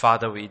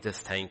Father, we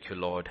just thank you,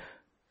 Lord.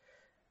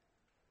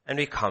 And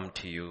we come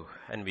to you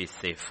and we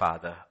say,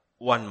 Father,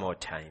 one more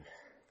time,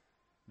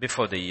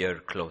 before the year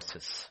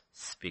closes,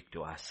 speak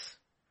to us.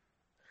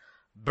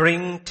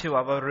 Bring to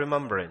our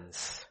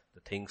remembrance the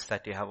things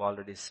that you have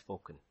already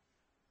spoken.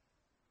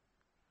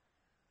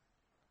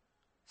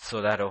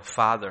 So that, oh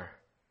Father,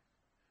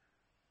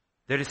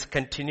 there is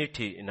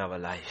continuity in our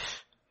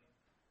life.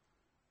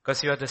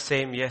 Because you are the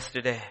same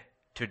yesterday,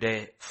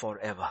 today,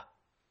 forever.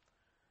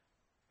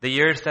 The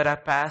years that are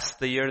past,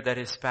 the year that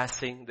is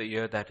passing, the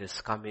year that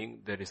is coming,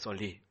 there is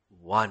only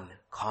one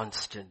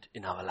constant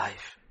in our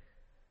life.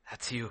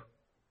 That's you.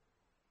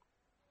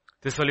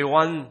 There's only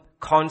one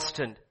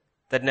constant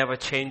that never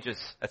changes.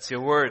 That's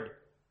your word.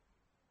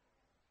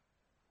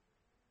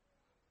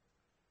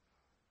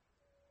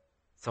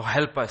 So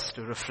help us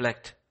to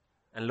reflect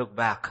and look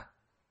back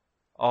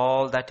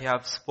all that you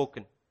have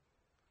spoken.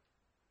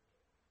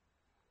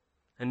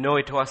 And know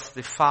it was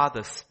the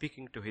Father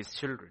speaking to his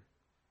children.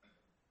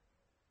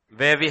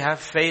 Where we have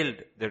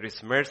failed, there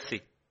is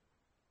mercy.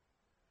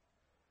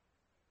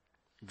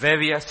 Where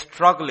we are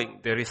struggling,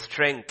 there is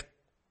strength.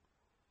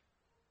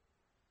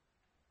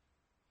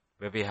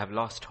 Where we have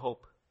lost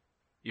hope,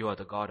 you are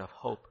the God of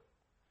hope.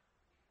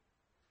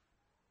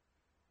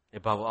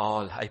 Above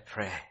all, I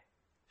pray,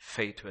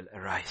 faith will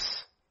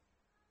arise.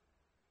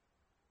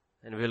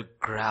 And we'll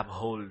grab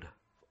hold of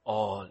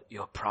all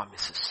your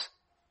promises.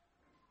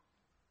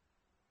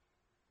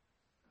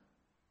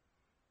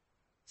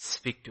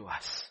 Speak to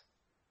us.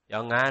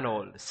 Young and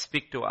old,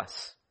 speak to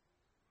us.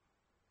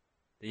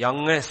 The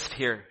youngest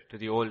here to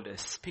the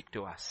oldest, speak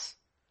to us.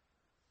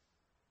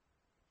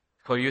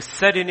 For you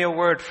said in your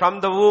word, from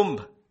the womb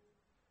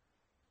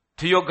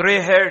to your gray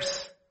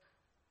hairs,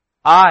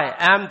 I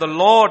am the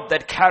Lord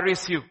that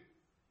carries you.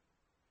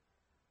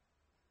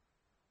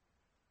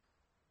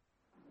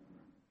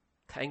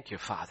 Thank you,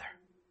 Father.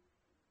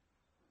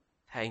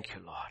 Thank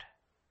you, Lord.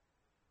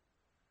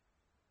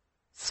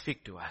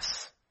 Speak to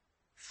us.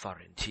 For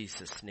in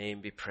Jesus'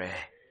 name we pray.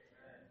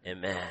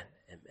 Amen,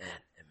 amen,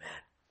 amen.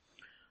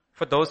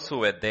 For those who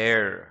were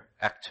there,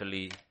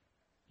 actually,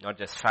 not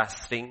just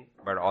fasting,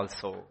 but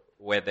also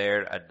were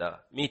there at the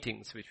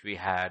meetings which we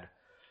had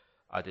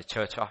at the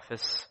church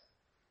office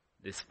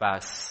this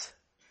past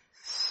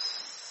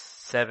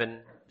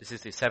this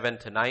is the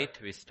 7th night.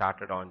 We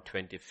started on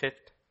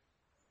 25th.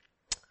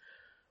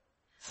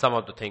 Some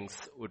of the things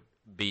would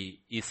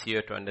be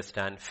easier to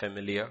understand,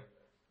 familiar,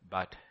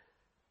 but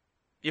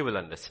you will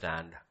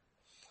understand.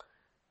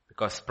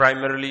 Because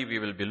primarily we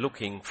will be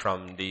looking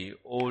from the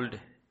Old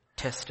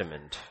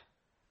Testament.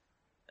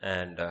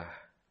 And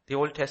the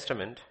Old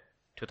Testament,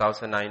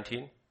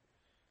 2019.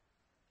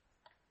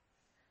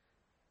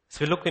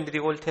 So we look into the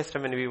Old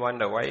Testament and we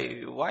wonder,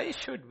 why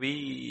should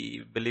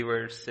we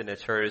believers in a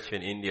church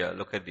in India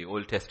look at the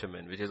Old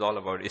Testament, which is all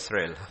about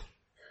Israel?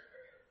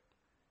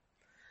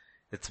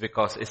 It's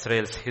because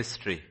Israel's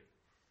history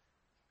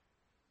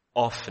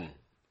often,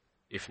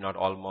 if not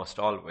almost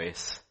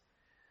always,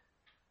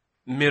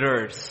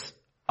 mirrors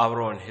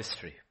our own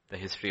history, the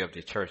history of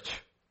the church.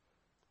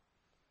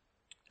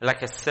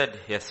 Like I said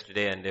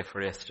yesterday and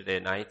therefore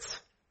yesterday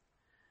nights,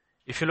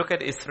 if you look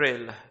at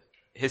Israel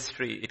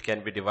history, it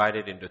can be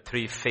divided into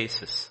 3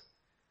 phases.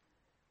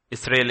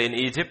 Israel in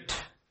Egypt,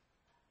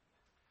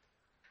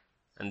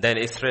 and then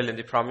Israel in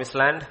the Promised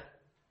Land,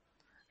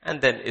 and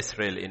then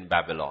Israel in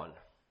Babylon.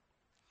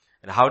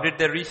 And how did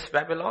they reach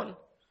Babylon?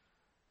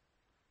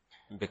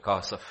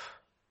 Because of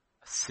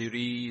a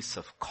series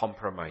of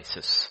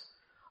compromises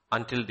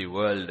until the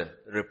world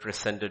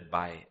represented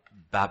by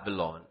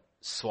Babylon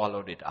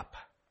swallowed it up.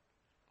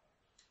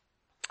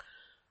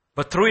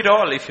 But through it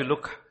all, if you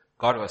look,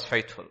 God was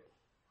faithful.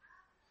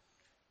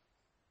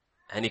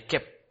 And He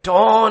kept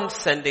on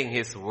sending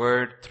His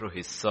word through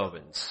His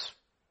servants.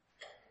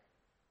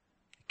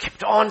 He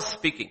kept on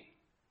speaking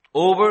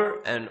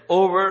over and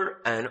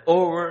over and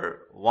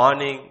over,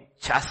 warning,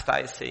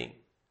 chastising.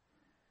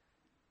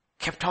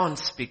 Kept on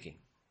speaking.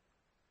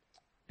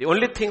 The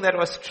only thing that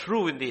was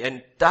true in the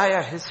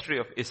entire history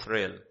of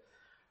Israel,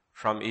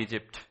 from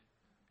Egypt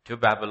to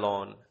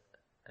Babylon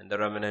and the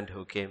remnant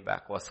who came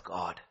back, was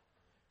God.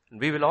 And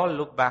we will all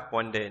look back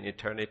one day in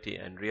eternity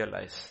and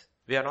realize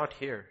we are not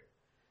here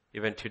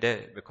even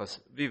today because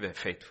we were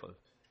faithful.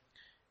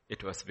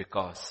 It was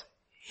because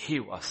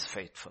He was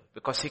faithful.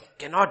 Because He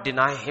cannot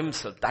deny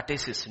Himself. That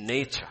is His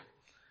nature.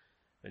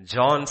 When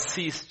John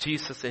sees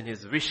Jesus in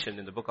his vision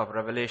in the book of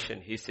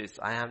Revelation, he says,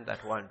 I am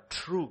that one,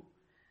 true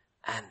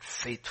and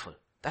faithful.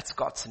 That's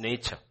God's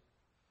nature.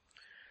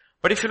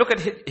 But if you look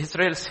at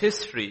Israel's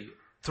history,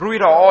 through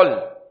it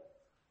all,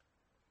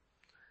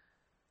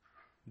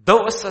 there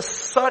was a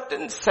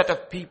certain set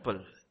of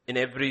people in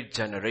every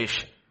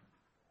generation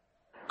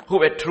who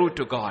were true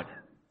to God.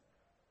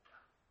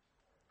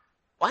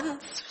 One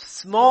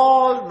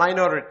small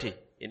minority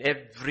in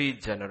every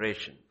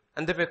generation.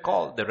 And they were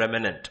called the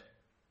remnant.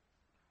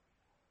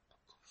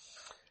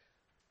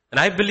 And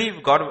I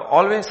believe God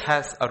always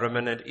has a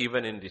remnant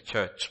even in the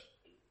church,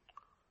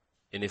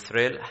 in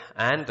Israel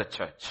and the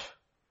church,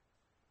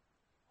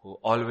 who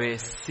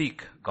always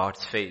seek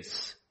God's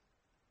face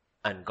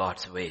and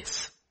God's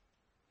ways.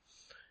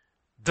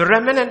 The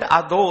remnant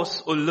are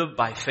those who live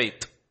by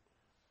faith.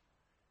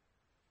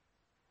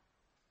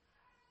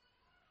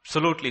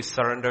 Absolutely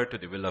surrender to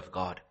the will of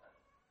God.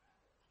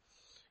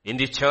 In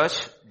the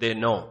church, they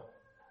know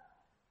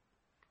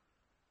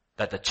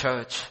that the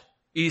church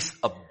is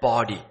a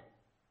body.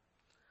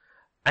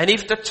 And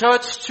if the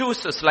church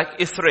chooses, like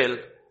Israel,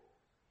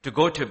 to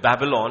go to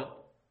Babylon,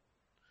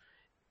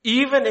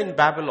 even in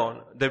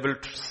Babylon, they will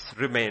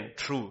remain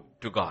true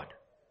to God,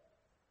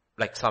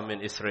 like some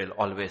in Israel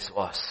always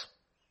was.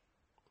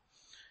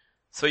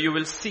 So you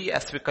will see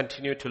as we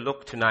continue to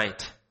look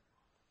tonight,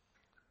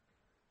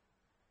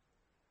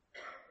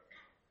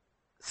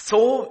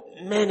 so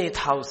many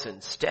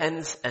thousands,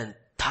 tens and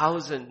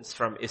thousands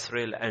from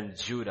Israel and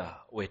Judah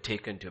were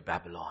taken to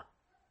Babylon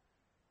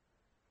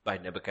by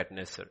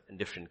Nebuchadnezzar and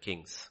different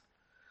kings.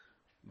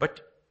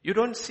 But you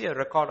don't see a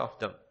record of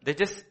them. They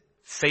just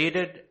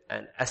faded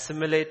and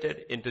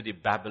assimilated into the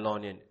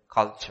Babylonian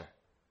culture.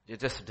 They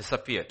just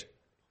disappeared.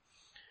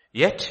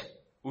 Yet,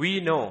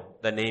 we know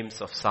the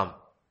names of some,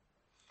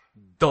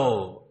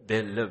 though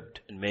they lived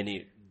and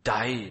many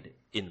died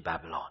in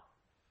Babylon.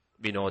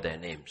 We know their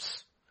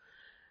names.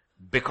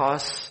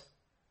 Because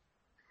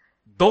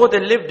though they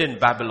lived in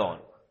Babylon,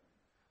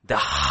 their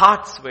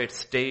hearts were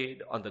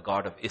stayed on the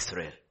God of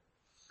Israel.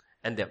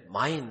 And their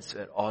minds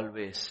were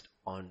always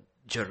on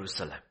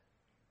Jerusalem.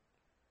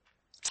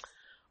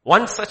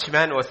 One such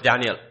man was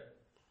Daniel.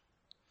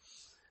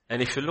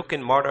 And if you look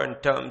in modern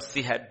terms,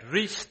 he had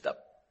reached the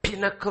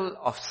pinnacle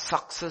of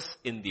success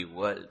in the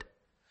world.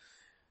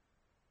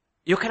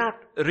 You cannot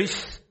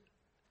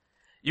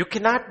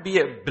be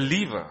a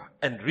believer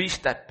and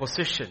reach that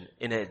position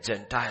in a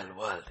Gentile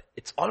world.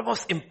 It's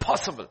almost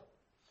impossible.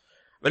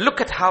 Well,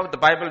 look at how the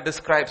Bible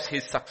describes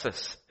his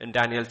success in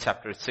Daniel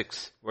chapter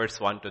 6, verse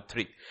 1 to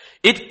 3.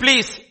 It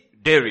pleased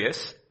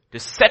Darius to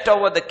set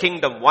over the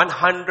kingdom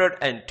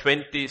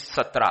 120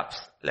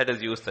 satraps. Let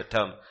us use the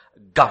term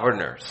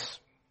governors.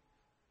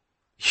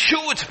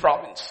 Huge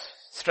province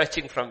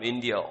stretching from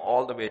India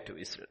all the way to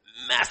Israel.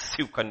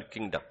 Massive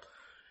kingdom.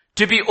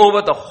 To be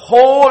over the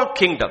whole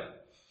kingdom.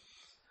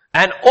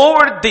 And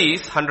over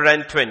these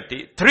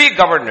 120, 3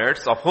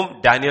 governors of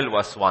whom Daniel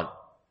was one.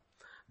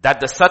 That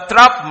the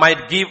satrap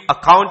might give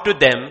account to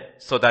them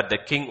so that the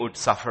king would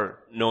suffer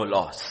no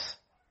loss.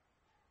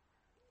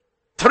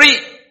 3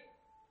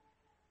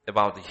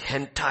 about the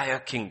entire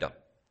kingdom.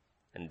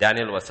 And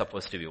Daniel was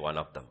supposed to be one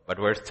of them. But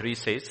verse 3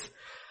 says,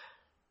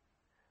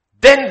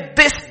 then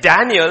this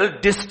Daniel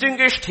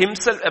distinguished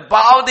himself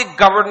above the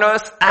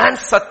governors and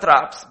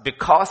satraps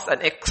because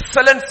an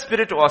excellent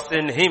spirit was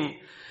in him,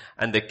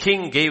 and the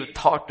king gave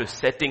thought to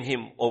setting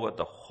him over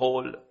the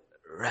whole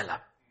realm.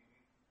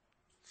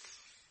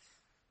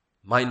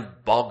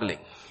 Mind-boggling.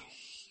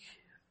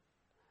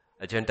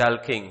 A Gentile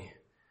king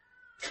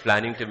is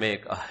planning to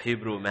make a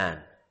Hebrew man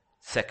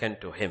second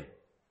to him.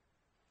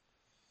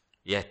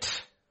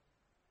 Yet,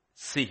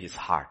 see his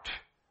heart.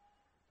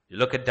 You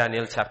look at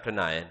Daniel chapter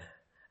 9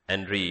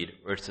 and read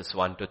verses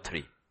 1 to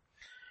 3.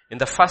 In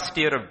the first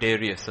year of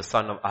Darius, the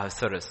son of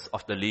Ahasuerus,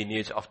 of the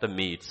lineage of the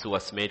Medes, who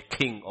was made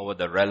king over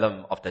the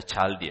realm of the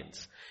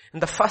Chaldeans. In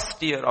the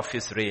first year of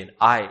his reign,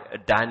 I,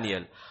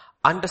 Daniel,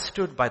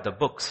 understood by the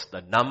books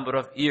the number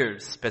of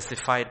years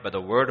specified by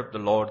the word of the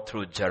Lord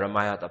through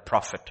Jeremiah the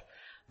prophet,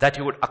 that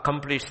he would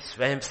accomplish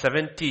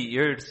 70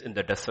 years in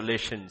the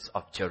desolations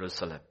of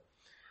Jerusalem.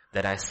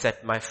 Then I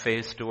set my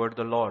face toward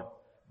the Lord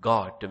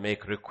God to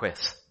make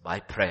requests by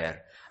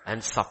prayer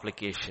and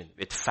supplication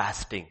with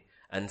fasting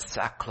and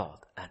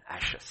sackcloth and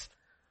ashes.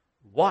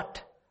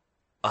 What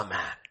a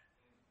man.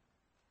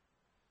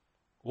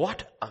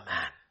 What a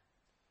man.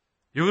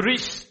 You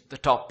reach the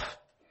top,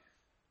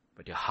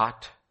 but your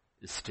heart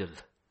is still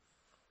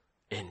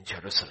in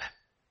Jerusalem.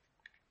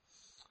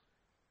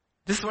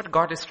 This is what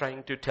God is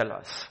trying to tell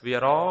us. We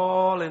are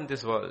all in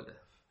this world.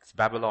 It's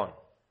Babylon.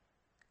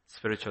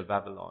 Spiritual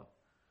Babylon.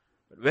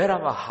 But where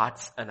our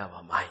hearts and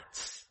our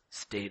minds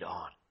stayed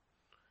on.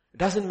 It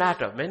doesn't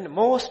matter.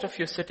 Most of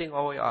you sitting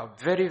over here are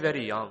very,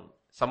 very young.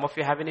 Some of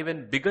you haven't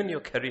even begun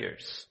your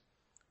careers.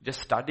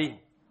 Just studying.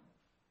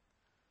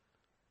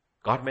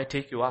 God may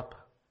take you up.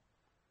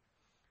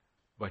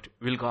 But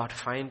will God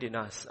find in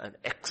us an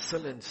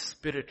excellent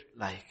spirit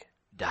like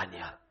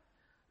Daniel?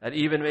 That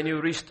even when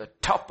you reach the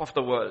top of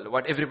the world,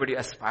 what everybody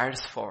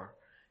aspires for,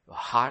 your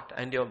heart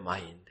and your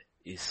mind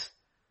is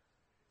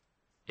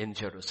in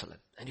Jerusalem.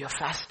 And you're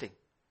fasting.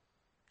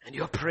 And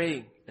you're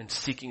praying and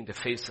seeking the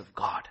face of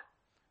God.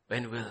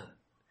 When will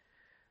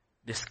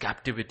this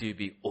captivity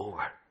be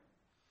over?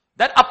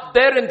 That up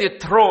there in the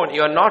throne,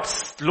 you're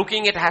not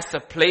looking at it as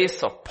a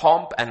place of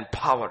pomp and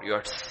power.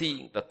 You're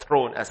seeing the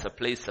throne as a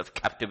place of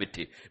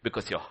captivity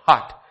because your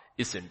heart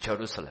is in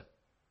Jerusalem.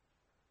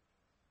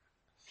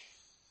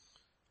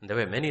 And there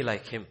were many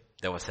like him.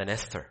 There was an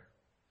Esther.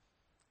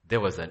 There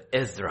was an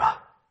Ezra.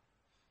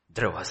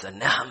 There was a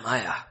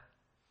Nehemiah.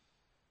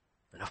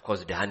 And of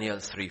course,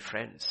 Daniel's 3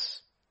 friends.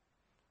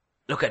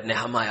 Look at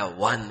Nehemiah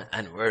 1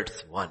 and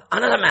verse 1.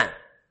 Another man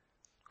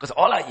Because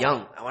all are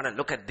young. I want to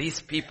look at these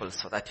people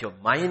so that your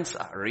minds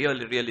are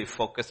really, really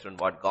focused on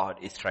what God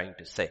is trying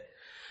to say.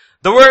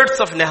 The words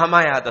of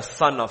Nehemiah, the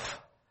son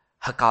of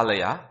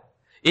Hakaliah,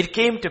 it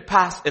came to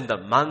pass in the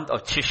month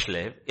of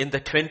Chislev, in the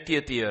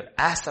 20th year,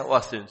 Asa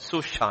was in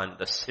Shushan,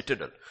 the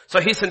citadel.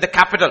 So he's in the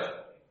capital.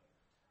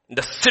 In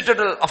the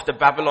citadel of the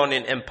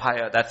Babylonian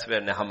Empire, that's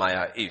where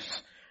Nehemiah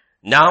is.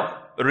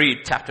 Now,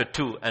 read chapter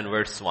 2 and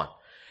verse 1.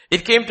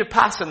 It came to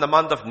pass in the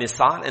month of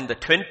Nisan, in the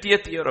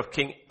 20th year of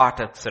King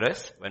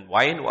Artaxerxes, when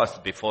wine was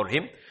before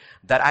him,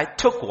 that I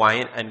took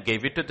wine and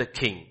gave it to the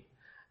king.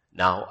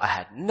 Now, I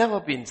had never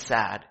been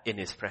sad in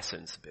his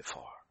presence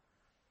before.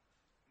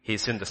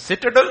 He's in the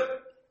citadel.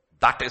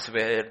 That is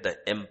where the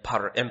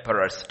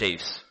emperor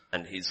stays,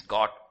 and he's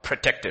got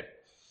protected.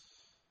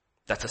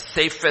 That's the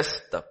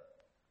safest, the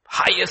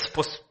highest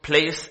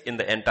place in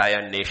the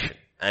entire nation.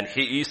 And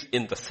he is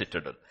in the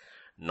citadel.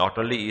 Not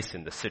only is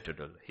in the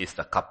citadel, he's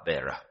the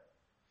cupbearer.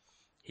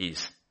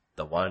 He's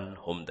the one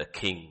whom the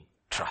king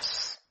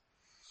trusts.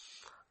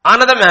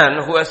 Another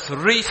man who has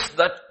reached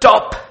the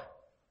top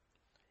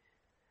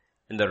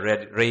in the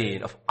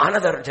reign of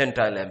another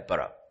Gentile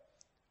emperor.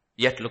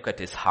 Yet look at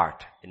his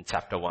heart in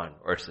chapter 1,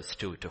 verses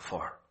 2 to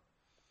 4.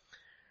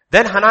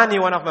 Then Hanani,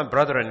 one of my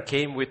brethren,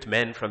 came with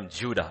men from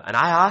Judah, and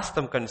I asked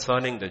them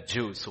concerning the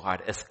Jews who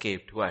had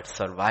escaped, who had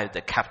survived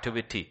the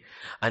captivity,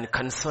 and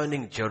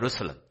concerning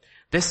Jerusalem.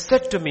 They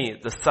said to me,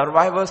 the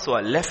survivors who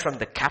are left from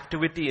the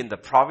captivity in the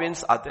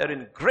province are there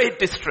in great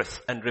distress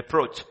and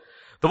reproach.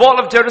 The wall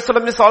of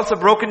Jerusalem is also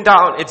broken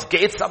down, its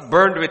gates are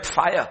burned with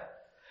fire.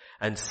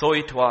 And so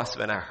it was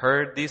when I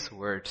heard these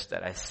words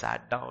that I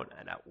sat down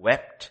and I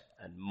wept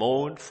and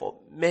mourned for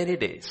many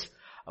days.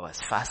 I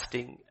was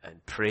fasting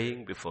and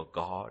praying before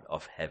God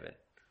of heaven.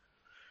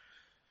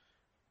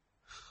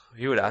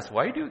 You would ask,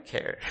 why do you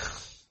care?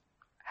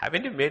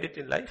 Haven't you made it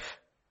in life?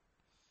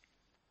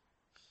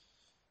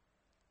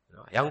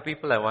 No, young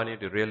people, I want you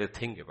to really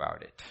think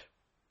about it.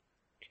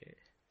 Okay.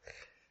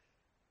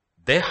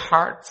 Their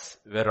hearts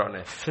were on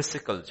a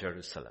physical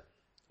Jerusalem.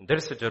 There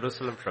is a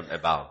Jerusalem from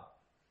above.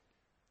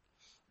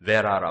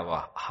 Where are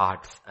our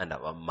hearts and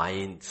our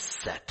minds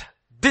set?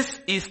 This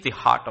is the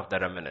heart of the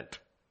remnant.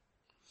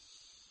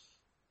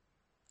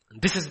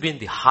 This has been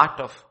the heart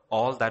of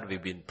all that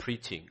we've been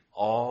preaching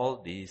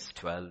all these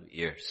 12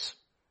 years.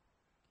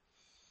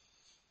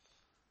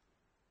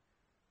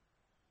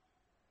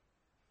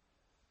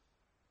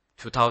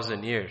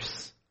 "2,000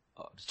 years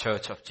of the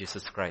Church of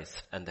Jesus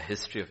Christ and the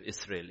history of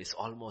Israel is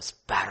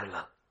almost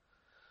parallel.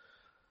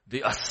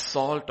 The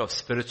assault of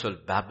spiritual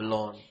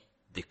Babylon,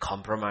 the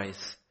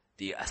compromise,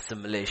 the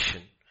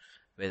assimilation,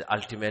 where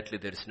ultimately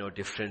there is no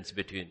difference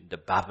between the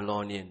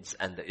Babylonians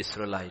and the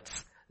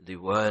Israelites, the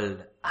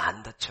world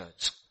and the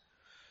church.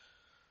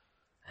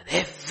 And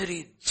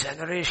every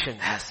generation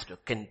has to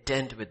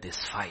contend with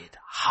this fight.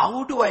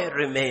 How do I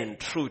remain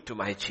true to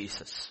my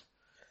Jesus?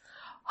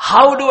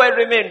 How do I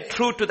remain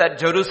true to that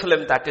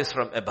Jerusalem that is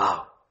from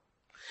above?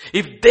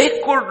 If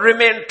they could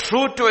remain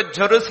true to a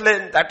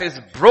Jerusalem that is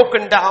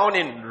broken down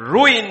in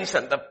ruins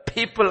and the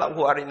people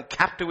who are in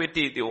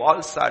captivity, the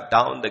walls are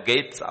down, the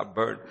gates are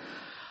burned,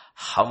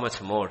 how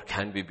much more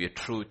can we be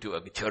true to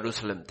a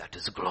Jerusalem that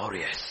is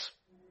glorious?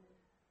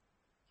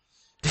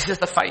 This is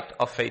the fight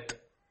of faith.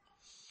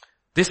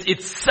 This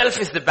itself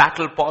is the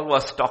battle Paul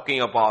was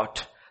talking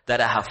about, that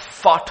I have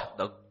fought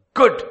the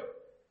good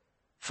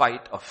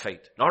fight of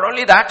faith. Not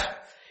only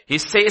that, he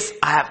says,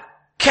 I have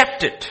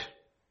kept it.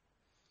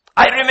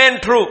 I remain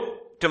true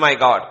to my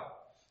God.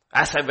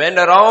 As I went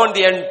around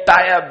the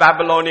entire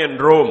Babylonian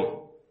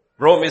Rome.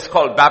 Rome is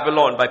called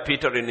Babylon by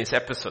Peter in his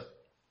epistle.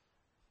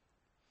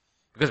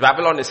 Because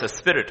Babylon is a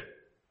spirit.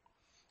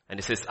 And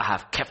he says, I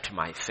have kept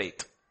my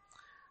faith.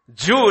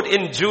 Jude,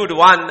 in Jude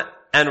 1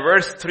 and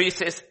verse 3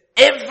 says,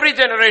 every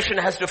generation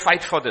has to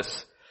fight for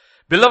this.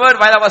 Beloved,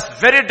 while I was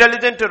very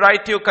diligent to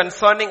write to you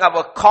concerning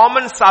our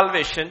common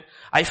salvation,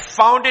 I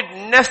found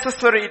it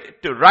necessary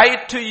to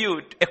write to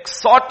you,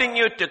 exhorting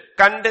you to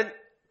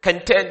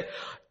contend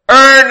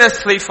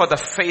earnestly for the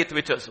faith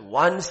which was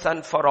once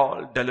and for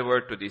all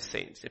delivered to these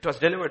saints. It was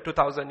delivered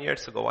 2,000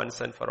 years ago, once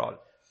and for all.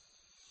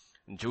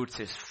 And Jude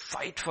says,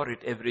 fight for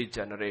it every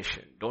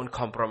generation. Don't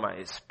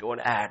compromise. Don't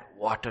add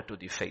water to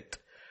the faith.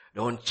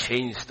 Don't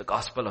change the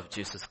gospel of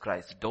Jesus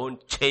Christ.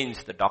 Don't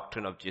change the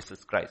doctrine of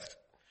Jesus Christ.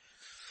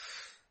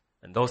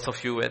 And those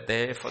of you who were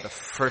there for the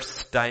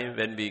first time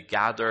when we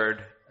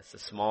gathered as a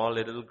small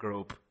little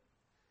group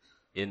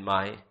in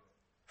my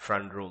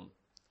front room.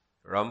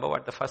 Remember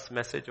what the first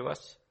message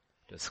was?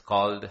 It was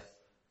called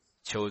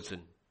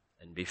Chosen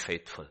and Be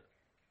Faithful.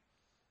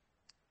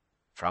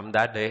 From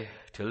that day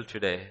till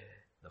today,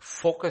 the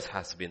focus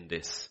has been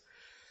this.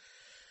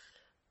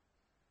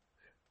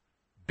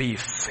 Be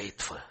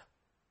faithful.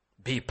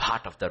 Be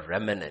part of the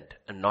remnant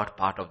and not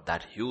part of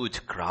that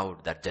huge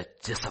crowd that just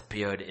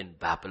disappeared in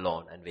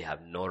Babylon and we have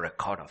no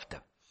record of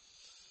them.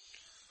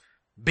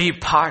 Be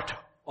part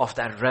of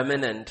that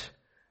remnant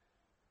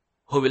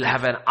who will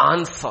have an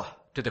answer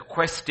to the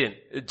question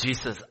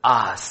Jesus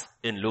asked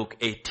in Luke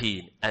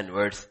 18 and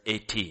verse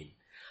 18.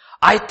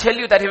 I tell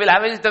you that he will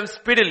avenge them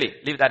speedily.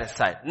 Leave that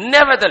aside.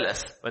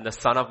 Nevertheless, when the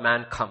Son of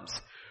Man comes,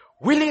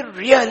 will he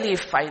really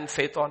find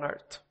faith on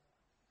earth?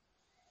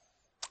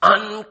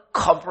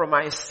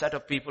 Uncompromised set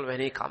of people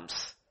when he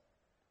comes.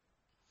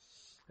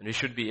 And we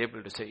should be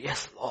able to say,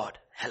 yes, Lord,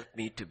 help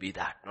me to be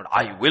that. Not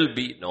I will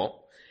be, no.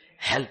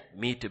 Help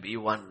me to be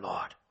one,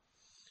 Lord.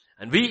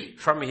 And we,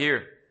 from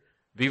here,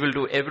 we will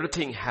do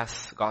everything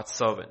as God's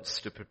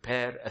servants to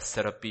prepare a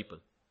set of people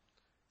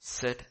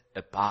set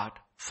apart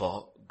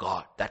for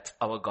God. That's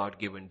our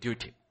God-given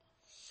duty.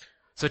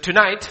 So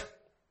tonight,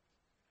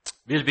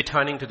 we'll be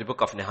turning to the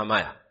book of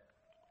Nehemiah.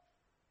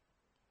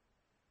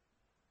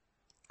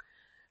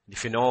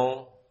 If you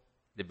know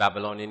the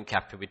Babylonian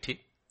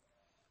captivity,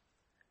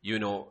 you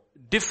know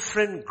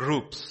different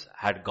groups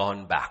had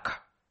gone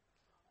back.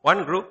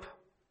 One group,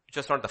 which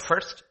was not the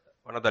first,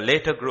 one of the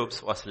later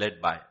groups was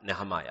led by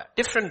Nehemiah.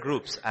 Different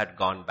groups had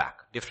gone back.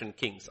 Different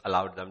kings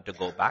allowed them to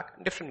go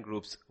back. Different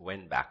groups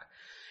went back.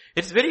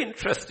 It's very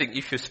interesting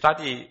if you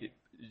study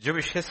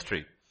Jewish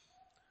history.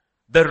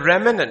 The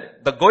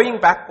remnant, the going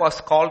back was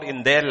called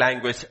in their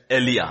language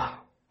Aliyah.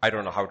 I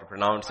don't know how to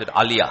pronounce it.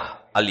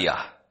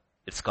 Aliyah.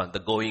 It's called the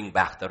going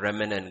back, the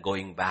remnant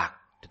going back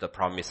to the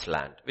promised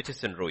land, which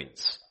is in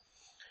ruins.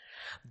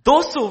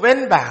 Those who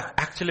went back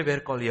actually were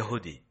called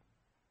Yehudi.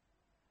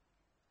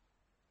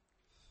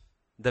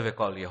 They were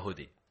called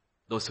Yehudi.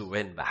 Those who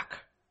went back.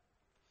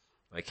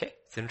 Okay?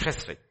 It's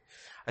interesting.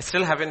 I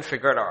still haven't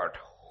figured out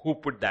who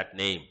put that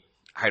name.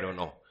 I don't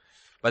know.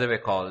 But they were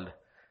called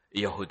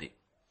Yehudi.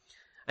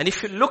 And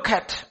if you look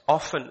at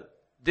often,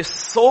 the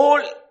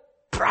sole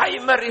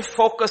primary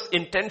focus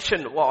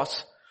intention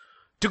was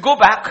to go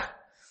back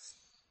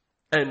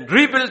and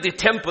rebuild the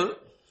temple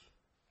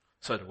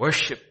so that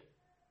worship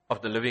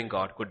of the living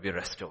God could be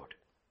restored.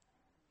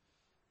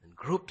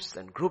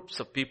 And groups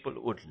of people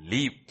would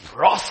leave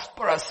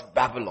prosperous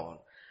Babylon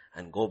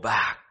and go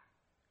back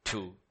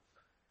to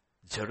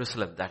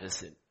Jerusalem that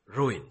is in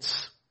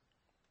ruins.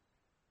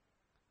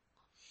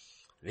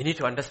 We need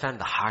to understand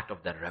the heart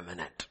of the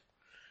remnant.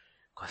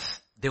 Because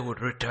they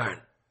would return.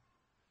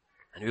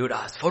 And we would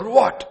ask, for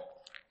what?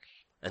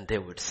 And they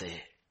would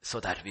say, so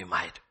that we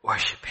might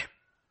worship him.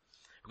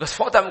 Because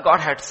for them God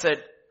had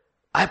said,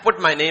 I put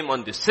my name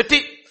on this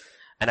city.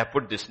 And I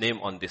put this name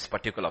on this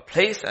particular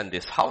place and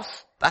this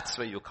house. That's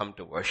where you come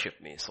to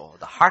worship me. So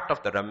the heart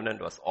of the remnant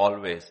was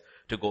always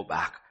to go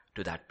back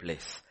to that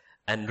place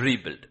and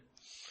rebuild.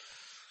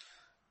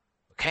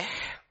 Okay?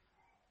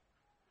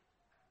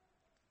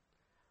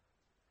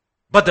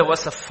 But there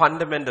was a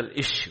fundamental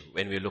issue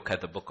when we look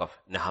at the book of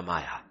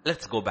Nehemiah.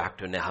 Let's go back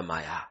to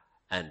Nehemiah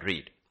and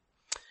read.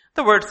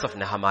 The words of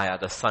Nehemiah,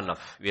 the son of,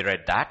 we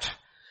read that.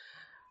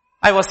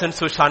 I was in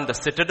Shushan the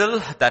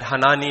citadel, that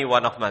Hanani,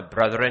 one of my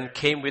brethren,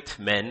 came with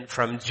men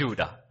from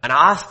Judah and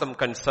asked them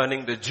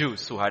concerning the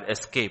Jews who had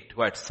escaped,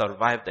 who had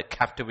survived the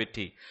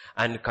captivity,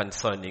 and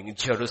concerning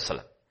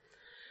Jerusalem.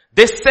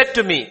 They said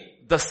to me,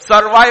 the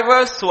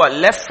survivors who are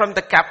left from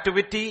the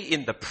captivity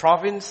in the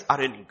province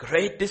are in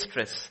great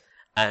distress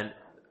and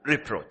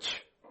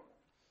reproach.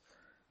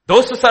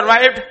 Those who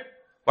survived,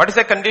 what is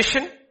their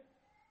condition?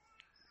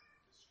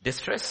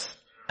 Distress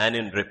and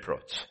in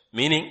reproach.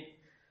 Meaning,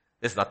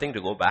 there's nothing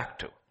to go back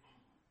to.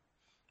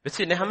 You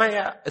see,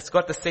 Nehemiah has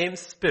got the same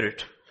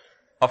spirit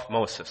of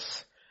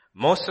Moses.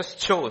 Moses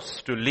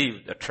chose to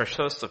leave the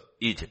treasures of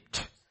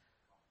Egypt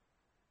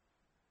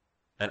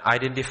and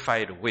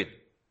identified with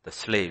the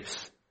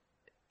slaves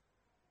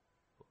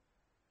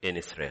in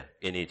Israel,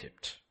 in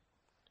Egypt.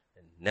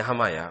 And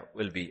Nehemiah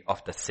will be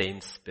of the same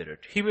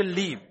spirit. He will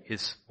leave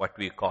his, what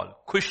we call,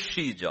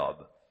 cushy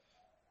job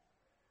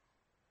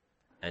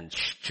and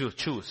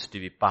choose to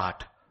be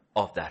part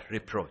of that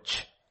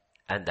reproach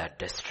and that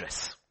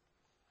distress.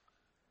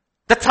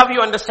 That's how you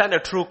understand a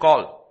true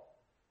call.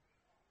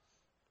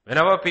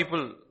 Whenever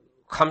people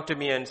come to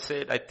me and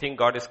say, I think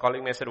God is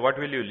calling me, I said, what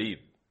will you leave?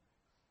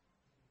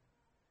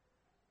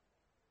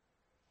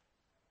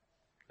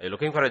 Are you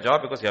looking for a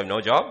job because you have no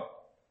job?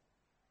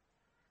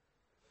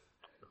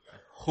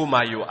 Whom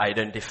are you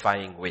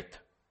identifying with?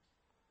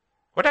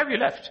 What have you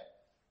left?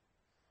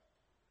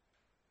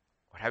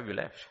 What have you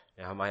left?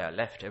 Nehemiah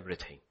left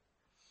everything.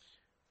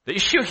 The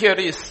issue here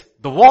is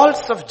the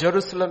walls of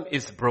Jerusalem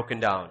is broken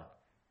down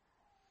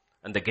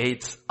and the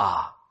gates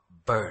are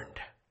burned.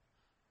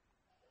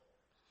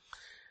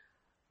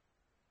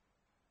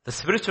 The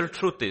spiritual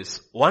truth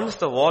is once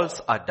the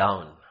walls are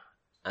down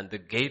and the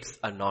gates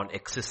are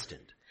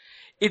non-existent,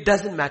 it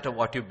doesn't matter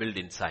what you build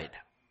inside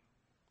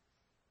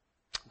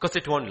because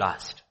it won't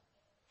last.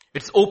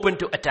 It's open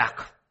to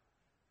attack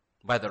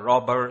by the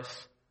robbers,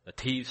 the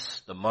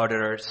thieves, the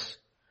murderers,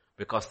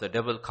 because the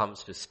devil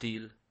comes to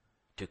steal,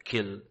 to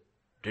kill,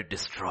 to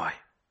destroy.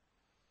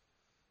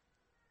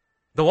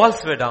 The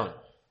walls were down.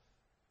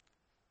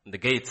 And the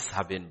gates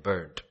have been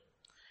burned.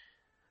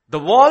 The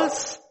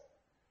walls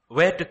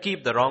were to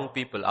keep the wrong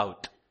people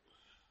out.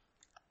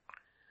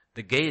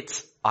 The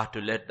gates are to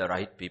let the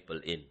right people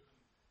in.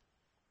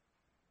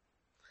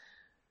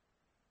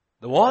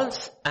 The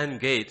walls and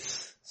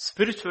gates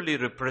spiritually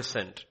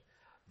represent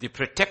the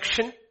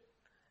protection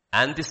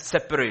and this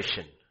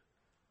separation,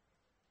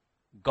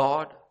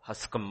 God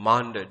has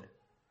commanded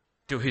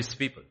to his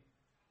people.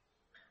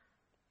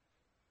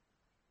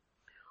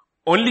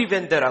 Only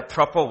when there are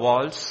proper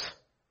walls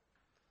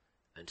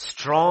and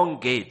strong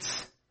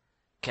gates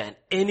can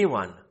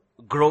anyone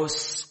grow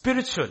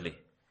spiritually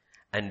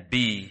and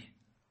be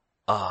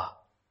a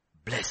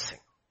blessing.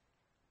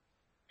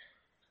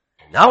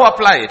 Now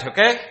apply it,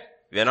 okay?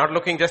 We are not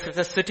looking just at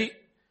the city,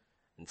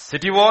 and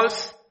city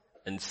walls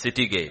and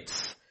city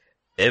gates.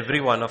 Every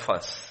one of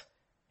us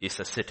is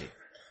a city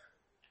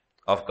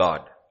of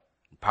God,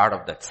 part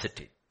of that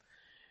city.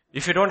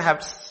 If you don't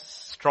have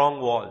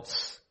strong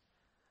walls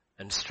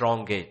and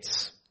strong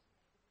gates,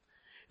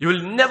 you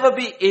will never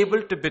be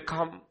able to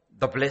become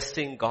the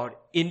blessing God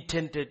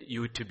intended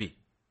you to be.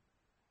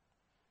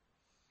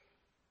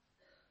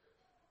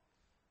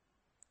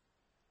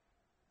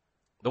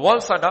 The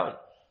walls are down.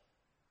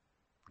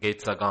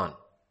 Gates are gone.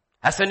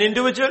 As an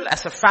individual,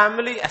 as a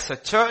family, as a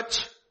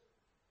church,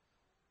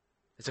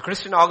 as a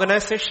Christian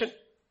organization,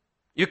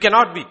 you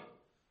cannot be.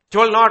 It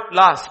will not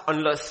last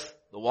unless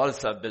the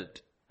walls are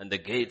built and the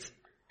gates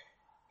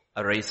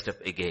are raised up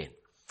again.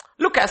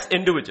 Look as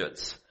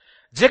individuals.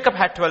 Jacob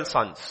had 12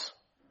 sons.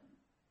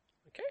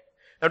 Okay?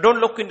 Now don't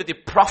look into the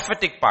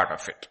prophetic part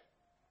of it.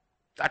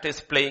 That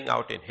is playing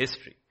out in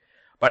history.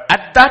 But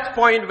at that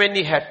point when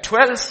he had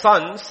 12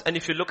 sons, and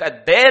if you look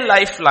at their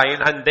lifeline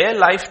and their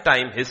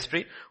lifetime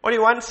history, only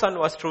one son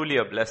was truly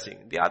a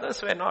blessing. The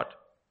others were not.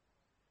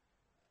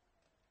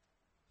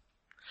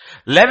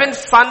 11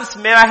 sons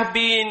may have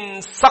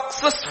been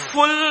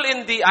successful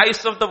in the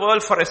eyes of the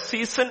world for a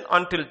season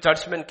until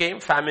judgment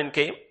came, famine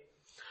came.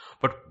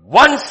 But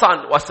one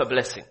son was a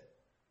blessing.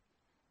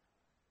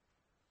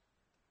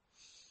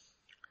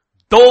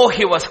 Though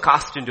he was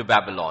cast into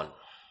Babylon,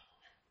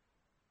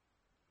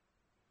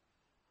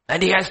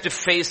 and he has to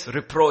face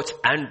reproach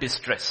and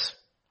distress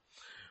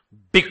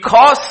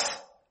because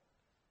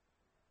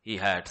he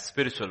had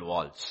spiritual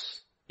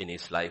walls in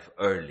his life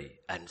early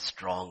and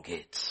strong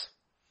gates.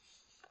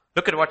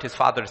 Look at what his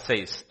father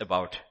says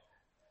about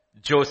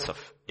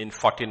Joseph in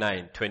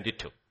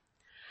 49:22.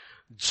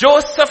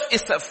 Joseph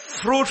is a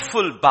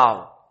fruitful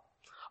bough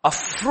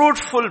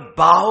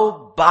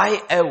by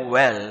a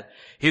well.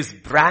 His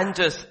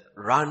branches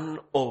run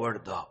over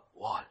the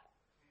wall.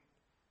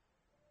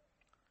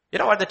 You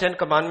know what the 10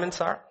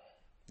 Commandments are?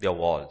 They're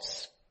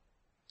walls.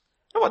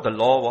 You know what the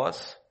law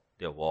was?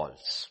 They're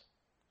walls.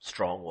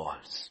 Strong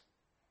walls.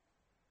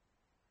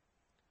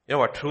 You know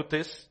what truth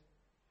is?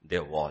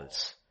 They're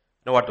walls.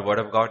 You know what the Word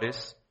of God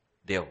is?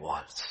 They're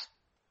walls.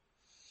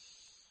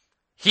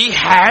 He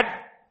had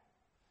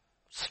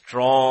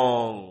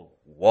strong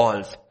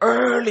walls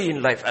early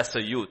in life as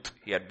a youth.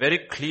 He had very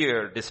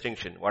clear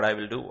distinction. What I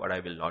will do, what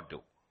I will not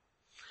do.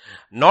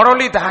 Not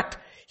only that,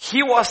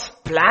 he was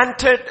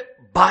planted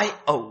by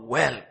a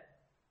well.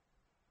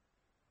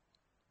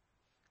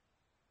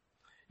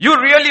 You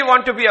really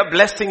want to be a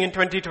blessing in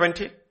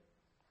 2020?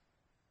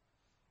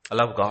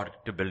 Allow God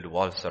to build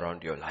walls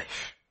around your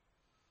life.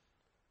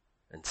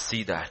 And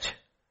see that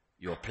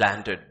you're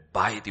planted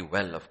by the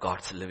well of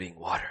God's living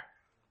water.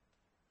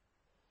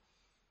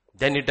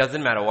 Then it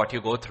doesn't matter what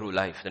you go through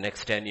life, the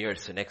next 10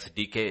 years, the next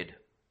decade.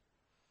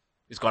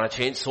 It's going to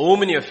change so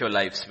many of your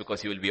lives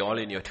because you will be all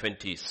in your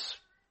 20s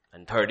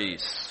and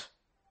 30s.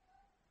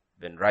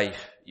 When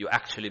you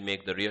actually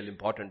make the real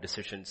important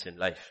decisions in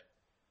life.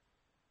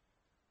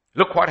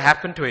 Look what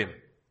happened to him.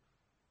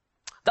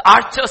 The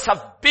archers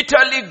have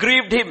bitterly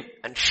grieved him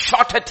and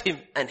shot at him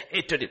and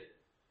hated him.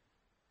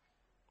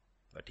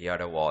 But he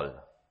had a wall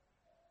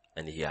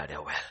and he had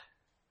a well.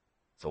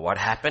 So what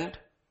happened?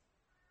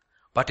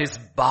 But his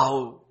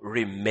bow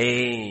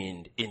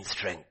remained in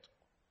strength.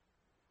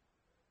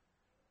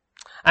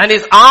 And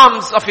his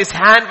arms of his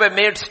hand were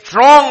made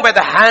strong by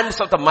the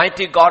hands of the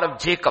mighty God of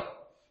Jacob.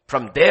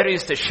 From there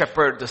is the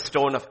shepherd, the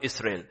stone of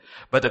Israel.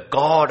 By the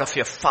God of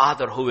your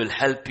father who will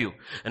help you.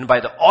 And by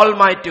the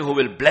Almighty who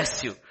will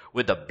bless you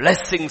with the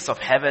blessings of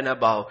heaven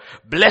above.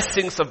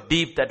 Blessings of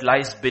deep that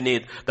lies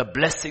beneath. The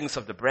blessings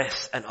of the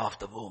breast and of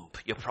the womb.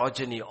 Your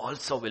progeny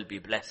also will be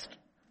blessed.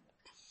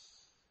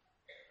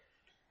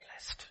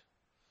 Blessed.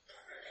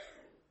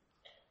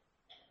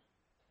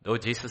 Though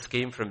Jesus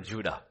came from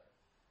Judah,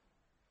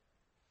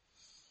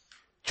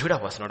 Judah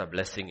was not a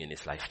blessing in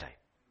his lifetime.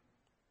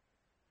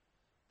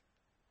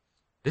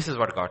 This is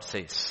what God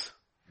says.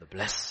 The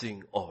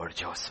blessing over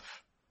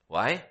Joseph.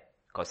 Why?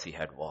 Because he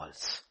had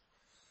walls.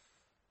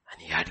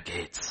 And he had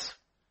gates.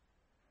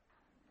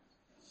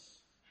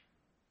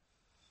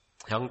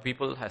 Young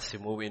people, as you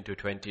move into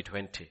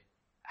 2020,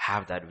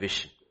 have that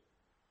vision.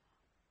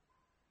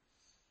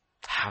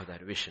 Have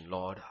that vision.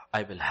 Lord,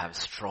 I will have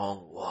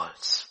strong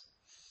walls.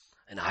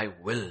 And I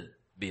will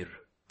be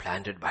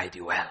planted by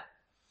the well.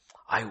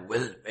 I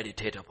will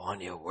meditate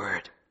upon your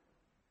word.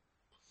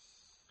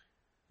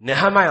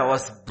 Nehemiah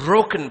was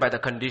broken by the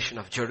condition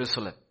of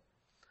Jerusalem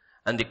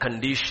and the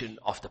condition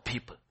of the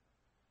people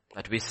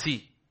that we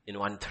see in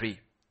 1:3.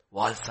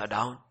 Walls are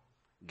down,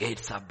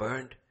 gates are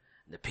burned,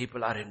 the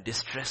people are in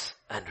distress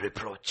and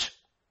reproach.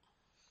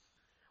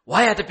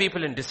 Why are the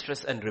people in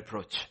distress and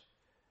reproach?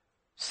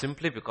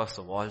 Simply because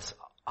the walls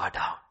are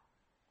down.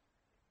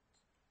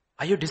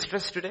 Are you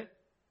distressed today?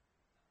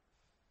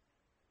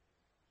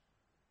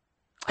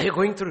 Are you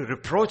going through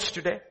reproach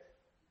today?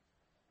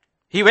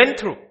 He went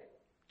through.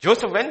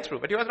 Joseph went through,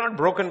 but he was not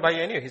broken by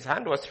any. His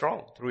hand was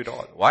strong through it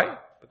all. Why?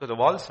 Because the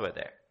walls were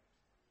there.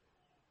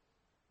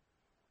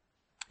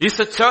 Is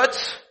the church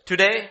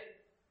today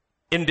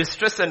in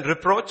distress and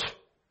reproach?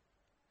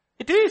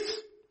 It is.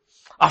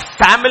 Are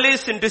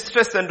families in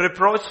distress and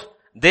reproach?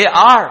 They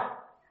are.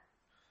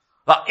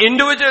 Are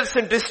individuals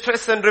in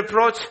distress and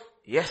reproach?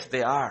 Yes,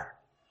 they are.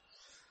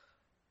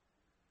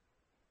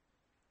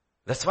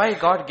 That's why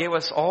God gave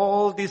us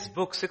all these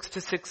books,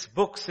 66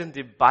 books in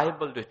the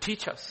Bible to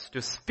teach us,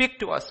 to speak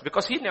to us,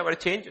 because He never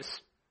changes.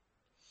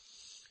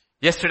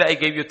 Yesterday I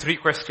gave you 3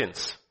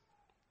 questions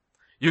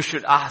you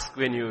should ask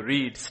when you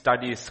read,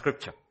 study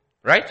scripture.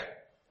 Right?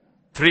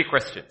 3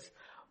 questions.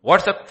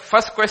 What's the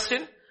first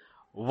question?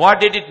 What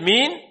did it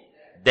mean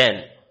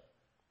then?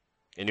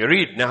 When you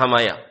read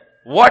Nehemiah,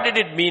 what did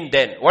it mean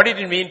then? What did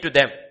it mean to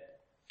them?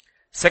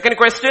 Second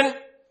question,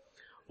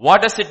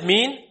 what does it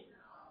mean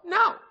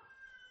now?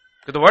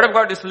 Because the Word of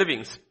God is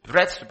living,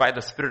 stretched by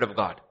the Spirit of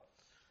God.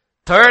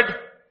 Third,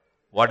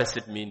 what does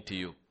it mean to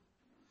you?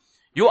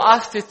 You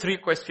ask these 3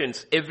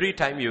 questions every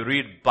time you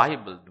read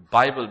Bible. The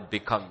Bible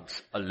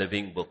becomes a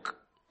living book.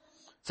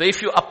 So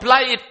if you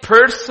apply it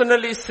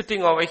personally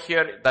sitting over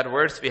here, that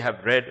verse we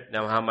have read,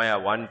 Nehemiah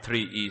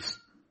 1:3 is,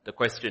 the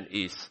question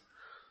is,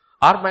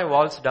 are my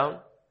walls down?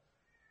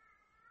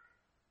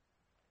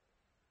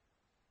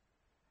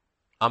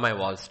 Are my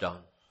walls down?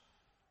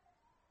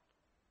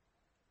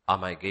 Are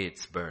my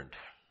gates burned?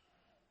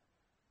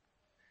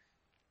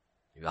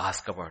 You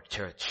ask about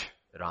church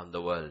around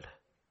the world.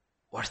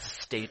 What's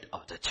the state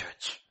of the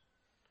church?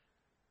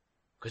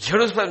 Because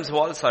Jerusalem's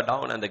walls are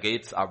down and the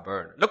gates are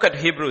burned. Look at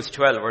Hebrews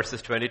 12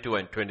 verses 22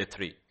 and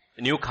 23.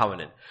 The new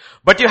covenant.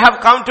 But you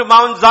have come to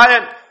Mount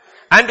Zion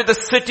and to the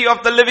city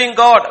of the living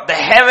God, the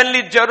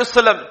heavenly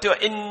Jerusalem, to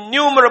an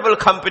innumerable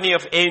company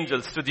of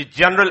angels, to the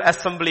general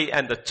assembly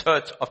and the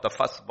church of the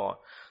firstborn.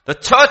 The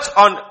church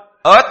on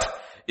earth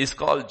is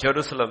called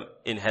Jerusalem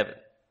in heaven.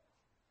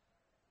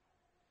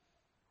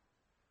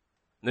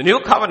 The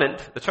new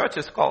covenant, the church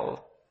is called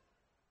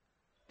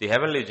the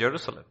heavenly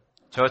Jerusalem,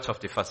 church of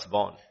the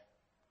firstborn.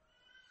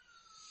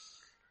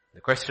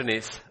 The question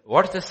is,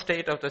 what is the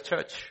state of the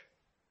church?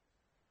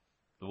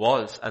 The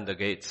walls and the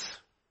gates.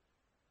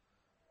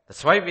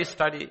 That's why we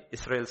study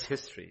Israel's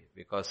history,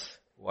 because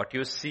what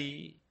you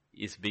see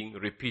is being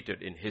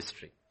repeated in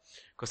history.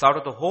 Because out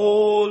of the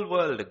whole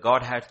world,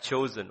 God had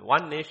chosen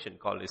one nation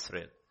called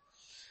Israel.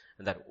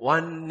 And that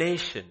one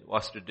nation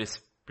was to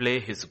display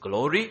His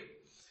glory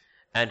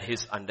and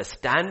His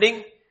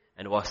understanding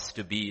and was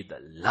to be the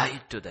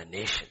light to the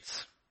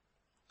nations.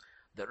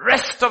 The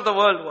rest of the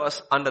world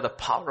was under the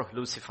power of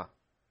Lucifer,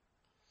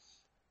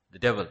 the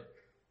devil.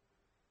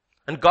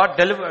 And God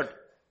delivered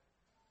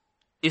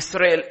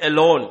Israel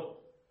alone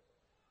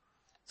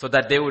so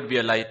that they would be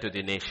a light to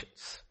the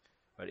nations.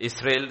 But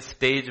Israel,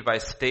 stage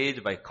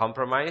by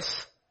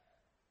compromise,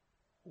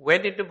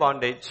 went into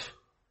bondage,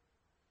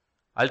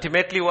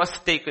 ultimately was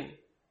taken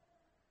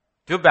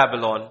to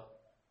Babylon.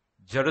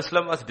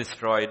 Jerusalem was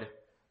destroyed.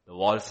 The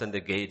walls and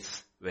the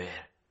gates were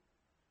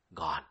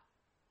gone.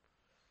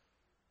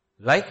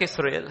 Like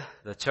Israel,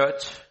 the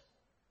church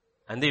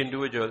and the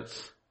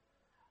individuals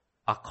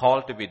are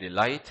called to be the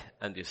light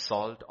and the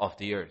salt of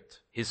the earth,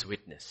 His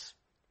witness.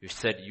 He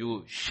said,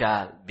 you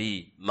shall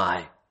be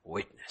my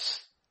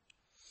witness.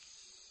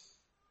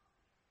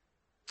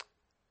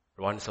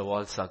 Once the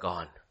walls are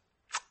gone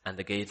and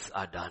the gates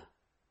are done,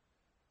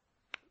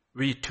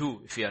 we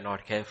too, if we are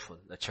not careful,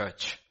 the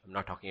church, I'm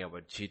not talking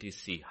about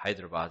GTC,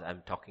 Hyderabad,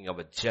 I'm talking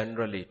about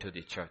generally to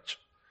the church.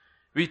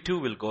 We too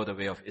will go the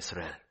way of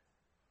Israel.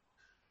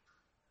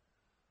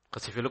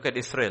 Because if you look at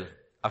Israel,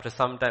 after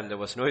some time there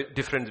was no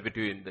difference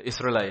between the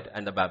Israelite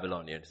and the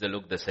Babylonians. They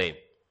look the same.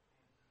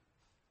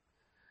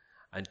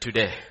 And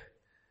today,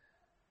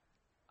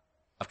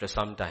 after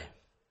some time,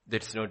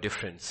 there's no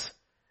difference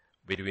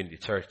between the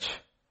church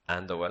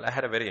and the world. I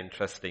had a very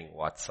interesting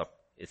WhatsApp.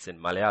 It's in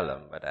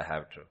Malayalam, but I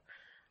have to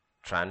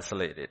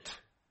translate it.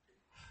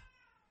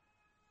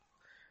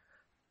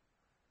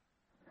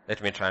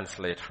 Let me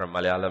translate from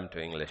Malayalam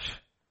to English.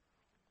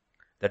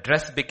 The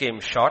dress became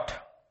short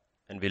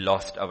and we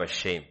lost our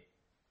shame.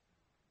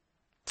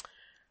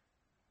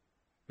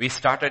 We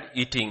started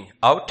eating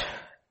out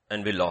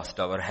and we lost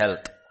our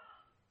health.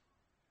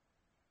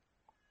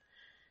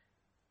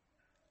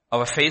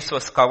 Our face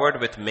was covered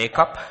with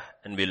makeup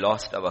and we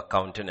lost our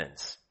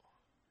countenance.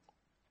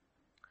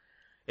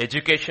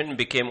 Education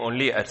became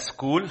only at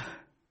school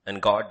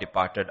and God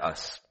departed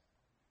us.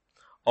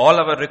 All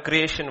our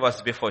recreation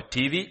was before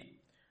TV,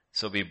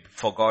 so we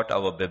forgot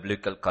our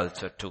biblical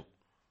culture too.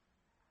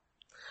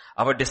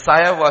 Our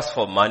desire was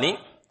for money,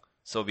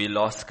 so we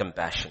lost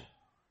compassion.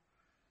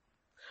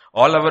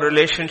 All our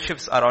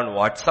relationships are on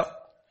WhatsApp,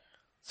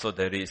 so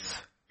there is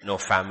no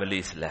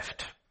families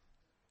left.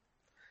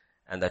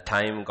 And the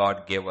time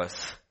God gave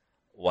us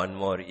one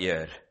more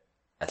year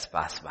has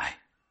passed by.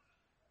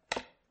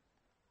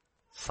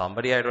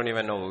 Somebody, I don't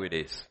even know who it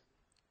is.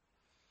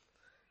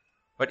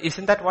 But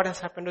isn't that what has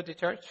happened to the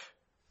church?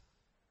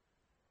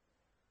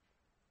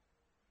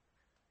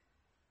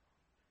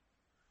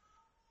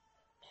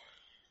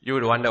 You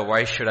would wonder,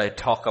 why should I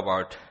talk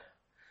about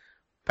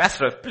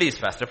Pastor,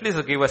 please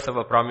give us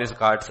our promise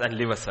cards and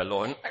leave us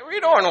alone. We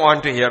don't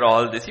want to hear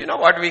all this. You know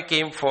what we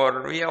came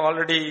for? We have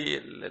already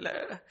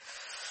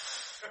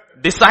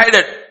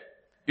decided.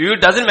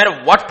 It doesn't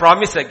matter what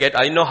promise I get,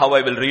 I know how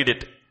I will read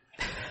it.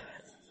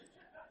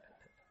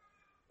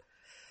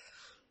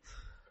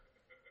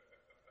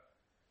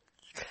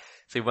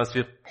 So you must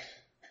be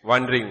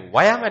wondering,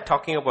 why am I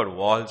talking about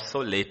walls so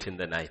late in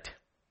the night?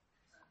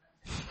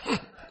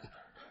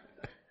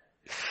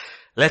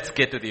 Let's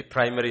get to the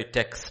primary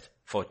text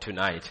for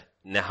tonight.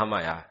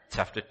 Nehemiah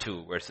chapter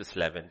 2 verses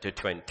 11 to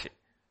 20.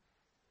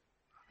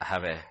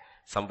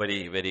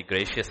 Somebody very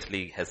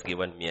graciously has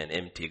given me an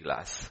empty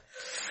glass.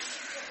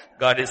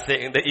 God is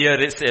saying the year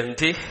is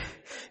empty.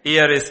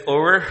 Year is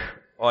over.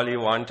 All you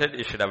wanted,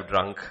 you should have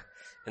drunk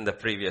in the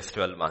previous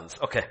 12 months.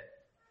 Okay.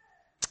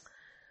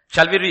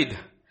 Shall we read?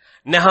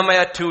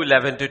 Nehemiah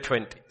 2:11 to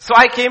 20. So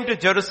I came to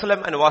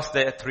Jerusalem and was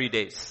there 3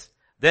 days.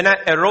 Then I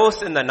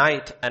arose in the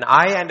night, and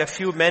I and a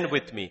few men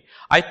with me.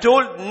 I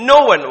told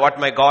no one what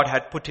my God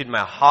had put in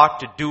my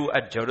heart to do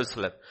at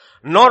Jerusalem,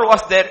 nor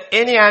was there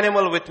any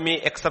animal with me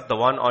except the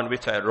one on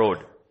which I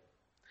rode.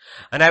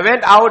 And I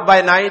went out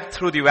by night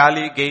through the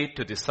valley gate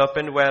to the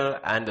serpent well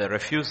and the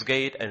refuse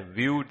gate and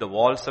viewed the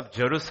walls of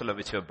Jerusalem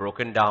which were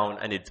broken down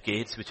and its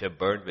gates which were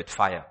burned with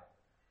fire.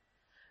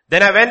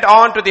 Then I went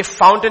on to the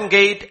fountain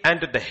gate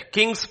and to the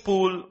king's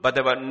pool, but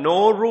there were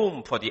no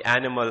room for the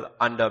animal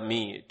under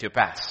me to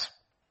pass.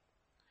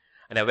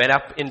 And I went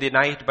up in the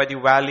night by the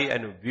valley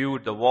and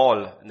viewed the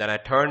wall. And then I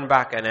turned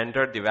back and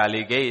entered the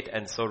valley gate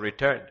and so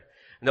returned.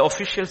 And the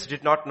officials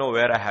did not know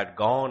where I had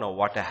gone or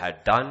what I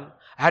had done.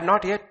 I had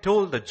not yet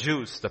told the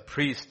Jews, the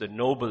priests, the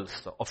nobles,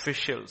 the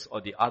officials,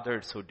 or the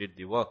others who did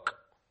the work.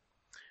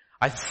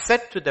 I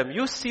said to them,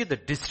 you see the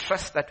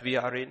distress that we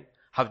are in,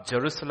 how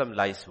Jerusalem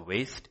lies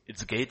waste,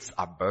 its gates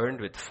are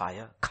burned with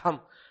fire. Come,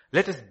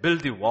 let us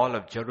build the wall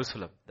of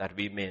Jerusalem that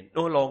we may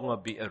no longer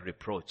be a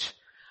reproach.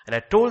 And I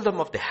told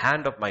them of the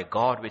hand of my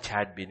God which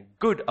had been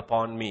good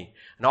upon me,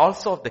 and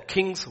also of the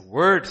king's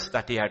words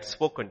that he had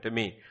spoken to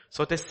me.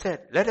 So they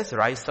said, let us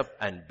rise up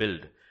and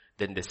build.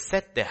 Then they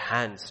set their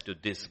hands to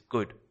this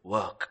good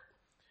work.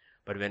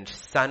 But when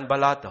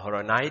Sanballat the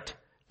Horonite,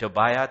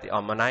 Tobiah the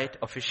Ammonite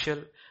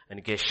official,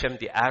 and Geshem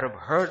the Arab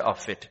heard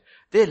of it,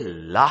 they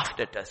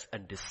laughed at us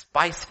and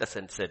despised us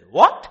and said,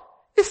 what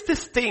is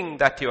this thing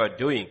that you are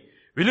doing?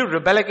 Will you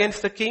rebel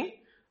against the king?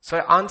 So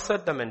I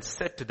answered them and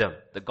said to them,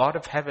 the God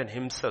of heaven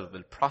himself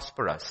will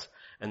prosper us,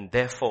 and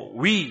therefore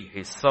we,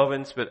 his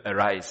servants, will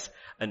arise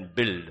and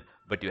build,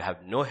 but you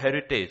have no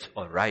heritage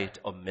or right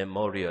or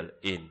memorial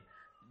in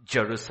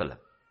Jerusalem.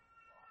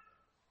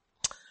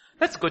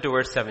 Let's go to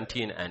verse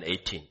 17 and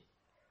 18.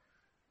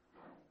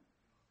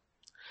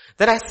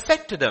 Then I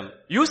said to them,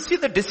 you see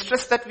the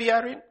distress that we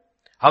are in?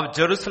 How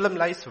Jerusalem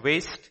lies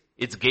waste,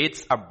 its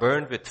gates are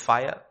burned with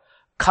fire.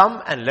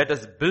 Come and let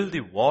us build the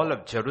wall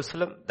of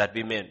Jerusalem that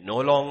we may no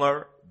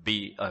longer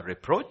be a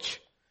reproach.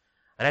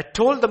 And I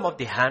told them of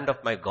the hand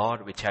of my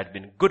God which had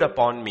been good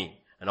upon me,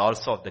 and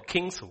also of the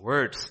king's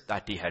words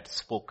that he had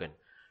spoken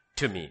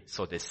to me.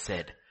 So they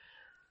said,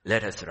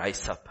 let us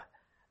rise up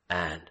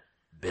and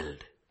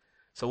build.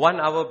 So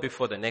 1 hour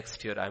before the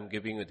next year, I'm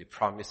giving you the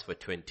promise for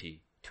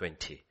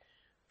 2020.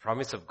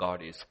 Promise of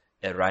God is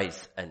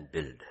arise and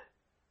build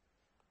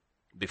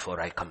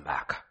before I come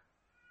back.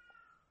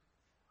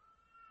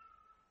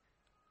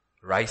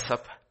 Rise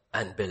up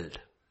and build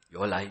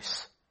your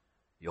lives,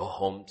 your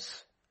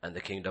homes, and the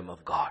kingdom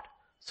of God,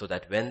 so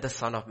that when the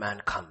Son of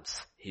Man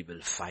comes, he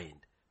will find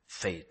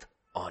faith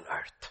on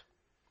earth.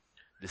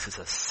 This is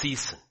a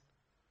season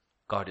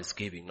God is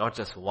giving, not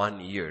just 1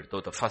 year,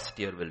 though the first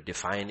year will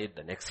define it,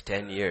 the next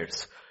 10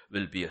 years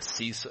will be a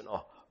season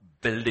of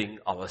building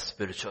our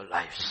spiritual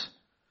lives.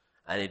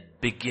 And it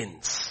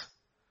begins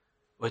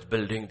with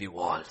building the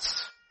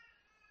walls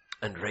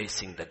and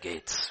raising the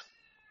gates.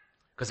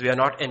 Because we are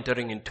not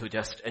entering into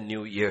just a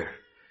new year.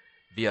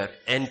 We are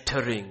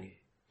entering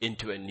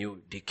into a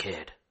new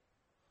decade.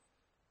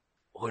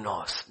 Who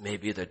knows?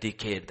 Maybe the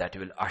decade that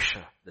will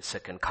usher the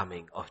second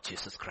coming of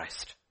Jesus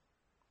Christ.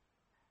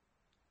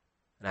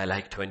 And I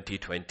like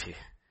 2020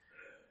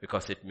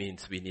 because it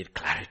means we need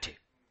clarity.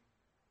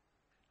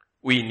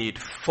 We need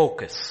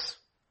focus.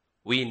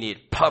 We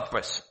need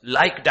purpose.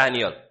 Like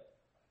Daniel.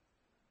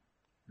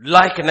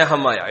 Like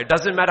Nehemiah. It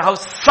doesn't matter how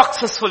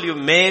successful you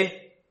may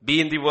be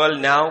in the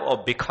world now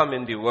or become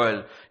in the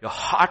world. Your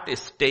heart is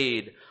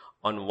stayed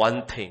on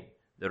one thing,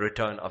 the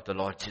return of the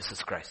Lord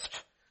Jesus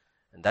Christ.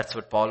 And that's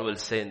what Paul will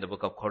say in the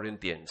book of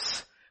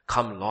Corinthians.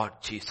 Come Lord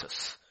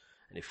Jesus.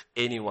 And if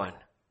anyone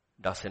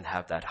doesn't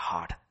have that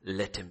heart,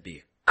 let him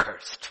be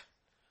cursed.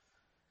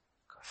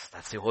 Because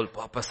that's the whole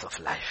purpose of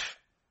life.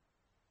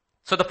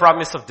 So the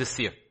promise of this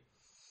year,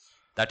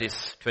 that is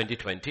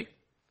 2020,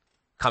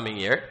 coming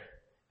year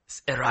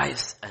is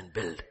arise and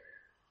build.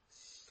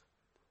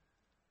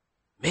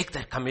 Make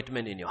that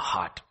commitment in your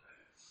heart.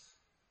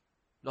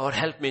 Lord,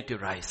 help me to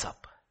rise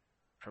up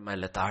from my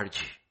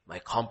lethargy, my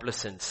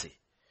complacency,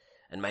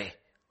 and my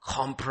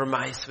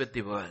compromise with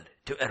the world,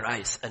 to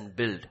arise and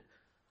build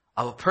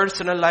our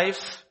personal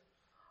lives,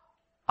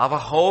 our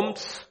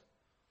homes,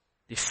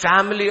 the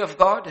family of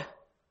God,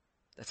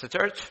 that's the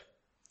church,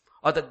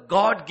 or the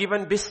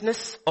God-given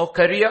business or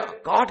career.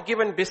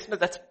 God-given business,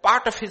 that's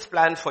part of His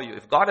plan for you.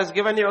 If God has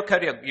given you a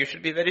career, you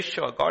should be very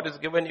sure God has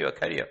given you a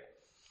career.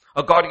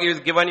 Or God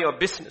has given you a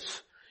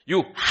business.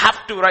 You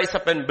have to rise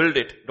up and build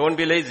it. Don't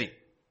be lazy.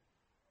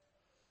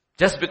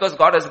 Just because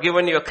God has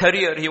given you a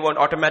career, He won't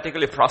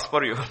automatically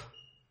prosper you.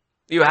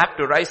 You have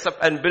to rise up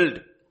and build.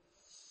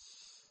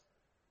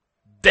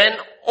 Then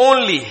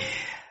only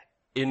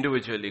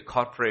individually,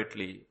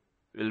 corporately,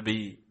 will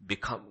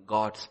become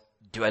God's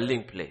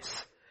dwelling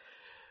place.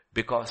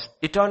 Because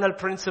eternal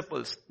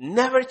principles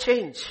never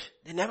change.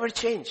 They never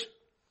change.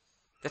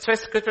 That's why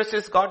Scripture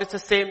says God is the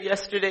same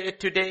yesterday,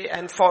 today,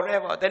 and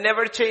forever. They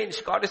never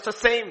change. God is the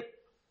same.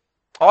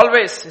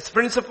 Always. His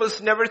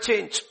principles never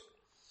change.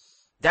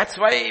 That's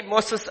why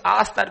Moses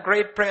asked that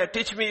great prayer,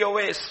 teach me your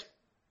ways.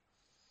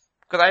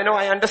 Because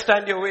I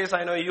understand your ways.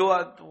 I know you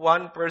are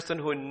one person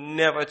who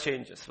never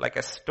changes. Like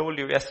I told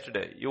you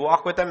yesterday, you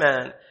walk with a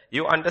man,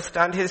 you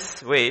understand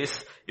his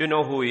ways, you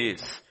know who he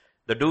is.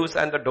 The do's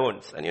and the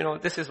don'ts.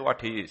 And this is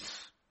what he is.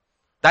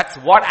 That's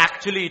what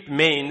actually it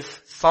means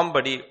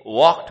somebody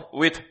walked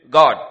with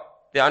God.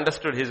 They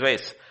understood His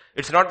ways.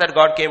 It's not that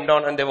God came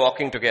down and they're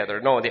walking together.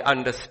 No, they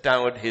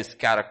understood His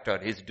character,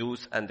 His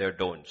do's and their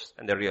don'ts.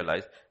 And they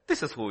realized,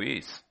 this is who He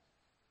is.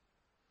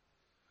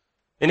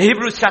 In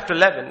Hebrews chapter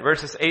 11,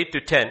 verses 8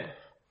 to 10,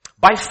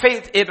 by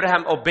faith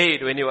Abraham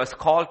obeyed when he was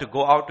called to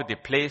go out to the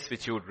place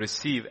which he would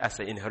receive as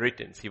an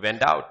inheritance. He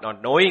went out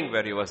not knowing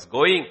where he was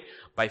going.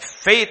 By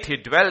faith he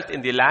dwelt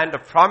in the land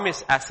of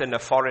promise as in a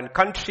foreign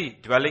country,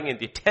 dwelling in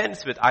the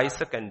tents with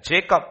Isaac and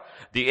Jacob,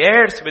 the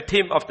heirs with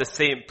him of the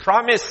same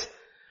promise.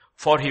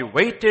 For he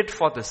waited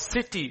for the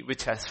city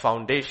which has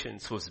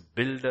foundations, whose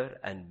builder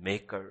and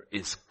maker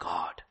is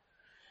God.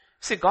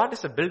 See, God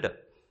is a builder.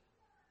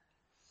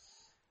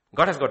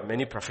 God has got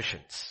many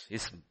professions.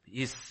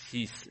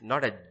 He's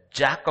not a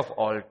jack of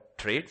all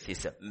trades.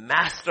 He's a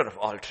master of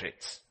all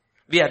trades.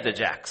 We are the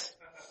jacks.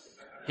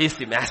 He's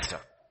the master.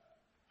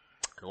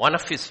 One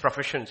of his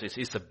professions is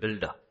he's a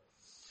builder.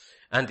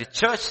 And the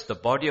church, the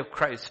body of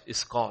Christ,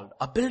 is called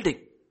a building.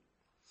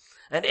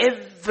 And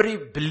every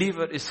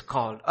believer is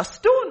called a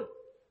stone.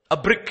 A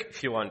brick,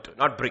 if you want to.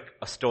 Not brick,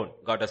 a stone.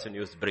 God doesn't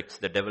use bricks.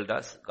 The devil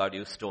does. God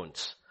uses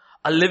stones.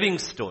 A living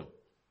stone.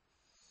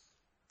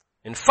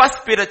 In 1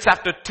 Peter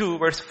chapter 2,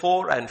 verse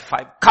 4 and 5,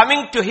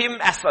 coming to him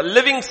as a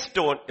living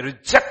stone,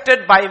 rejected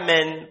by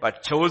men,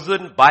 but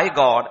chosen by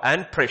God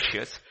and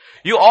precious,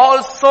 you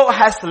also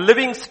as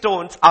living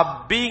stones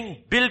are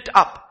being built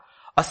up,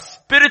 a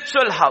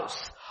spiritual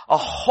house, a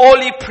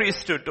holy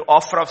priesthood to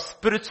offer up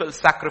spiritual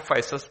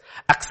sacrifices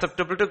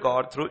acceptable to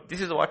God through,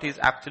 this is what He's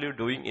actually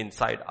doing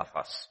inside of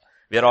us.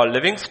 We are all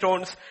living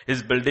stones.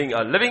 He's building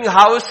a living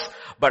house.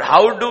 But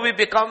how do we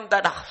become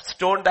that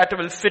stone that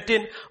will fit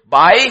in?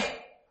 By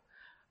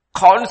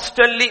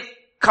constantly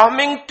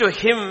coming to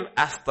Him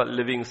as the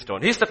living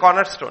stone. He's the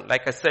cornerstone.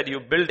 Like I said,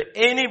 you build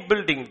any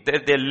building,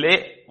 they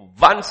lay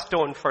one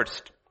stone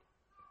first.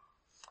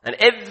 And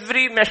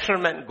every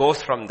measurement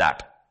goes from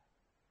that.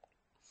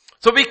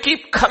 So we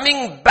keep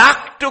coming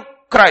back to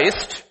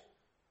Christ,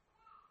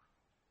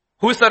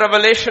 who is the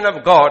revelation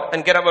of God,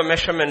 and get our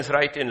measurements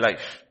right in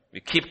life. We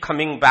keep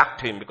coming back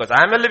to Him because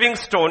I am a living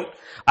stone.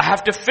 I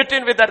have to fit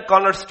in with that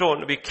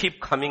cornerstone. We keep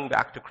coming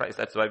back to Christ.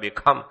 That's why we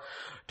come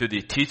to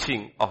the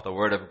teaching of the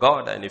Word of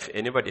God. And if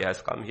anybody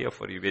has come here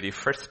for the very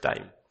first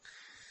time,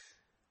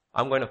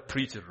 I'm going to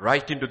preach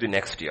right into the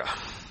next year.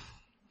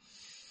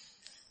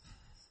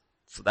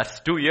 So that's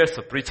 2 years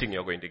of preaching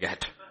you're going to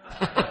get.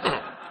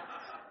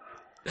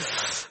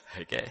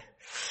 Okay.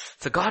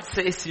 So God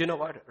says, you know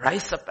what?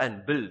 Rise up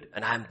and build,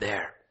 and I'm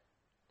there.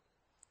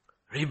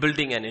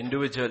 Rebuilding an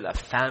individual, a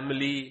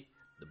family,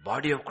 the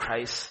body of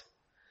Christ.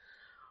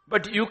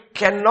 But you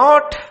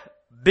cannot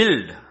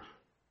build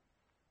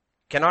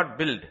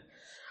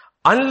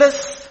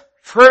unless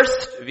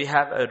first we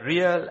have a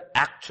real,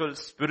 actual,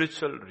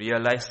 spiritual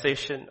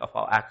realization of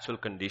our actual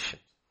condition.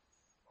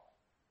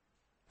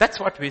 That's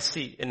what we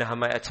see in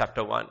Nehemiah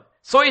chapter 1.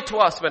 So it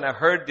was when I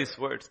heard these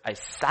words, I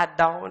sat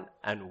down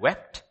and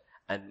wept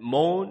and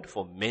moaned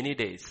for many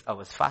days. I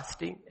was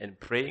fasting and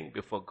praying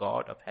before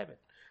God of heaven.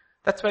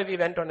 That's why we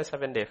went on a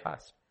 7-day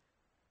fast.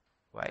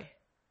 Why?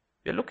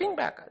 We're looking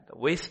back at the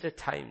wasted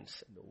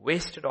times, the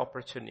wasted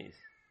opportunities.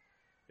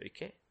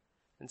 Okay?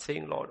 And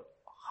saying, Lord,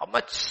 how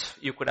much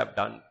you could have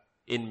done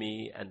in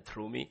me and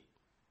through me.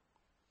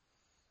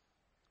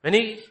 When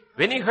he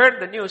heard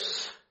the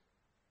news,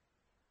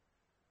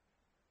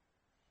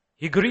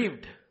 he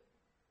grieved.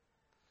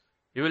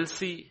 You will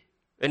see,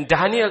 when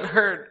Daniel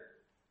heard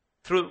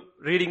through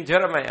reading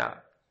Jeremiah,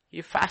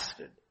 he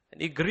fasted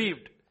and he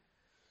grieved.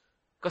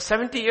 Because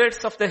 70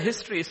 years of the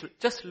history is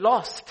just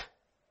lost.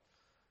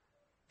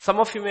 Some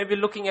of you may be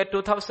looking at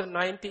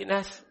 2019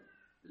 as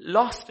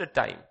lost a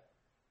time.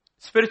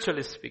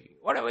 Spiritually speaking.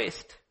 What a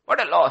waste.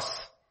 What a loss.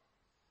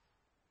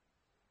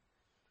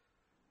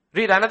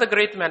 Read another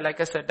great man, like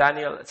I said,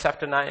 Daniel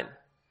chapter 9.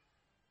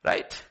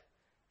 Right?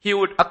 He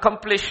would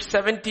accomplish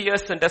 70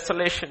 years in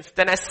desolations.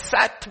 Then I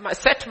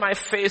set my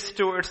face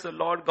towards the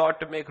Lord God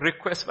to make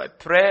requests by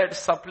prayer,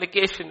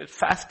 supplication,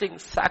 fasting,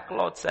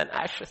 sackcloths and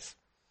ashes.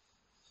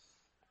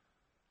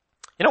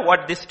 You know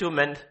what these two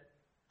meant?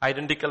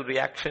 Identical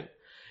reaction.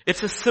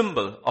 It's a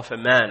symbol of a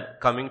man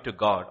coming to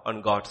God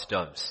on God's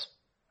terms.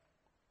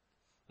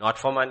 Not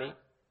for money,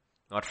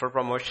 not for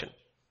promotion,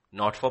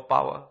 not for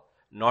power,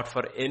 not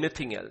for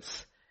anything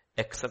else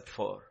except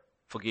for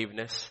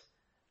forgiveness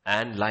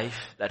and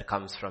life that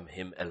comes from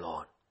Him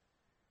alone.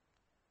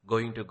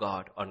 Going to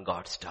God on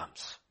God's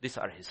terms. These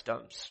are His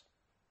terms.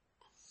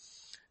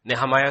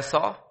 Nehemiah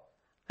saw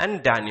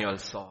and Daniel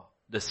saw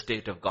the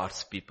state of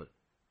God's people.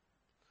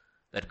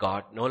 That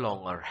God no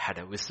longer had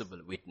a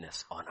visible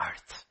witness on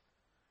earth.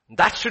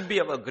 That should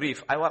be our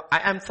grief. I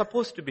am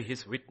supposed to be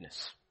His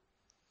witness.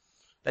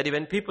 That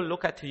when people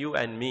look at you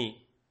and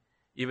me,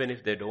 even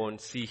if they don't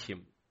see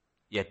Him,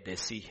 yet they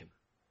see Him.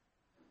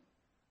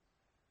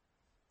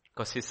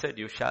 Because He said,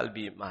 you shall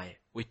be my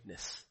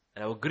witness.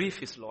 And our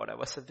grief is, Lord, I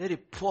was a very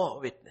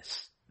poor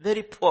witness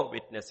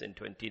in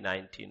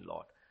 2019,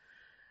 Lord.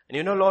 And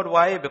you know, Lord,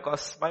 why?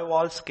 Because my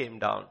walls came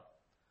down.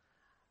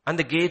 And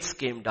the gates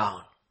came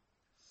down.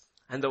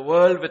 And the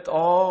world with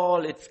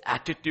all its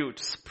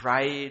attitudes,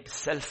 pride,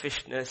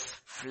 selfishness,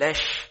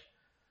 flesh,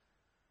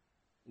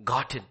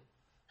 got in.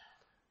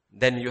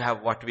 Then you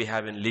have what we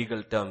have in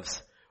legal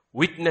terms.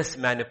 Witness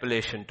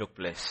manipulation took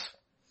place.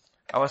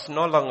 I was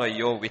no longer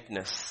your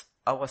witness.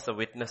 I was the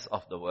witness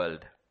of the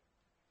world.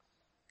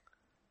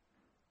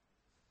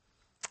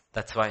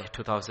 That's why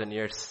 2,000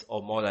 years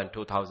or more than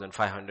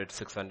 2,500,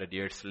 600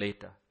 years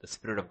later, the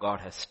Spirit of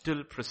God has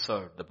still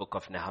preserved the book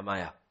of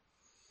Nehemiah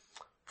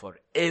for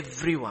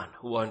everyone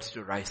who wants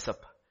to rise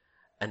up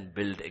and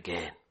build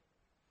again.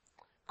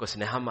 Because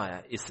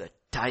Nehemiah is a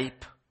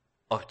type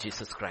of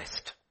Jesus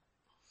Christ.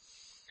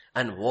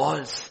 And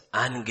walls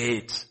and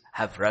gates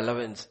have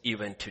relevance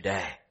even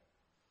today.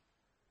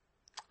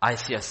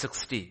 Isaiah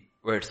 60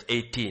 verse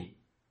 18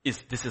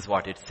 this is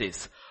what it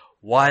says.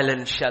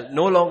 Violence shall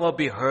no longer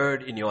be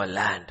heard in your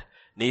land,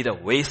 neither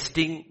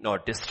wasting nor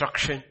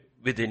destruction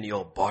within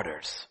your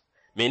borders.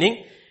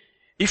 Meaning,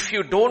 if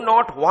you do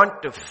not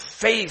want to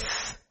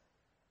face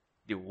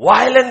the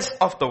violence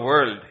of the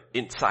world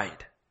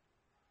inside.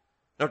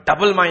 Now,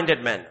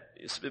 double-minded men.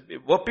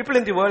 People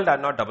in the world are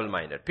not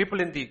double-minded.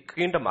 People in the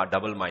kingdom are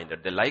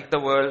double-minded. They like the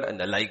world and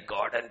they like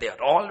God and they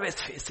are always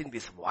facing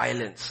this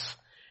violence.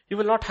 You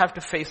will not have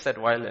to face that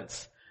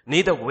violence.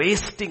 Neither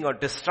wasting or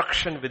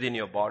destruction within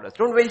your borders.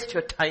 Don't waste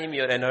your time,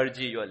 your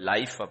energy, your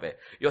life away.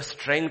 Your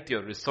strength,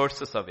 your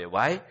resources away.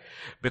 Why?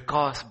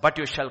 But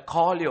you shall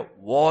call your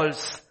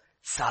walls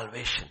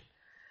salvation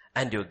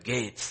and your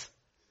gates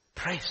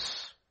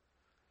praise.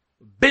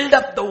 Build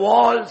up the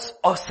walls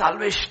of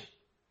salvation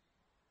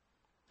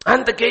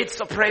and the gates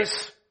of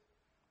praise.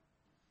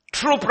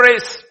 True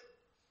praise.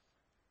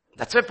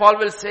 That's why Paul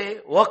will say,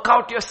 work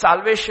out your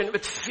salvation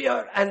with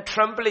fear and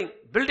trembling.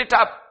 Build it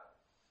up.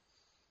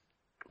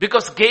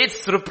 Because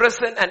gates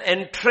represent an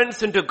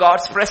entrance into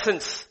God's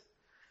presence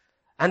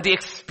and the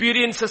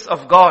experiences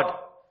of God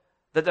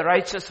that the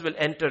righteous will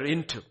enter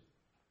into.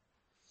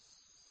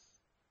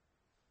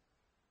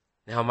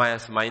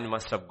 Nehemiah's mind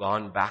must have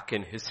gone back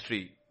in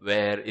history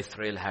where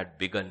Israel had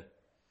begun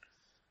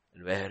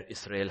and where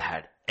Israel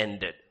had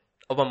ended.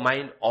 Our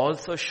mind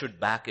also should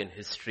back in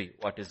history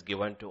what is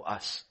given to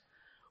us,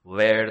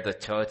 where the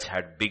church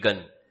had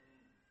begun.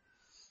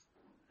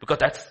 Because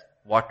that's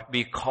what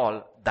we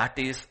call, that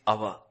is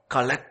our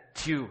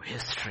collective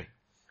history.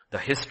 The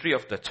history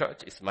of the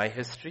church is my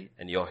history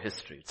and your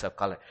history. It's a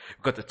collective.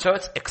 Because the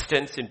church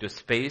extends into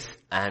space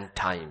and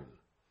time.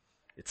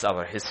 It's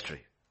our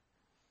history.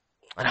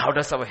 And how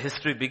does our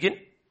history begin?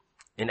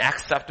 In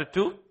Acts chapter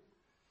 2,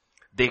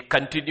 they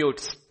continued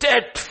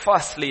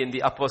steadfastly in the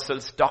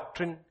apostles'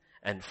 doctrine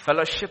and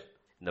fellowship,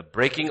 in the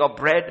breaking of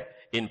bread,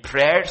 in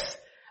prayers,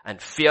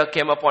 and fear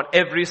came upon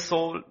every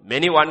soul.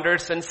 Many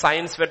wonders and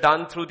signs were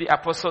done through the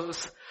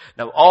apostles.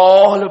 Now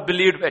all who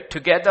believed were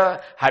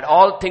together, had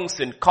all things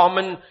in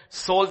common,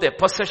 sold their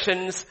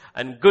possessions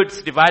and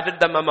goods, divided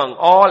them among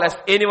all as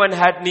anyone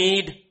had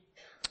need.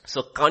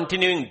 So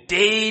continuing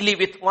daily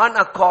with one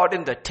accord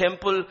in the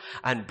temple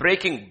and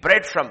breaking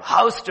bread from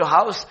house to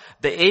house,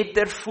 they ate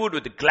their food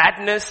with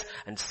gladness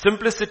and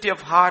simplicity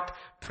of heart,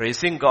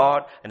 praising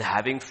God and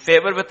having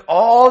favor with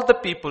all the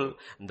people.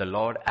 And the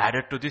Lord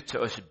added to the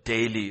church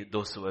daily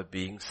those who were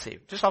being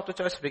saved. Just how the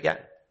church began.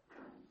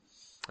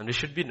 And we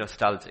should be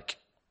nostalgic.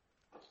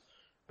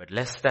 But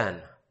less than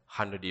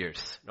 100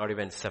 years, not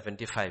even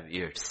 75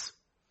 years,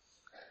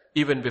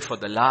 even before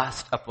the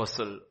last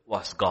apostle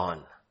was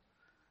gone,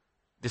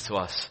 this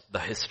was the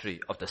history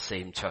of the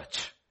same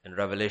church. In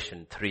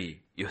Revelation 3,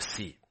 you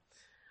see,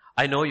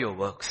 I know your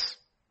works.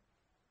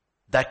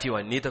 that you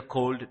are neither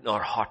cold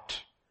nor hot.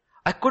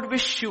 I could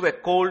wish you were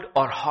cold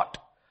or hot.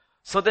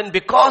 So then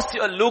because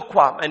you are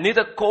lukewarm and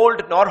neither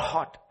cold nor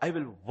hot, I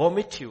will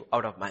vomit you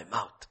out of my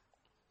mouth.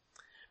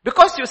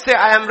 Because you say,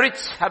 I am rich,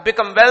 have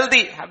become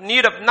wealthy, have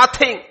need of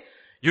nothing,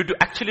 you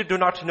actually do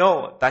not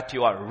know that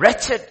you are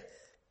wretched,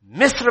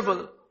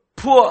 miserable,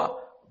 poor,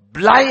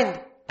 blind,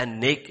 and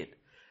naked.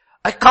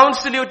 I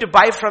counsel you to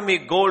buy from me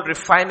gold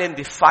refined in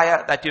the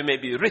fire that you may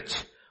be rich,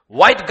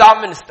 white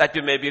garments that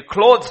you may be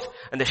clothed,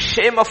 and the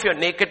shame of your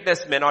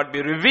nakedness may not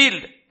be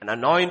revealed, and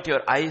anoint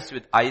your eyes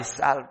with eye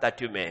salve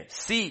that you may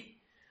see.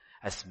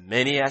 As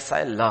many as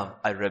I love,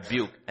 I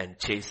rebuke and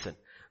chasten.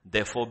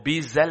 Therefore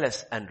be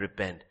zealous and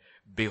repent.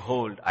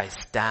 Behold, I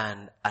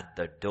stand at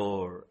the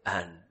door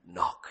and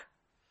knock.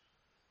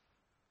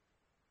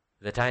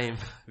 The time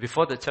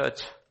before the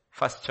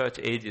first church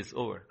age is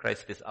over,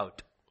 Christ is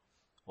out.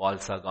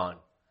 Walls are gone.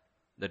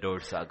 The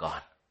doors are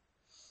gone.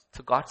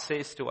 So God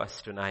says to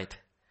us tonight,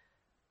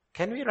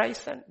 can we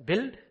rise and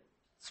build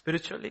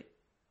spiritually?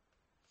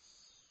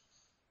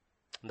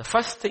 The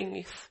first thing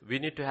is we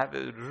need to have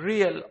a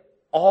real,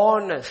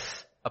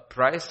 honest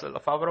appraisal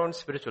of our own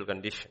spiritual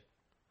condition.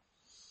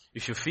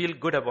 If you feel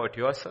good about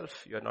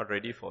yourself, you are not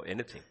ready for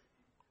anything.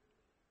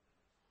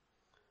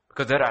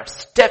 Because there are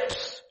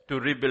steps to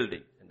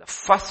rebuilding. And the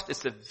first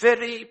is a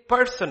very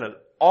personal,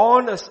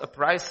 honest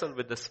appraisal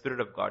with the Spirit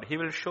of God. He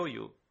will show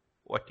you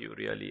what you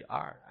really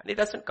are. And He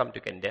doesn't come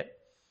to condemn.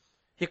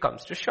 He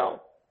comes to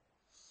show.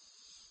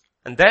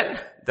 And then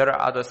there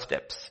are other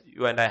steps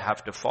you and I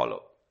have to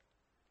follow.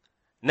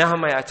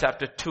 Nehemiah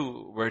chapter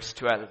 2 verse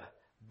 12.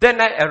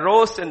 Then I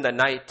arose in the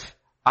night,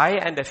 I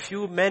and a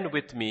few men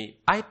with me.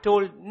 I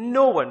told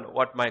no one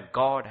what my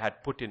God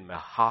had put in my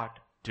heart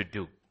to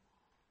do.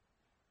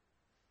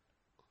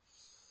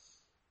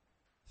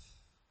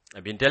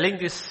 I've been telling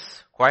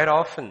this quite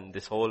often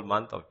this whole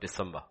month of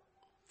December.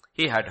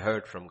 He had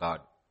heard from God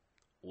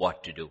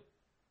what to do.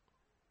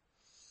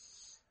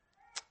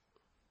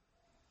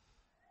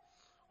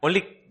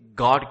 Only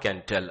God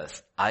can tell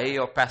us. I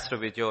or Pastor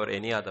Vijay or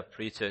any other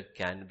preacher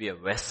can be a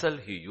vessel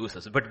He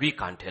uses, but we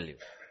can't tell you.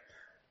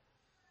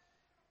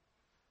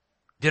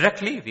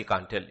 Directly, we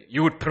can't tell you.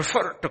 You would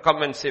prefer to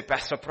come and say,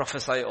 Pastor,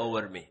 prophesy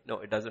over me. No,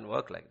 it doesn't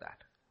work like that.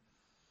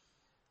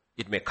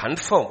 It may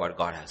confirm what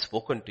God has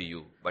spoken to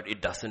you, but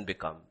it doesn't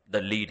become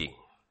the leading.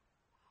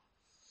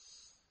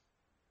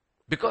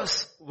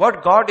 Because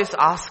what God is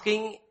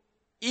asking,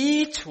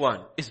 each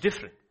one is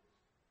different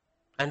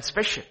and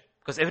special.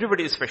 Because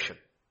everybody is special.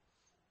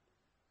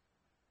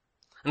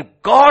 And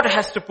God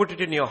has to put it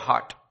in your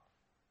heart.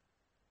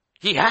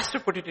 He has to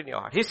put it in your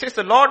heart. He says,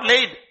 the Lord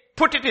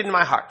put it in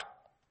my heart.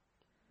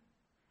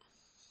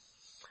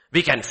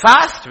 We can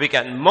fast, we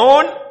can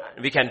mourn,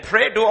 we can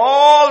pray, do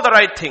all the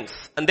right things.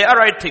 And they are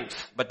right things.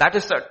 But that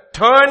is the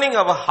turning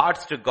our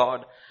hearts to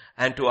God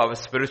and to our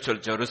spiritual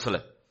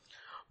Jerusalem.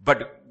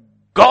 But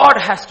God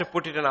has to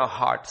put it in our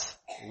hearts.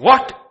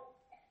 What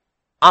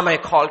am I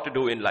called to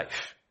do in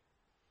life?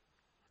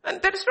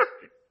 And there is no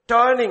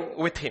turning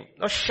with Him.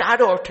 No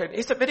shadow of turning.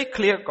 He's a very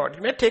clear God.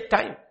 It may take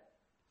time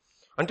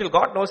until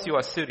God knows you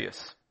are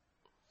serious.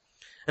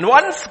 And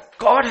once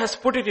God has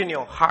put it in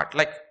your heart,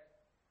 like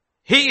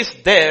He is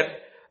there,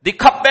 the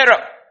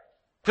cupbearer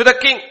to the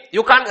king.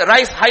 You can't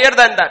rise higher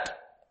than that.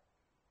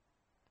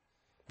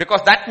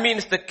 Because that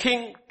means the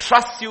king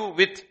trusts you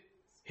with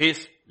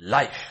his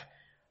life.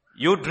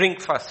 You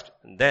drink first,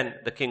 then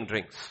the king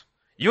drinks.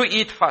 You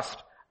eat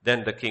first,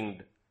 then the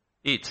king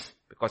eats.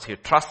 Because he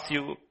trusts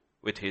you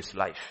with his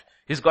life.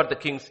 He's got the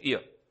king's ear.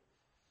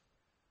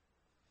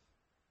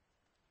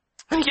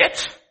 And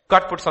yet,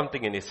 God put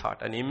something in his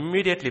heart and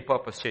immediately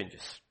purpose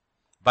changes.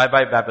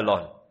 Bye-bye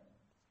Babylon.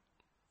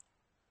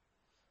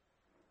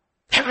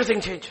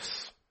 Everything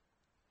changes.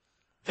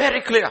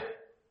 Very clear.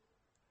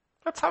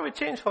 That's how it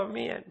changed for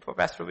me and for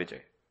Pastor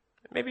Vijay.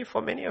 Maybe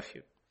for many of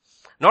you.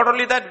 Not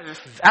only that,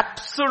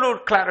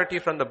 absolute clarity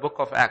from the book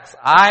of Acts.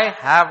 I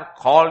have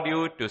called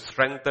you to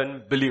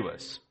strengthen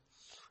believers.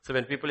 So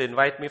when people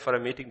invite me for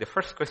a meeting, the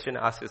first question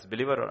asked is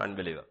believer or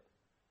unbeliever?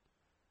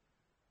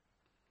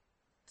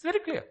 It's very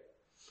clear.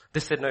 They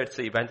said, no, it's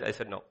the evangel. I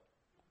said, no.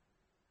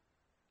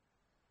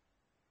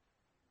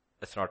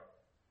 That's not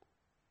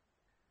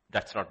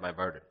my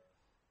burden.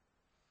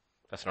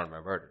 That's not my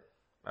burden.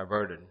 My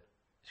burden,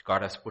 which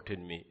God has put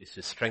in me, is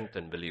to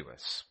strengthen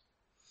believers.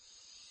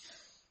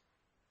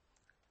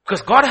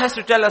 Because God has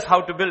to tell us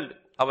how to build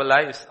our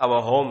lives,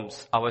 our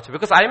homes, our church.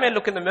 Because I may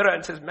look in the mirror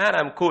and says, man,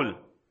 I'm cool.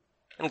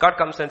 And God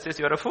comes and says,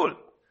 you're a fool.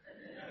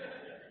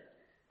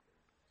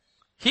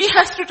 He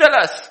has to tell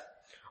us.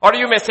 Or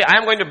you may say,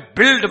 I'm going to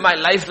build my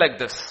life like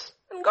this.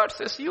 And God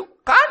says, you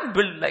can't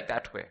build like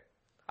that way.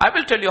 I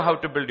will tell you how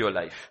to build your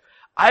life.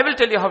 I will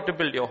tell you how to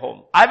build your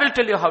home. I will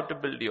tell you how to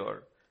build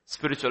your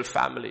spiritual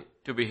family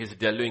to be His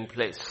dwelling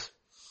place.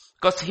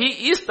 Because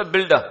He is the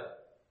builder.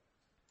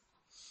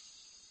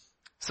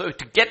 So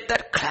to get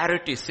that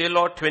clarity, say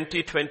Lord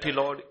 2020,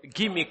 Lord,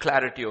 give me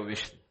clarity of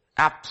vision.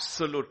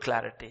 Absolute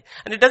clarity.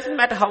 And it doesn't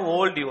matter how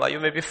old you are. You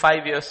may be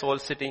 5 years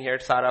old sitting here.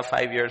 Sarah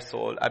 5 years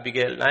old.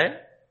 Abigail 9?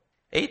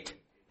 8?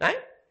 9?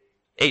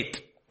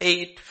 8.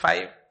 8,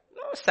 5.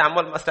 No,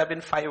 Samuel must have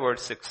been 5 or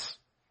 6.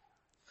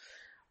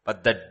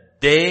 But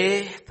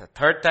the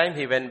third time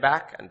he went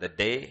back, and the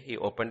day he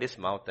opened his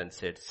mouth and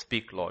said,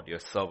 "Speak, Lord, your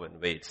servant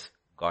waits,"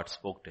 God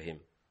spoke to him.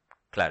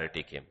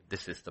 Clarity came.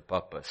 This is the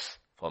purpose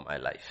for my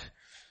life.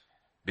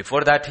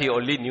 Before that, he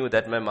only knew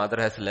that my mother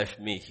has left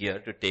me here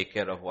to take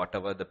care of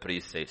whatever the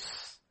priest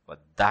says. But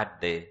that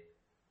day,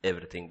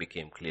 everything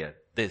became clear.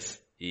 This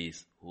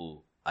is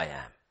who I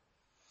am.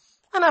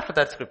 And after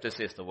that, scripture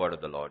says the word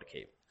of the Lord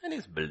came. And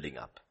he's building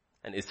up.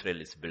 And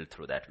Israel is built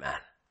through that man.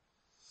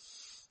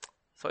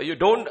 So you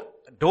don't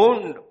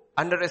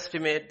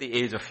underestimate the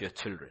age of your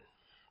children.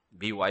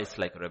 Be wise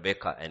like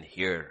Rebecca and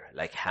hear,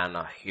 like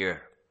Hannah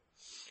hear.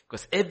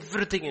 Because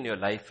everything in your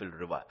life will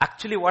revive.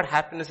 Actually what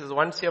happens is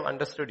once you have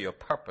understood your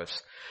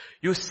purpose,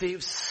 you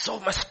save so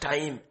much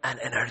time and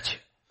energy.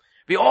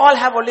 We all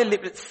have only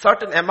a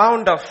certain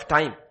amount of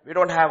time. We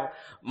don't have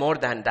more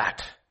than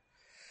that.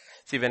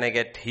 See, when I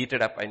get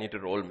heated up, I need to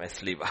roll my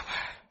sleeve up.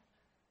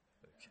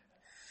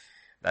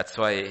 That's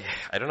why,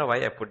 I don't know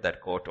why I put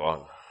that coat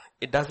on.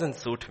 It doesn't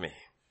suit me.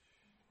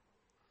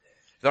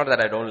 It's not that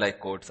I don't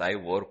like coats. I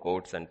wore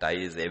coats and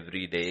ties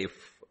every day.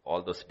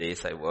 All those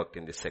days I worked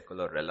in the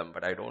secular realm,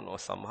 but I don't know,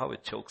 somehow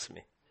it chokes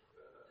me.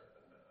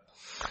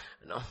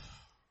 You know?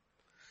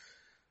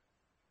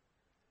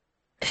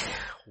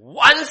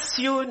 Once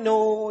you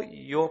know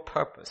your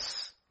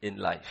purpose in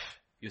life,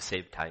 you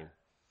save time.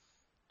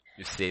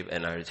 You save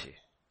energy.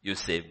 You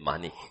save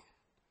money.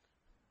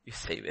 You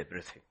save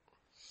everything.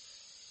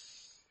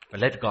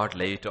 But let God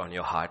lay it on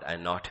your heart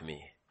and not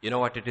me. You know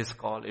what it is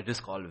called? It is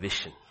called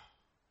vision.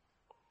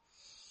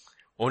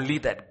 Only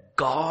that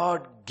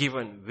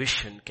God-given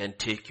vision can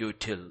take you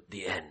till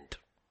the end.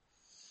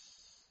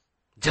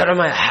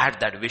 Jeremiah had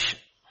that vision.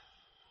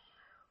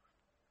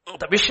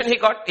 The vision he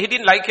got, he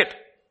didn't like it.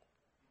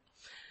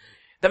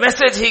 The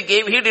message he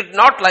gave, he did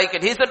not like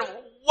it. He said,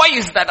 why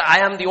is that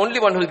I am the only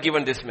one who is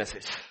given this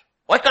message?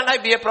 Why can't I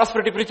be a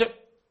prosperity preacher?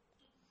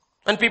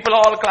 And people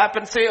all clap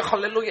and say,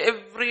 hallelujah.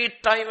 Every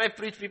time I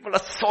preach, people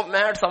are so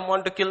mad. Some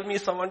want to kill me,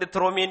 some want to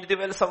throw me into the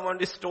well, some want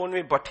to stone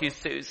me. But he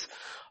says,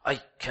 I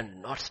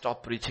cannot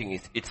stop preaching.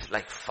 It's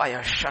like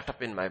fire shut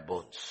up in my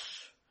bones.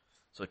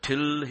 So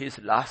till his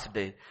last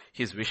day,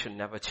 his vision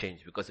never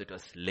changed because it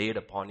was laid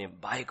upon him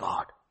by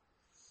God.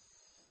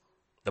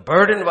 The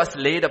burden was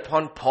laid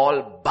upon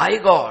Paul by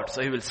God.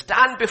 So he will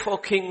stand before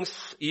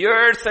kings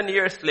years and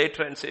years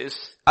later and says,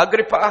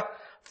 Agrippa,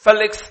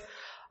 Felix,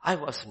 I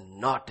was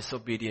not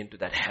disobedient to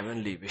that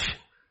heavenly vision.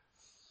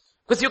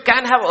 Because you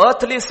can have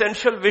earthly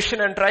sensual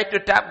vision and try to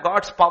tap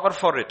God's power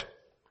for it.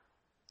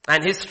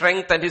 And his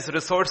strength and his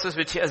resources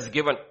which he has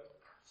given.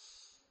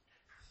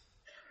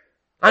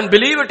 And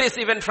believe it is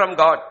even from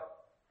God.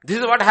 This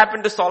is what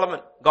happened to Solomon.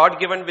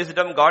 God-given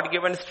wisdom,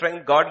 God-given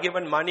strength,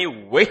 God-given money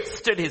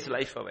wasted his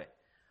life away.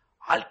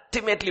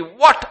 Ultimately,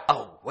 what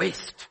a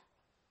waste.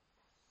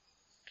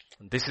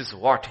 And this is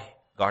what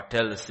God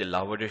tells the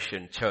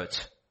Laodicean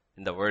church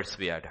in the verse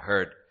we had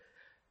heard.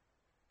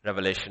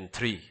 Revelation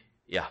 3.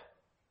 Yeah.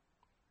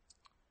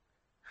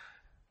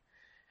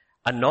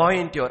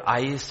 Anoint your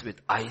eyes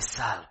with eye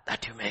salve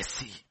that you may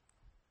see.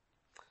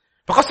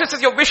 Because it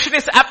says your vision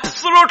is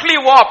absolutely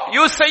warped.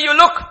 You say, you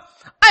look,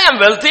 I am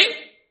wealthy.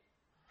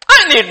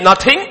 I need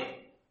nothing.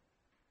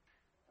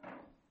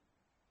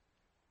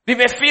 We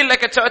may feel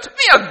like a church,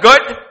 we are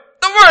good.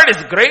 The word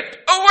is great.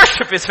 Our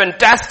worship is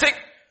fantastic.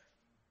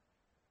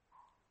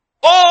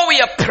 Oh, we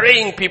are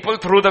praying people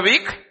through the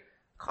week.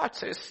 God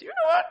says, you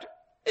know what?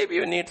 Maybe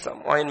you need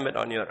some ointment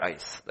on your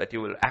eyes that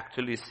you will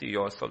actually see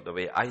yourself the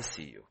way I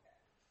see you.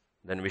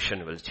 Then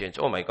vision will change.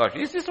 Oh my God,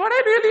 is this what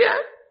I really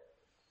am?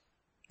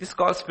 This is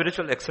called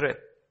spiritual X-ray.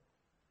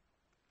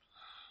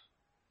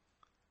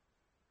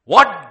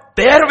 What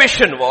their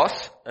vision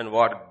was and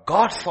what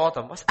God saw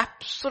them was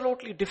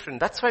absolutely different.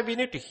 That's why we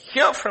need to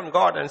hear from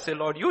God and say,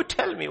 Lord, you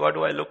tell me, what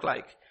do I look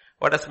like?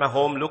 What does my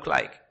home look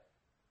like?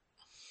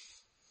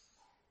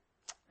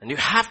 And you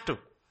have to.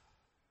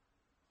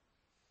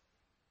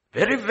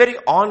 Very, very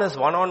honest,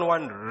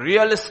 one-on-one,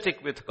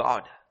 realistic with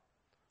God.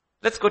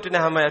 Let's go to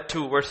Nehemiah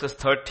 2 verses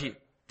 30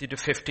 to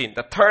 15.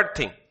 The third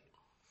thing.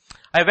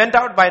 I went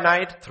out by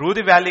night through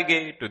the valley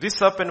gate to the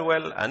serpent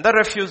well and the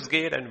refuse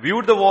gate and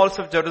viewed the walls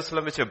of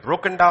Jerusalem which were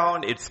broken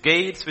down, its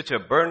gates which were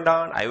burned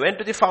down. I went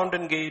to the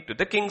fountain gate, to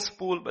the king's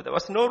pool, but there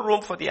was no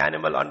room for the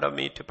animal under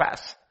me to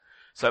pass.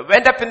 So I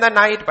went up in the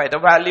night by the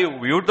valley,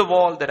 viewed the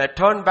wall, then I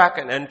turned back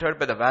and entered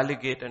by the valley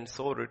gate and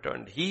so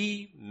returned.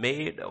 He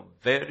made a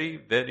very,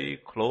 very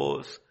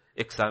close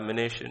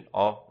examination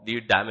of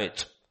the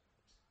damage.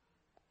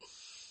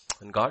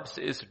 And God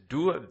says,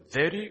 do a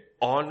very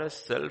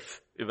honest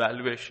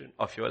self-evaluation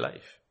of your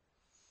life.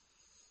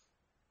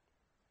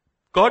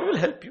 God will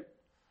help you.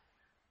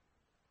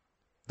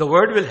 The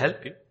Word will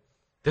help you.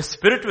 The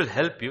Spirit will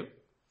help you.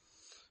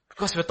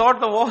 Because without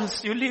the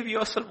walls, you leave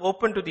yourself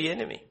open to the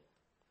enemy.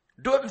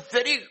 Do a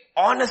very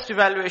honest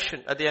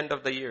evaluation at the end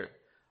of the year.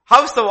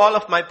 How's the wall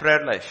of my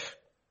prayer life?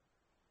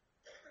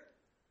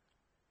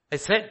 I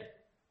said,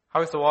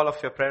 How is the wall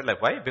of your prayer life?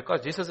 Why?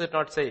 Because Jesus did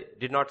not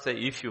say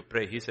if you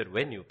pray. He said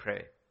when you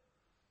pray.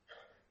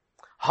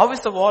 How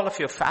is the wall of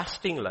your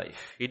fasting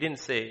life? He didn't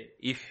say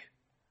if.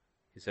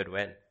 He said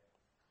when.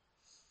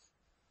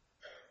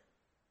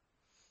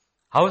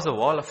 How is the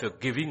wall of your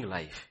giving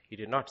life? He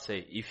did not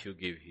say if you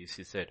give. He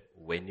said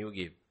when you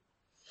give.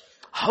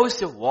 How is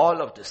the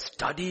wall of the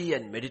study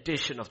and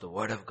meditation of the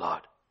Word of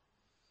God?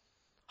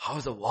 How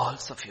are the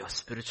walls of your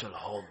spiritual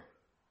home?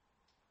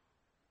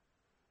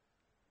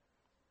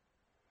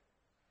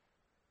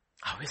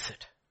 How is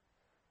it?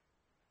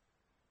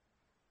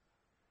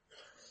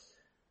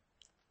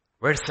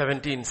 Verse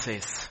 17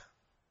 says,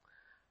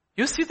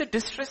 you see the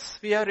distress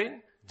we are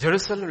in?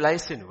 Jerusalem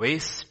lies in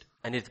waste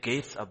and its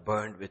gates are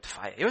burned with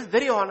fire. He was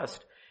very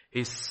honest.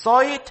 He saw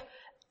it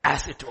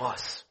as it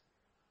was.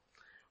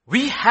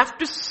 We have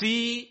to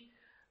see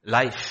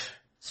life,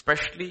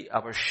 especially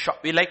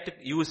we like to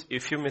use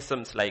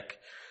euphemisms like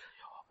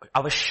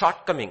our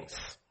shortcomings.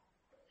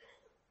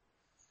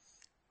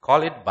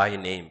 Call it by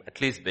name,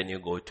 at least when you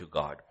go to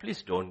God.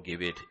 Please don't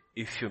give it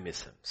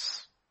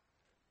euphemisms.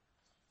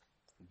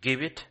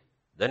 Give it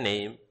the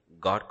name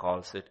God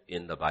calls it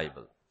in the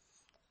Bible.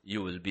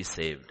 You will be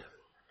saved.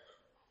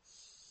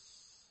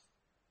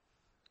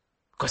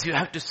 Because you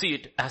have to see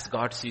it as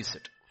God sees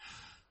it.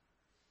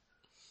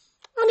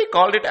 And he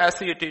called it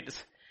as it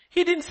is.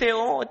 He didn't say,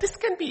 oh, this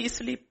can be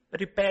easily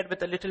repaired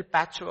with a little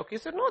patchwork. He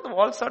said, no, the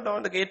walls are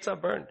down, the gates are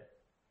burned.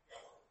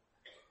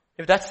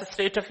 If that's the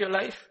state of your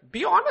life,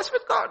 be honest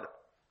with God.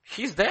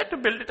 He's there to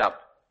build it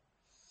up.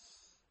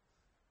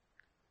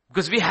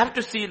 Because we have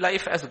to see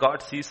life as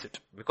God sees it.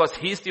 Because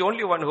He's the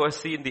only one who has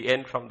seen the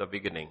end from the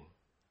beginning.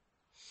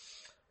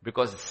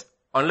 Because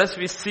unless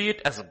we see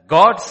it as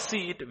God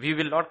sees it, we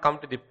will not come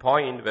to the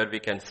point where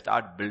we can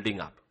start building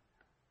up.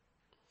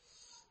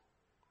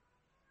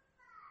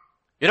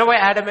 You know why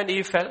Adam and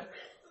Eve fell?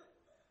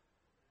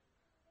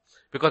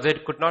 Because they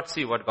could not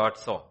see what God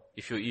saw.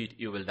 If you eat,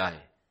 you will die.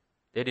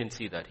 They didn't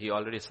see that. He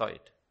already saw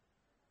it.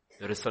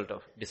 The result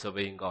of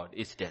disobeying God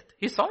is death.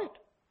 He saw it.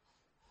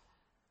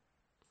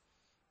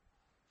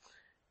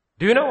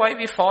 Do you know why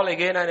we fall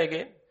again and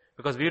again?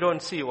 Because we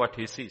don't see what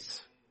He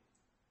sees.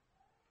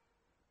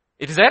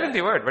 It is there in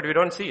the Word, but we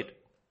don't see it.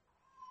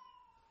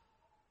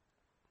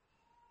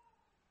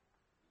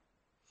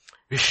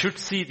 We should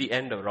see the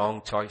end of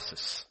wrong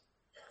choices.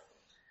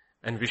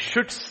 And we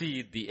should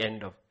see the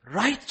end of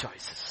right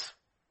choices.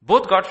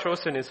 Both God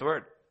shows in His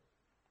Word.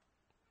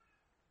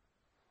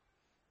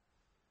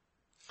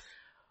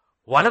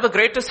 One of the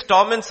greatest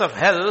torments of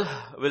hell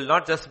will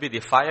not just be the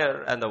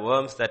fire and the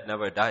worms that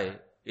never die.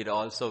 It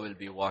also will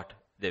be what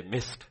they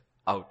missed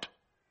out.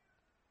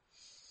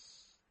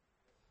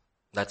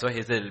 That's why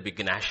He said it will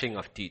be gnashing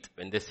of teeth.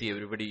 When they see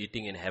everybody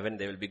eating in heaven,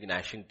 they will be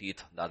gnashing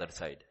teeth on the other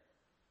side.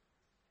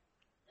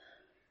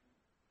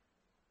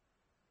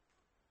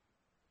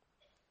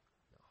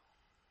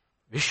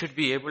 We should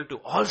be able to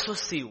also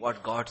see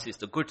what God sees,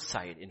 the good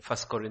side. In 1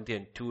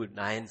 Corinthians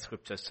 2:9,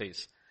 scripture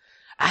says,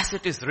 as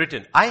it is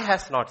written, eye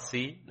has not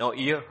seen, no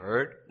ear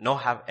heard, nor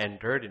have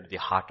entered into the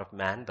heart of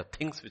man the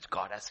things which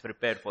God has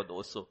prepared for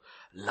those who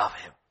love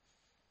Him.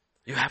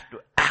 You have to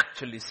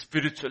actually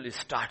spiritually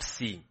start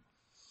seeing.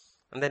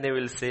 And then they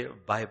will say,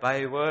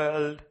 bye-bye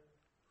world.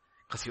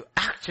 Because you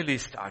actually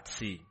start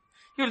seeing.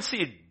 You will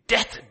see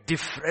death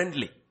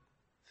differently.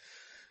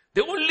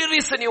 The only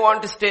reason you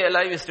want to stay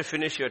alive is to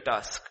finish your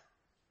task.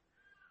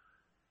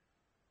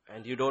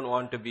 And you don't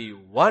want to be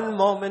one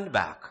moment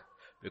back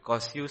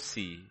because you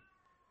see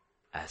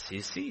as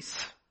He sees.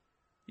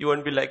 You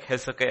won't be like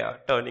Hezekiah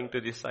turning to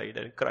the side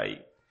and crying,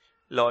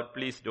 Lord,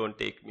 please don't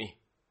take me.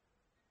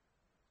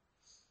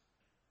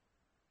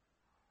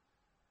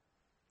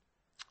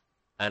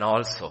 And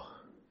also,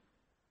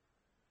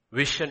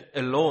 vision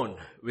alone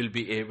will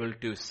be able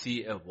to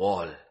see a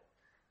wall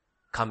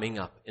coming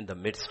up in the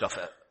midst of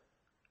a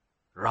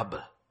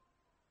rubble.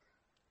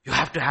 You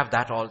have to have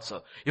that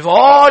also. If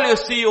all you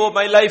see, oh,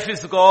 my life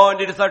is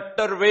gone, it is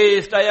utter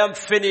waste, I am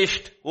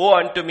finished, woe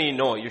unto me.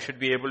 No, you should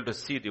be able to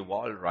see the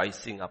wall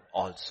rising up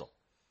also.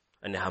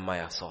 And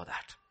Nehemiah saw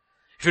that.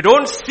 If you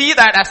don't see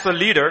that as a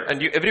leader,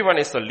 and everyone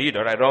is a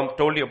leader, I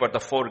told you about the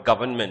 4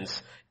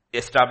 governments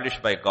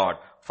established by God.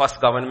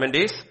 First government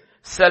is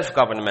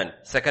self-government.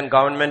 Second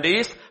government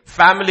is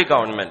family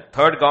government.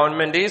 Third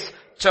government is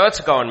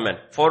church government.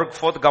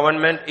 Fourth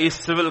government is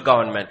civil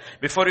government.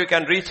 Before you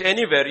can reach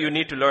anywhere, you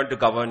need to learn to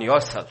govern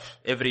yourself.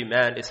 Every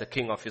man is a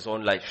king of his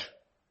own life.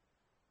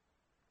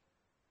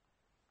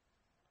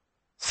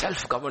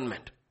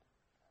 Self-government.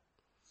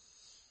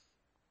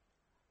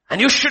 And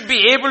you should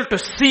be able to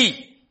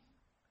see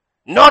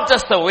not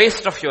just the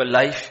waste of your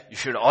life, you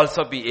should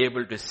also be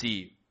able to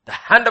see the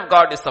hand of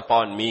God is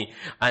upon me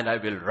and I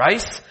will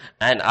rise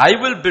and I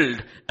will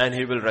build and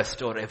He will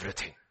restore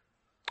everything.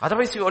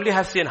 Otherwise you only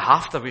have seen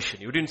half the vision.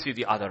 You didn't see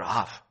the other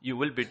half. You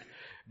will be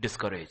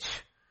discouraged.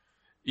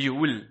 You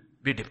will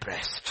be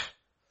depressed.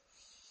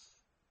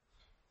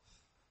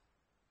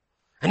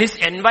 And He's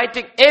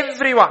inviting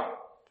everyone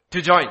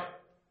to join.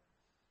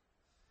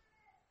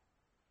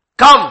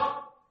 Come.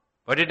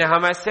 What did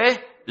Nehemiah say?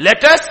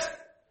 let us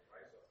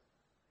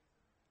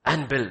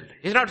and build.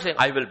 He's not saying,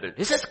 I will build.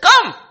 He says,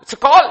 come. It's a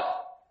call.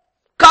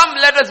 Come,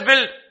 let us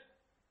build.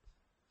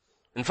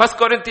 In 1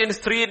 Corinthians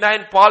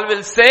 3:9, Paul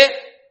will say,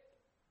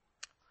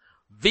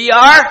 we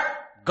are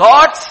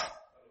God's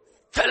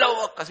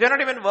fellow workers. We are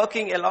not even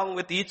working along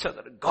with each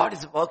other. God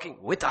is working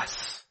with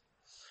us.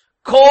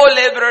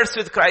 Co-laborers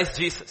with Christ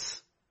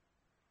Jesus.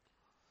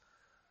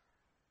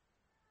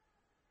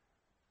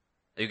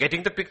 Are you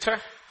getting the picture?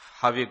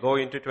 How we go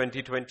into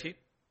 2020?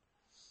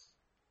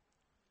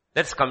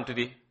 Let's come to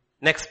the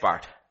next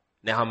part.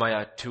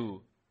 Nehemiah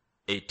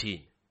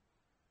 2:18.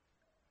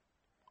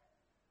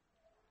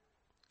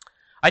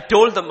 I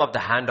told them of the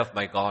hand of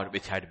my God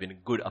which had been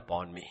good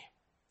upon me.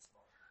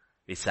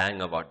 We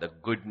sang about the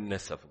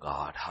goodness of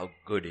God. How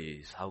good He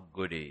is, how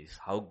good He is,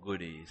 how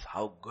good He is,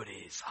 how good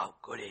He is, how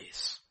good He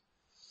is.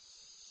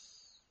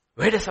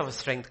 Where does our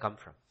strength come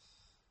from?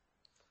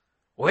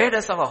 Where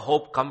does our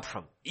hope come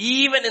from?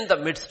 Even in the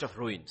midst of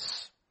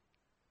ruins.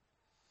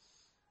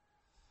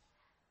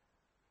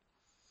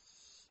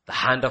 The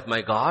hand of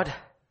my God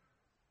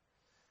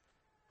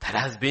that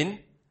has been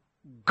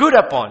good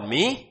upon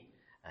me,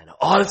 and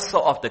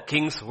also of the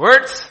king's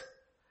words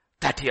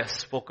that he has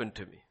spoken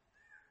to me.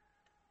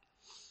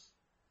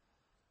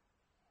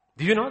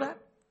 Do you know that?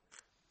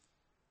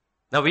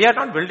 Now we are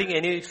not building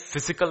any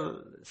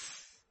physical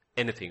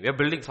anything. We are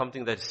building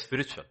something that is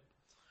spiritual.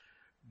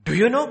 Do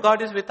you know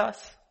God is with us?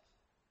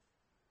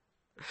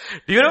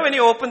 Do you know when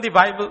you open the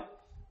Bible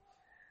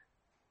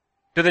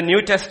to the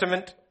New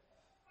Testament,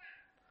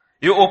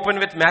 you open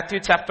with Matthew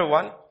chapter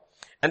 1,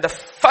 and the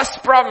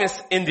first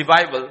promise in the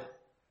Bible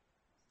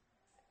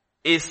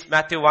is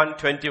Matthew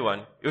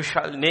 1:21. You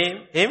shall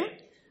name him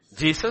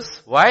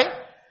Jesus. Why?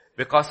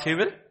 Because he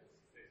will.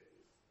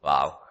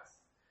 Wow.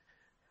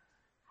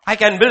 I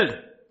can build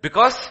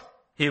because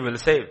he will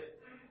save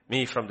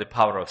me from the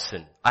power of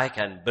sin. I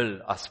can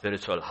build a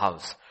spiritual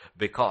house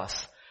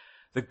because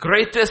the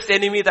greatest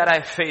enemy that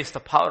I face, the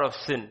power of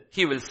sin,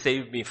 he will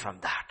save me from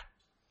that.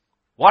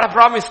 What a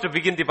promise to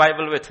begin the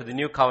Bible with, the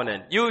new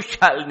covenant. You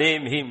shall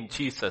name him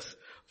Jesus,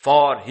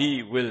 for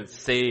he will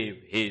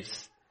save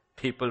his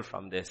people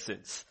from their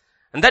sins.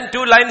 And then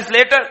 2 lines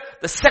later,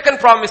 the second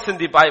promise in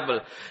the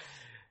Bible.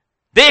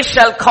 They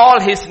shall call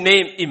his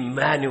name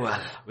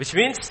Emmanuel, which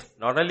means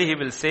not only he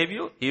will save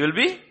you, he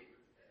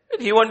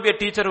won't be a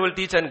teacher who will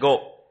teach and go.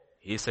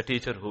 He is a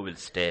teacher who will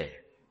stay.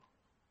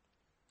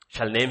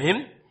 Shall name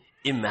him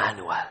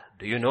Emmanuel.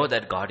 Do you know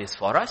that God is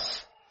for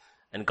us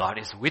and God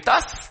is with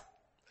us?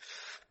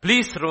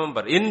 Please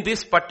remember, in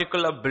this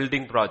particular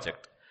building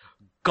project,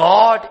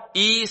 God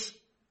is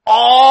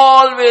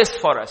always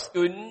for us.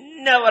 You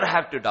never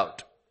have to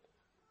doubt.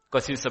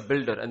 Because He's a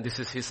builder and this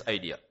is His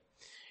idea.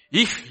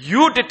 If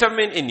you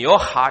determine in your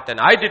heart and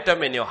I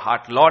determine in your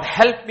heart, Lord,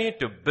 help me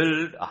to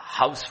build a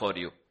house for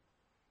you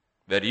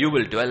where you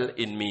will dwell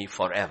in me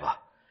forever.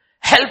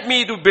 Help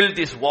me to build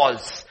these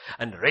walls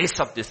and raise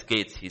up these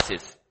gates. He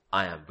says,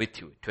 I am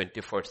with you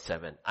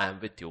 24/7. I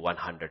am with you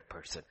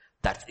 100%.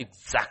 That's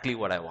exactly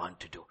what I want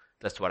to do.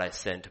 That's what I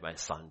sent my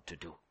son to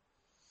do.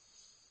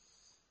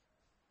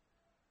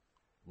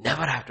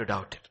 Never have to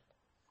doubt it.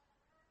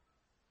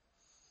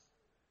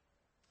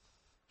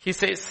 He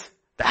says,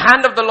 the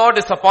hand of the Lord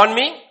is upon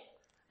me,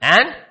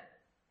 and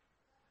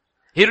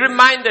he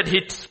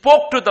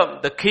spoke to them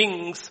the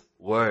king's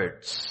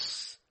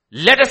words.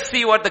 Let us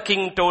see what the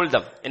king told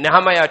them in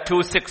Nehemiah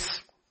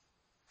 2:6.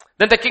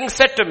 Then the king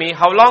said to me,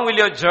 how long will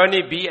your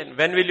journey be and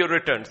when will you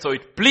return? So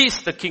it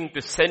pleased the king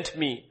to send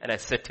me, and I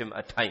set him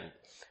a time.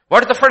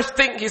 What is the first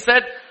thing he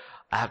said?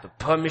 I have the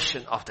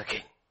permission of the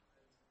king.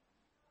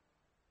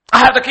 I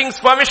have the king's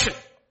permission.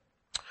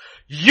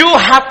 You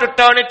have to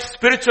turn it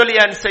spiritually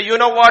and say, you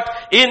know what?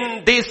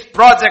 In this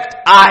project,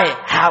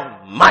 I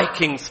have my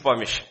king's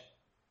permission.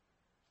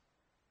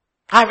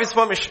 I have his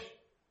permission.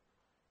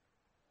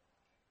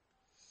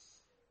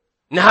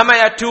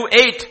 Nehemiah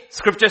 2:8,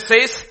 scripture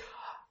says,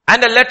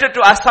 and a letter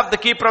to Asaph, the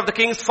keeper of the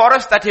king's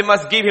forest, that he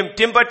must give him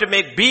timber to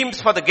make beams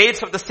for the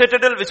gates of the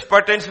citadel, which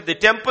pertains to the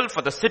temple,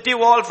 for the city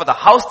wall, for the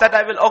house that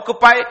I will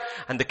occupy.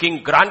 And the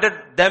king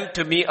granted them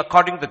to me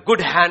according to the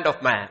good hand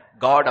of my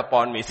God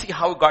upon me. See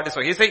how God is.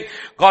 He's saying,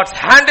 God's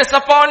hand is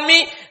upon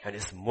me and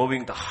is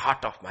moving the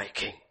heart of my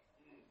king.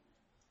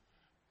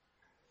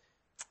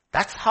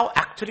 That's how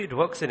actually it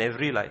works in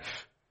every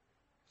life.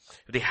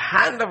 If the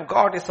hand of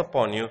God is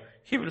upon you,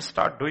 He will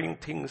start doing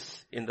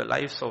things in the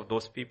lives of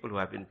those people who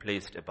have been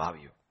placed above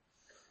you.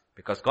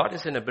 Because God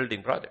is in a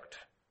building project.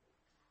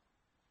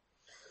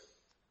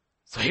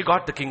 So he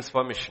got the king's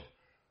permission.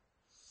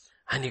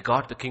 And he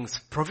got the king's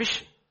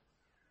provision.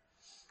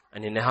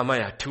 And in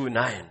Nehemiah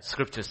 2:9,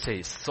 scripture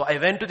says, so I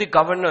went to the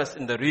governors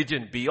in the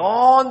region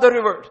beyond the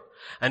river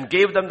and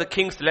gave them the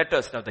king's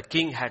letters. Now the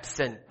king had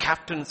sent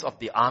captains of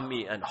the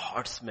army and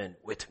horsemen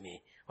with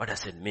me. What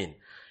does it mean?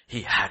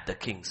 He had the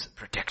king's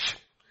protection.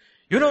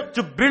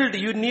 To build,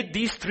 you need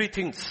these three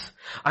things.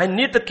 I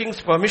need the king's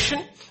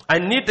permission, I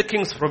need the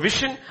king's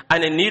provision,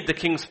 and I need the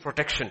king's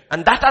protection.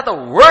 And that are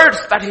the words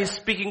that he's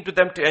speaking to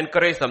them to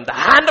encourage them. The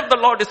hand of the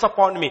Lord is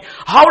upon me.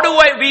 How do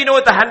we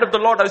know the hand of the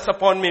Lord is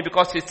upon me?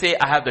 Because he say,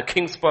 I have the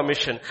king's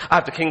permission, I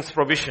have the king's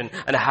provision,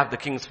 and I have the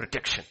king's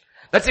protection.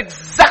 That's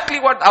exactly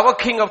what our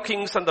King of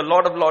Kings and the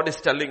Lord of Lords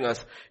is telling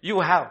us.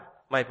 You have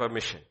my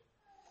permission.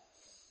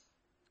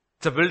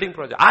 It's a building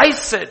project. I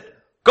said,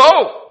 go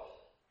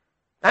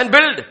and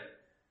build.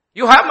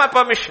 You have my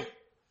permission.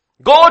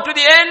 Go to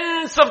the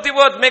ends of the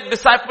earth, make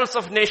disciples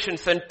of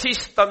nations and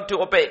teach them to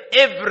obey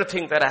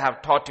everything that I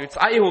have taught you. It's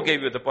I who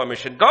gave you the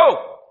permission.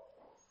 Go.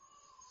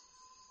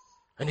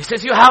 And he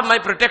says, you have my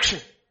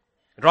protection.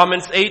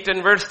 Romans 8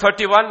 and verse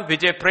 31,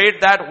 Vijay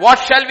prayed that, what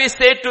shall we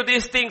say to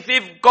these things?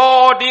 If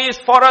God is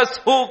for us,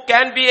 who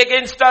can be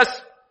against us?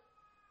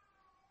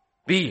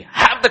 We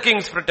have the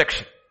king's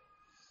protection.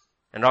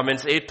 And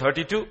Romans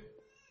 8:32,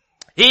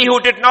 he who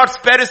did not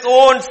spare his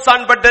own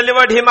son but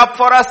delivered him up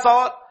for us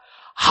all,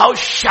 how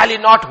shall he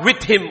not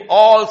with him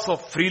also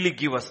freely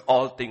give us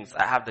all things?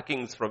 I have the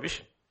king's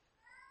provision.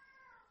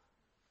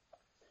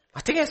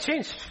 Nothing has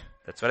changed.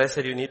 That's what I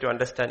said, you need to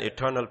understand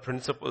eternal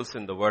principles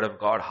in the Word of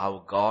God,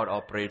 how God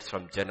operates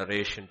from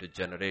generation to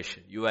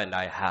generation. You and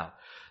I have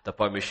the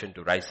permission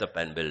to rise up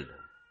and build.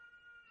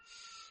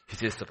 He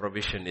says the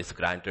provision is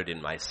granted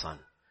in my son,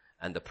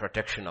 and the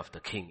protection of the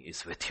king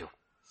is with you.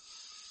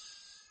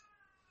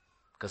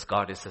 Because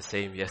God is the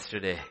same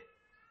yesterday,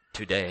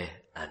 today,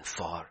 and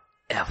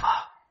forever.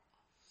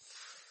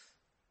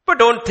 But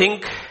don't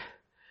think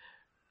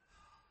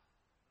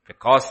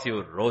because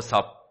you rose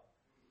up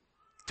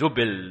to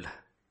build,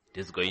 it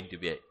is going to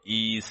be an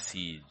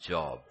easy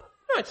job.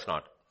 No, it's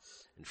not.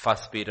 In 1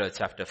 Peter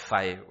chapter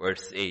 5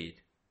 verse 8,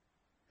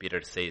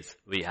 Peter says,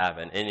 we have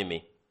an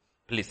enemy.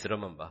 Please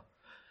remember,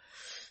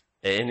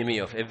 an enemy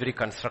of every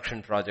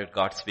construction project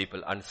God's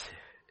people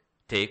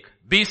take.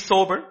 Be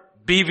sober,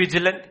 be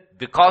vigilant,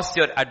 because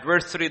your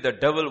adversary, the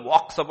devil,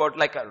 walks about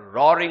like a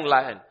roaring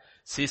lion,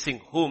 seizing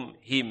whom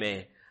he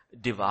may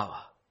devour.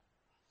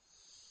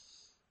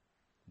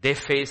 They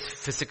face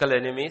physical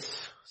enemies,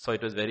 so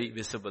it was very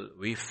visible.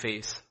 We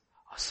face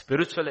a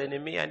spiritual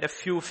enemy and a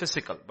few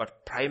physical,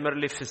 but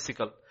primarily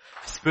physical.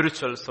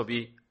 Spiritual, so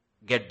we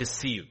get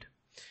deceived.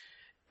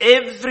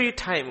 Every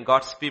time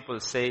God's people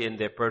say in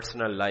their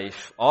personal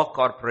life or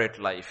corporate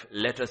life,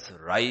 let us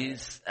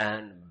rise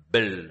and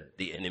build,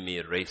 the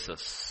enemy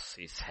raises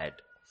his head.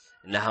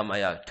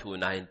 Nehemiah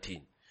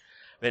 2:19.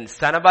 When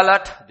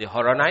Sanballat, the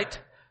Horonite,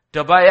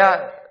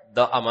 Tobiah,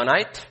 the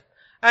Ammonite,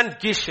 and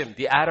Geshem,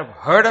 the Arab,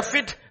 heard of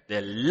it,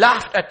 they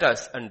laughed at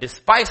us and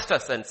despised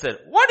us and said,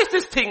 what is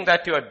this thing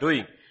that you are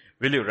doing?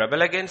 Will you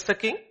rebel against the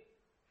king?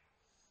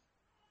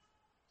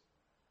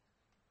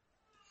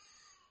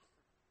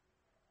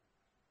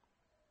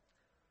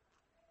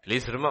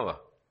 Please remember,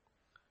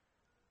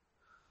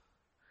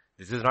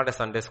 this is not a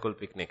Sunday school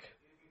picnic.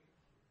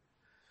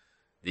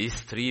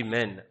 These three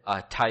men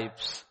are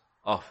types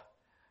of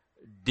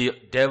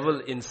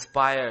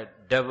devil-inspired,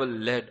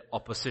 devil-led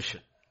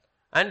opposition.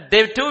 And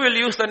they too will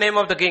use the name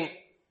of the king.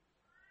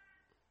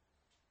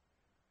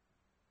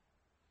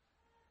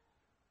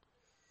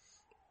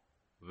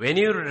 When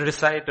you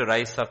decide to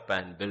rise up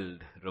and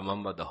build,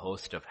 remember the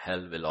host of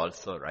hell will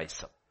also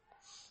rise up.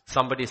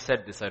 Somebody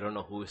said this, I don't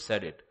know who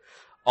said it.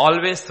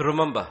 Always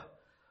remember,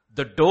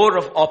 the door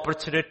of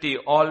opportunity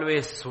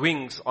always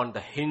swings on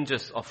the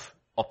hinges of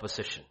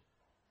opposition.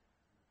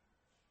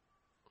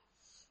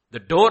 The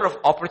door of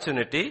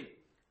opportunity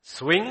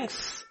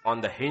swings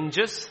on the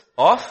hinges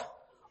of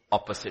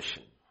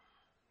opposition.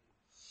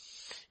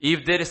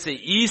 If there is an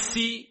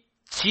easy,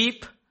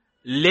 cheap,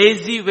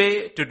 lazy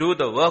way to do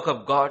the work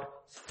of God,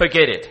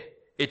 forget it.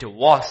 It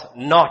was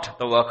not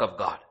the work of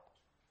God.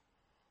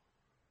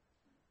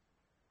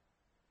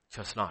 It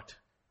was not.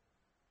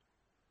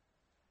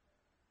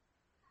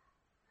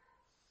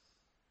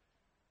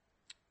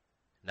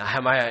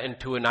 Nehemiah in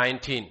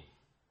 2:19.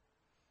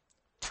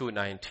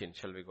 2:19.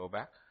 Shall we go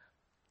back?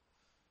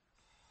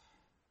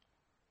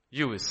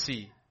 You will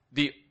see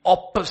the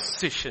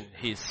opposition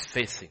he is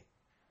facing.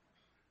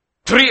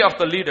 Three of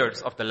the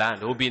leaders of the land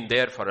who've been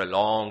there for a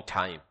long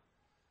time,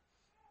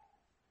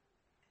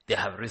 they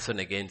have risen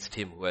against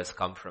him who has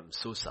come from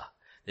Susa.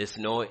 There's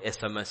no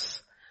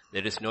SMS.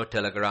 There is no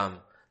telegram.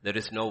 There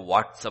is no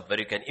WhatsApp where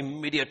you can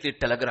immediately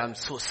telegram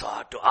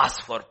Susa to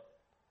ask for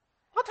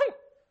nothing.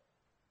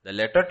 The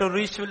letter to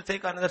reach will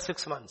take another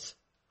 6 months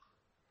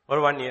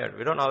or 1 year.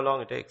 We don't know how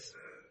long it takes.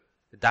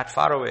 It's that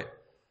far away.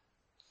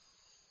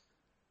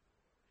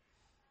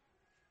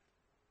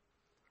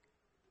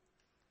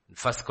 In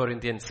 1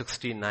 Corinthians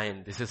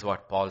 16:9, this is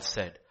what Paul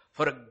said.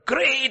 For a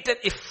great and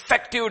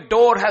effective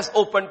door has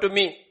opened to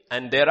me,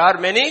 and there are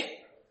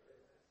many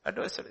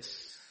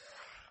adversaries.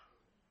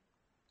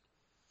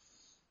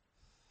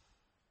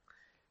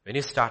 When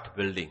you start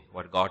building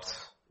what God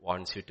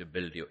wants you to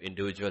build, your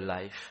individual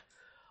life,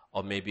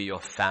 or maybe your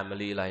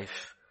family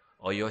life,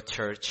 or your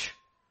church,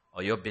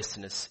 or your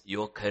business,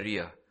 your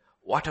career,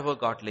 whatever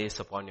God lays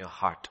upon your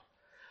heart,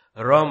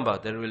 Remember,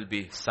 there will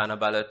be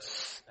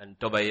Sanballats and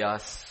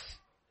Tobias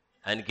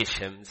and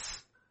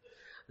Geshems.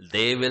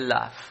 They will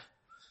laugh.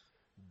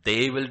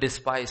 They will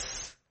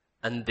despise.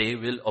 And they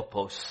will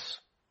oppose.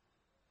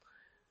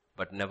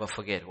 But never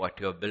forget what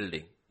you are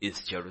building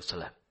is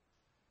Jerusalem.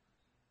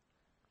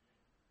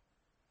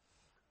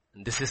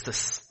 And this is the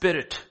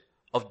spirit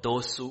of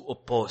those who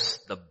oppose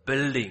the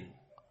building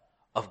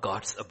of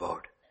God's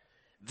abode.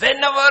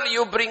 Whenever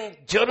you bring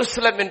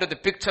Jerusalem into the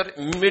picture,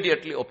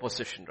 immediately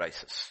opposition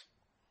rises.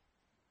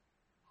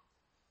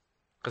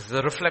 Because it's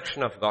a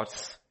reflection of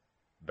God's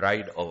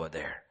bride over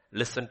there.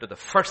 Listen to the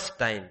first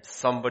time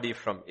somebody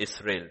from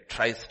Israel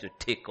tries to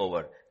take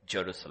over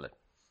Jerusalem.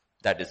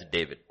 That is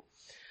David.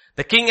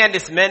 The king and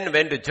his men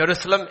went to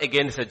Jerusalem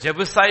against the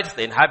Jebusites,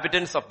 the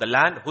inhabitants of the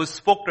land, who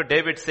spoke to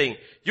David saying,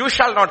 "You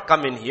shall not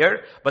come in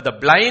here, but the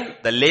blind,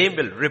 the lame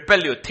will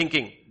repel you,"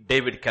 thinking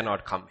David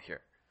cannot come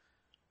here.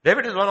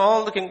 David has won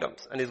all the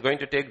kingdoms and he's going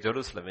to take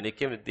Jerusalem. When he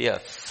came, they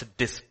are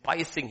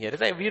despising here.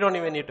 It's like, we don't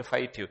even need to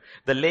fight you.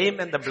 The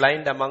lame and the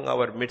blind among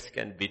our midst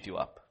can beat you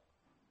up.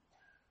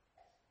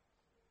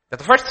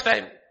 That's the first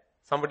time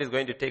somebody is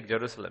going to take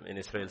Jerusalem in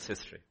Israel's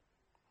history.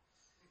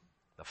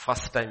 The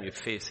first time you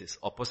face is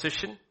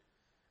opposition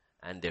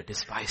and they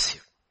despise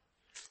you.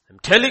 I'm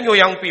telling you,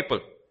 young people,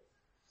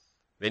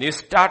 when you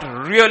start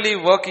really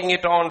working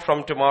it on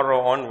from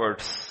tomorrow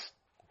onwards,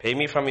 pay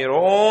me from your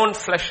own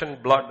flesh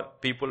and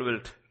blood, people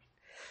will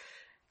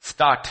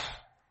start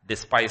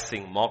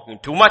despising, mocking.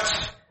 Too much.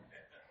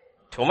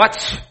 Too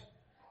much.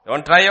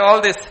 Don't try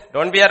all this.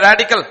 Don't be a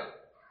radical.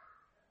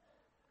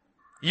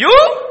 We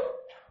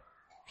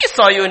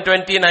saw you in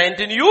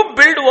 2019. You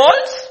build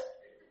walls?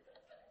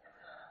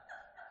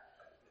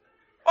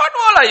 What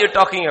wall are you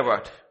talking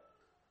about?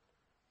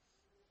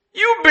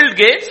 You build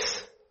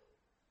gates?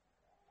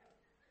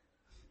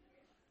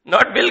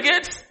 Not Bill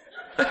Gates?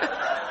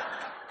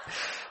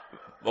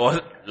 Well,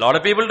 a lot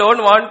of people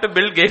don't want to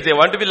build gates. They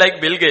want to be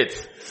like Bill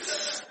Gates.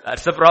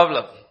 That's the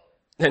problem.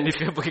 And if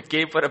you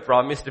came for a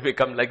promise to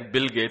become like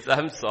Bill Gates,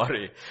 I'm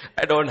sorry.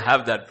 I don't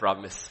have that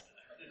promise.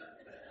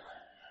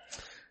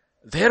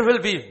 There will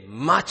be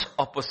much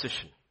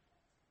opposition.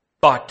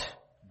 But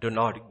do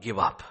not give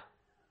up.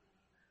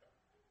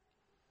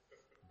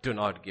 Do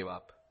not give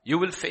up. You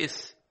will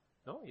face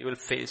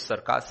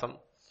sarcasm.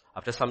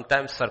 After some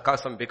time,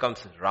 sarcasm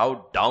becomes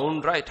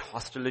downright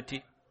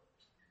hostility.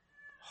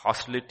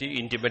 Hostility,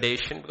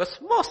 intimidation, because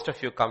most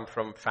of you come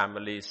from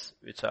families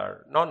which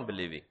are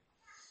non-believing.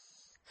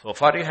 So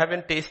far you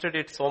haven't tasted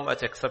it so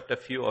much except a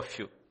few of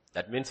you.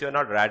 That means you're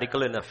not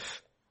radical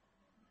enough.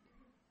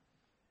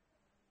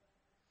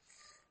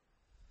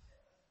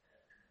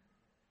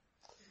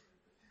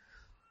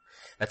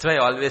 That's why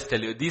I always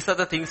tell you, these are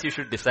the things you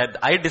should decide.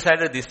 I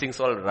decided these things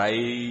all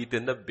right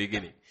in the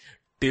beginning.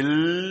 Till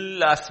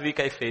last week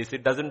I faced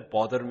it, doesn't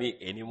bother me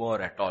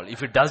anymore at all.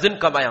 If it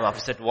doesn't come, I am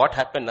upset. What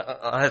happened?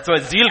 Has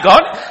my zeal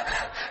gone?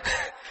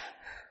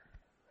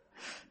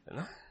 You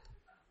know?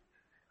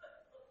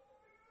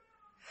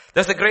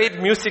 There's a great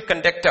music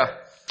conductor.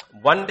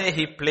 One day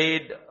he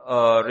played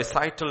a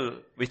recital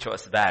which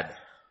was bad.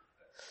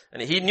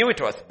 And he knew it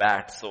was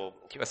bad, so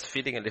he was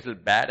feeling a little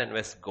bad and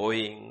was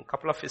going. A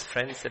couple of his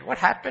friends said, "What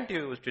happened to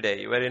you today?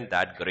 You weren't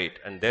that great."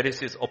 And there is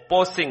his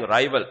opposing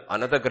rival,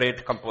 another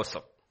great composer.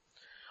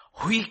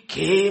 We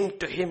came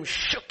to him,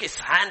 shook his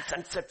hands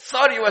and said,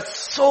 "Sir, you were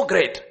so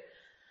great."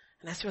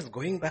 And as he was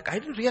going back, I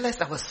didn't realize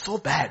I was so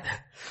bad.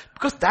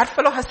 Because that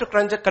fellow has to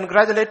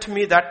congratulate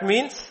me. That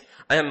means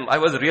I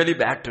was really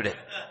bad today.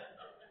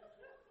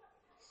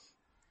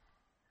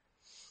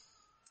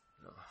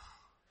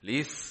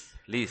 Please,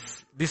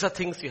 these are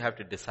things you have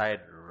to decide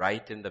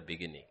right in the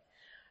beginning.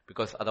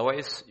 Because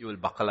otherwise you will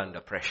buckle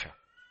under pressure.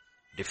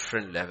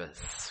 Different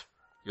levels.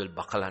 You will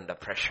buckle under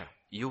pressure.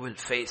 You will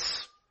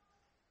face.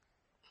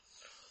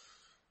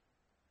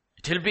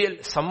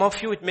 Some of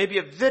you, it may be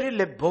a very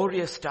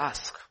laborious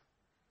task.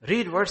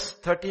 Read verse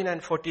 13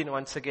 and 14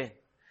 once again.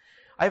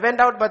 I went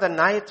out by the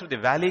night through the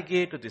valley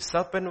gate, to the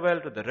serpent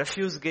well, to the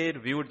refuse gate,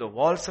 viewed the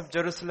walls of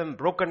Jerusalem,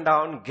 broken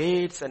down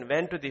gates, and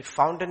went to the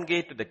fountain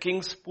gate, to the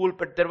king's pool,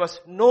 but there was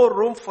no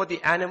room for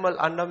the animal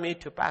under me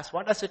to pass.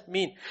 What does it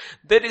mean?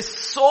 There is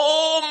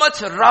so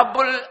much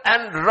rubble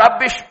and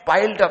rubbish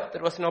piled up.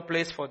 There was no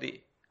place for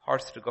the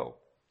horse to go.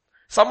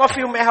 Some of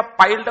you may have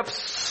piled up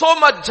so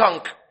much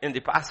junk in the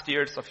past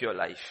years of your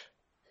life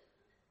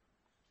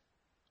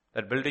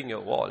that building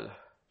your wall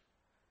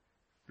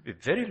will be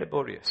very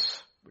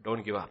laborious. But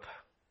don't give up.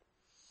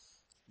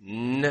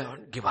 Never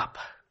give up.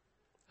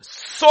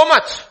 So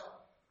much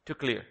to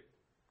clear.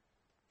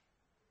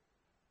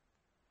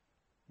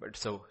 But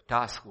it's a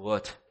task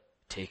worth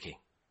taking.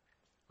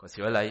 Because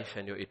your life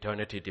and your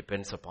eternity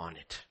depends upon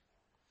it.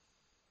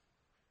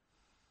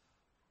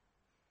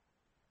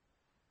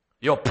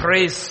 Your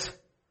praise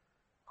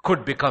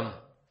could become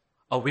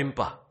a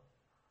whimper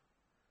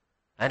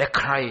and a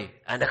cry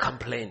and a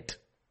complaint.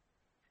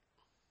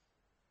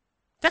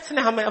 That's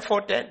Nehemiah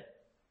 4:10.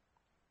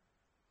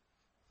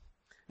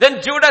 Then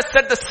Judah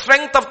said, the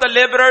strength of the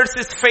laborers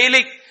is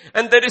failing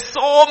and there is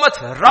so much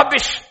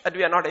rubbish that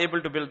we are not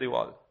able to build the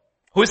wall.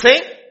 Who's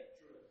saying?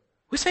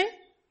 Who's saying?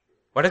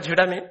 What does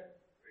Judah mean?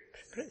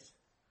 Praise.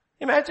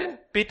 Imagine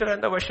Peter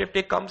and the worship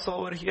team comes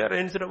over here and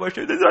instead of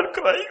worship, they start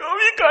crying, oh,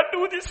 we can't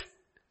do this.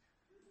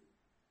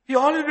 We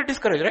all will be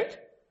discouraged, right?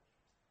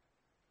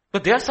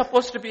 But they are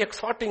supposed to be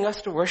exhorting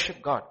us to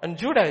worship God. And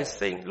Judah is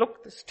saying,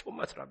 look, there's too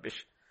much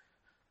rubbish.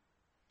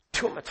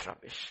 Too much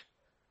rubbish.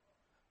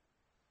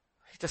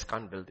 He just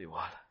can't build the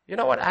wall. You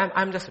know what?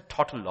 I'm just a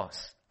total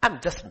loss. I'm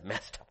just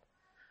messed up.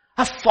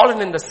 I've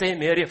fallen in the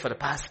same area for the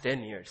past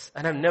 10 years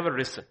and I've never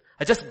risen.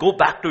 I just go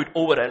back to it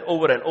over and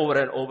over and over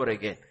and over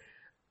again.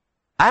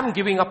 I'm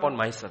giving up on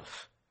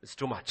myself. It's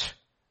too much.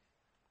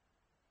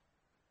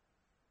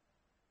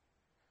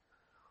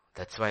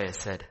 That's why I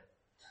said,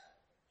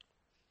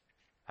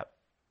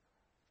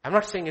 I'm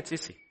not saying it's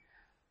easy.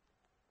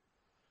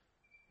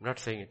 I'm not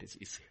saying it is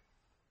easy.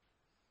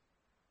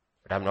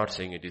 But I'm not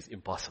saying it is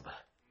impossible.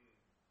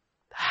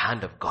 The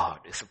hand of God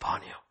is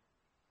upon you.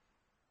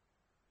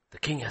 The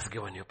king has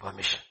given you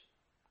permission.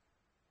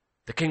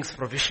 The king's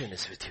provision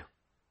is with you.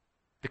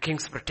 The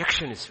king's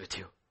protection is with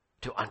you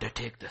to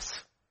undertake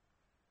this.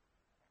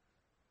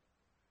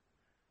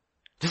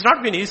 It's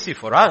not been easy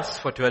for us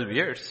for 12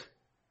 years.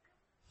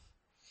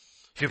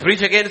 If you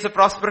preach against the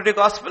prosperity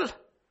gospel,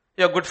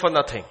 you're good for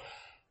nothing.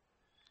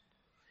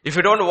 If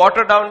you don't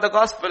water down the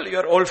gospel,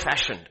 you're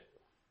old-fashioned.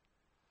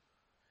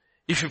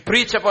 If you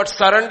preach about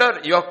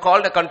surrender, you're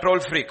called a control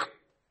freak.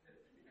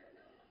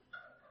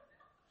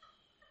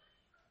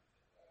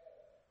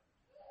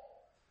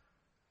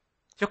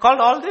 You're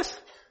called all this.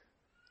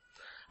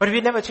 But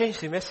we never change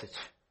the message.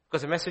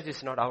 Because the message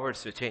is not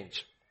ours to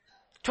change.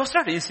 So it's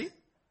not easy.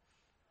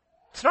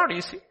 It's not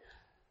easy.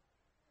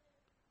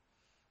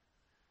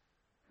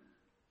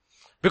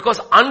 Because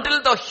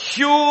until the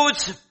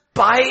huge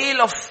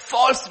pile of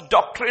false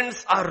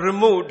doctrines are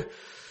removed,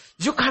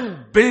 you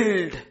can't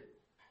build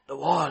the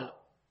wall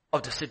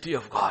of the city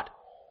of God.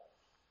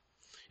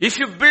 If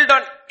you build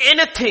on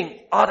anything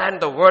other than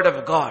the word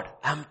of God,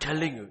 I'm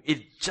telling you,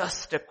 it's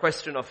just a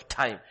question of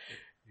time.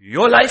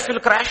 Your life will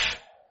crash,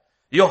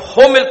 your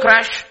home will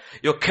crash,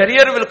 your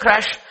career will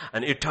crash,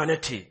 and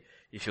eternity.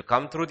 If you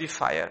come through the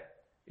fire,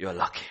 you're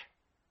lucky.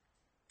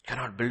 You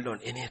cannot build on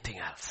anything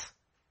else.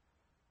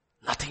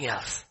 Nothing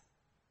else.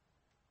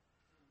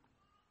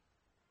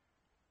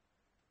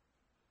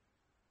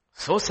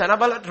 So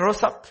Sanballat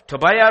rose up,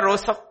 Tobiah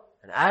rose up,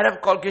 an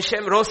Arab called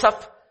Geshem rose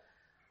up,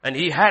 and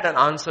he had an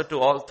answer to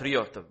all three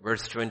of them.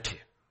 Verse 20.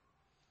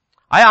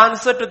 I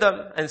answered to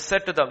them and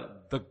said to them,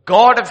 the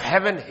God of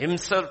heaven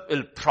himself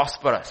will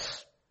prosper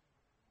us.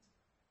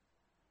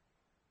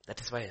 That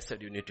is why I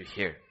said you need to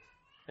hear.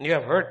 And you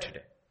have heard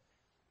today.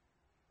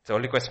 It's the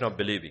only question of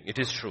believing. It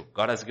is true.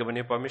 God has given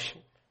you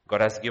permission.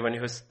 God has given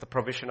you the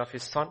provision of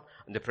his son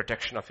and the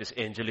protection of his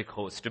angelic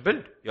host to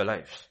build your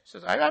lives. He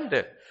says, I am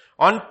there.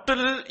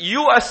 Until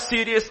you are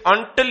serious,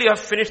 until you have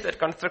finished that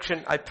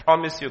construction, I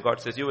promise you, God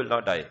says, you will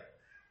not die.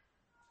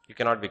 You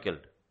cannot be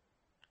killed.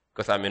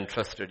 Because I'm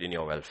interested in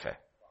your welfare.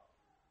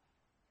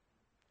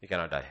 You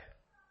cannot die.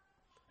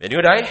 When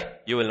you die,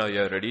 you will know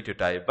you're ready to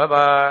die.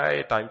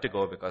 Bye-bye. Time to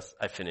go because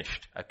I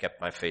finished. I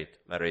kept my faith.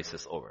 My race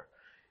is over.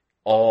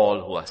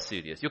 All who are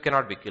serious. You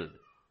cannot be killed.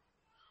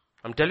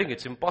 I'm telling you,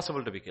 it's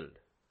impossible to be killed.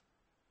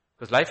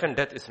 Because life and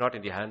death is not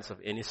in the hands of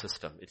any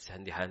system. It's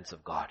in the hands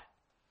of God.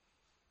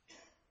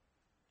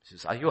 He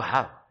says, you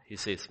have, he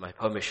says, my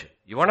permission.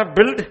 You want to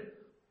build?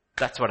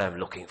 That's what I'm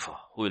looking for.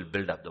 Who will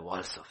build up the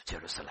walls of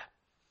Jerusalem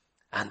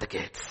and the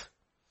gates.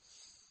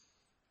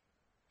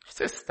 He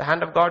says, the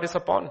hand of God is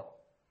upon.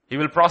 He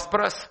will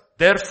prosper us.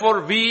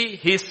 Therefore we,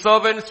 his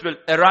servants, will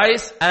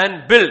arise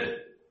and build.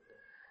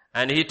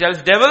 And he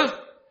tells devil,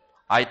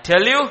 I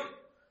tell you,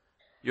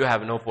 you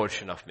have no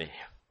portion of me.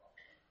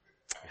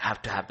 You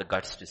have to have the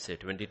guts to say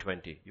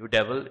 2020, you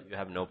devil, you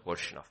have no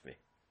portion of me.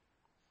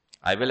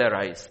 I will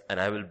arise and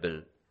I will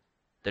build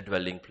the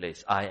dwelling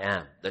place. I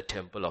am the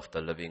temple of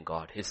the living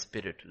God. His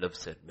spirit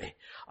lives in me.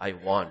 I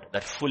want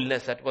that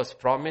fullness that was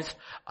promised.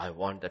 I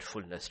want that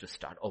fullness to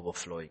start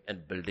overflowing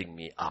and building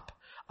me up.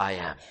 I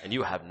am, and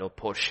you have no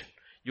portion.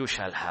 You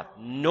shall have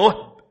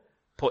no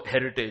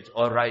heritage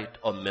or right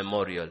or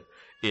memorial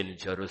in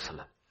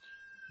Jerusalem.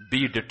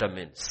 Be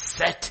determined.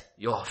 Set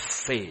your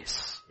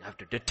face. You have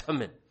to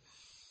determine.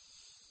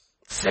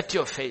 Set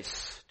your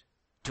face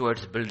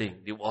towards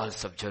building the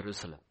walls of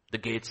Jerusalem, the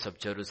gates of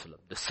Jerusalem,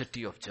 the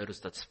city of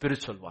Jerusalem, the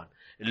spiritual one.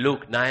 In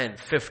Luke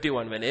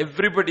 9:51, when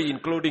everybody,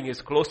 including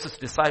his closest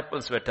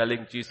disciples, were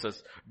telling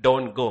Jesus,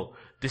 don't go.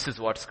 This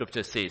is what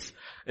scripture says.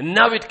 And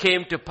now it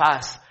came to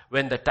pass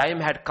when the time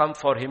had come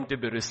for him to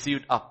be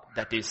received up,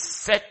 that he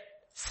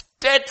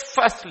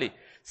steadfastly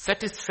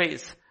set his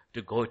face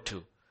to go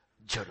to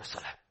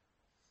Jerusalem.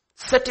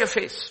 Set your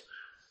face.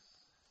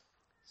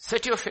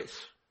 Set your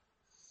face.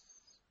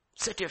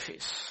 Set your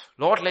face.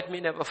 Lord, let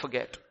me never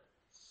forget.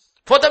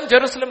 For them,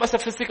 Jerusalem was a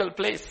physical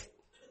place.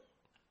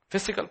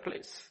 Physical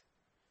place.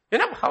 You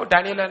know how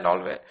Daniel and all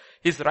were?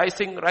 He's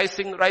rising, higher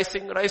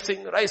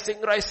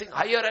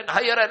and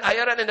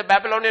higher, and in the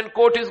Babylonian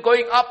court is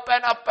going up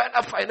and up and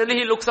up. Finally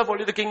he looks up,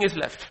 only the king is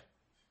left.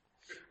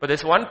 But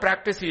there's one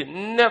practice he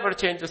never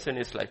changes in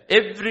his life.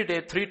 Every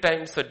day, 3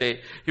 times a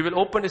day, he will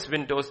open his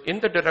windows in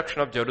the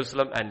direction of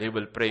Jerusalem and he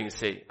will pray and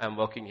say, I'm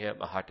walking here,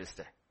 my heart is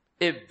there.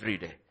 Every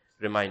day,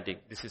 reminding,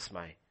 this is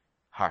my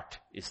heart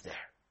is there.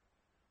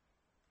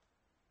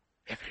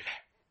 Every day.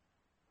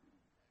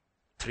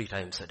 3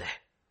 times a day.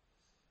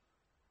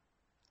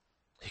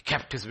 He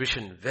kept his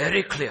vision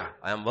very clear.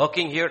 I am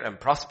working here, I'm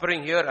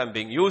prospering here, I'm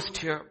being used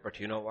here, but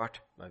you know what?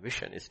 My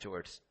vision is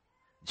towards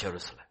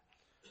Jerusalem.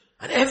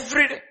 And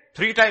every day,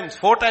 3 times,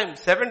 4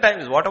 times, 7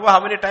 times, whatever, how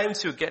many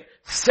times you get,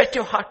 set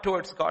your heart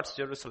towards God's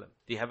Jerusalem,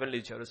 the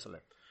heavenly Jerusalem.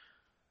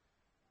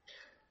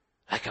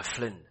 Like a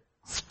flint,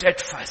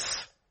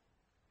 steadfast.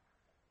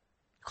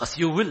 Because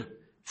you will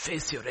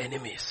face your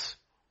enemies.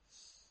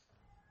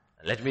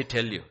 Let me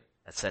tell you,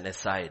 that's an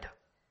aside.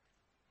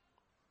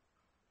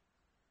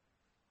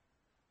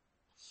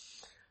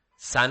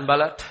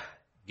 Sanballat,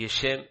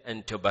 Geshem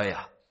and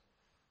Tobiah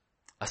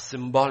are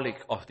symbolic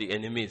of the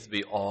enemies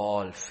we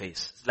all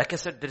face. Like I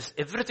said,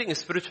 everything is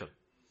spiritual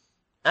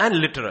and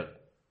literal.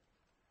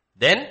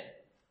 Then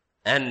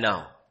and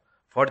now.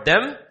 For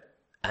them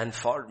and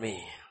for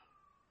me.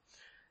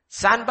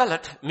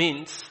 Sanballat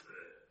name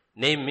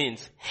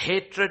means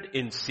hatred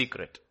in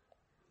secret.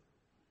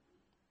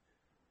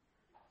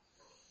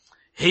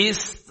 He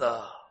is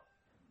the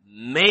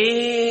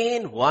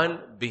main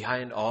one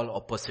behind all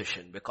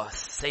opposition because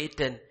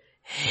Satan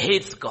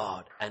hates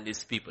God and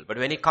his people. But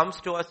when he comes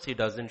to us, he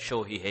doesn't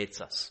show he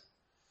hates us.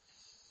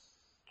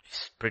 He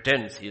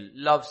pretends he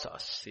loves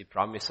us. He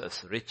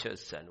promises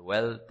riches and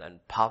wealth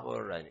and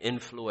power and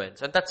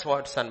influence. And that's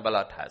what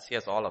Sanballat has. He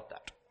has all of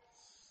that.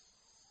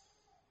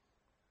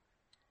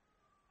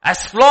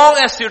 As long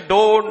as you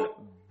don't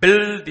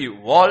build the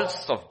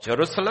walls of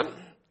Jerusalem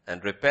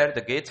and repair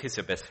the gates, he's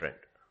your best friend.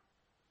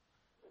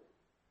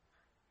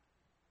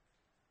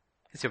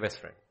 He's your best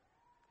friend.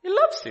 He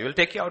loves you. He'll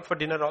take you out for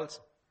dinner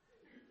also.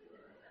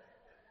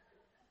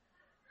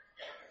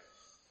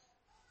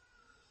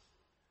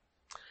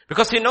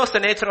 Because he knows the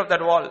nature of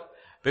that wall.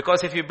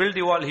 Because if you build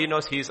the wall, he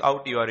knows he's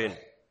out, you are in.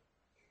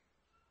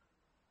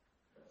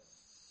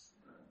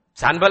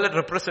 Sanballat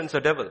represents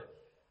the devil.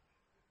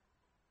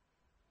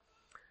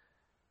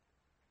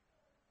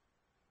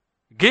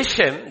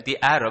 Geshem, the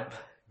Arab,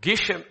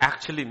 Geshem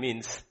actually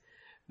means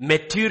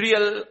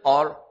material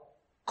or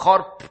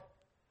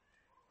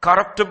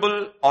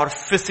corruptible or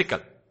physical.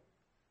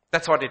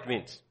 That's what it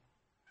means.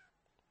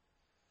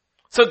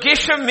 So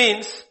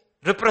Geshem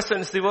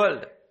represents the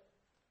world.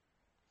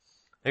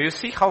 Now you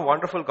see how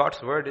wonderful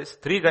God's word is.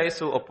 3 guys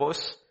who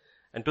oppose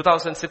and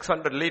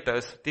 2,600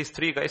 liters, these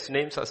 3 guys'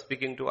 names are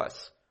speaking to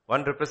us.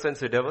 One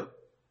represents the devil.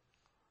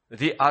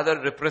 The other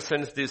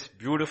represents this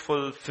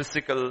beautiful,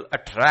 physical,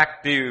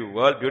 attractive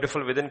world,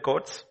 beautiful within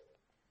quotes.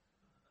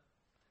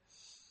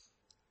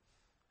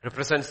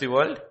 Represents the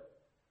world.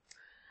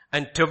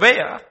 And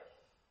Tobiah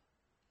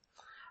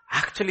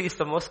actually is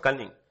the most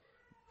cunning.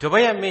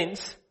 Tobiah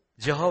means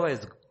Jehovah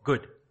is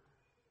good.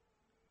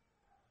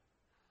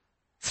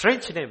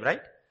 Strange name,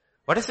 right?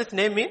 What does its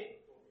name mean?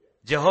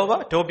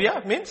 Jehovah,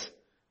 Tobiah means?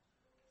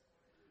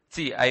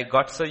 See, I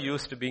got so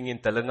used to being in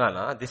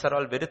Telangana. These are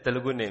all very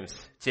Telugu names.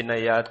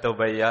 Chinnaya,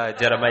 Tobiah,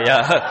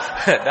 Jeremiah,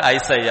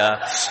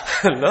 Isaiah.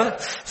 No?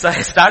 So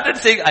I started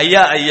saying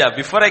Ayya.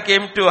 Before I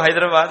came to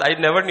Hyderabad, I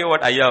never knew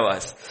what Ayya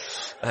was.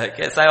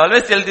 Okay, so I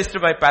always tell this to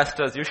my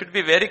pastors. You should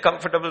be very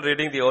comfortable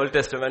reading the Old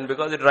Testament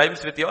because it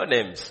rhymes with your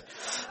names.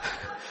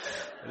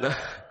 No?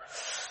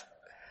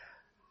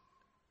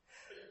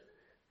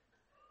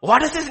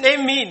 What does his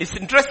name mean? It's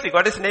interesting.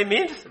 What his name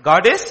means?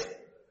 God is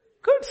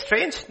good.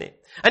 Strange name.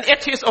 And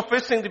yet he is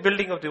opposing the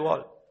building of the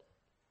wall.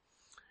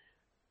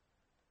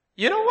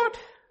 You know what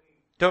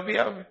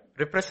Tobiah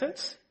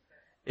represents?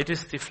 It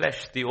is the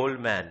flesh, the old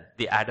man,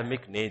 the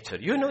Adamic nature.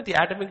 You know the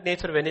Adamic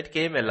nature when it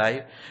came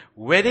alive,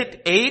 when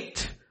it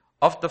ate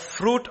of the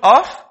fruit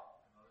of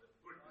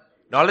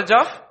knowledge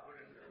of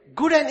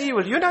good and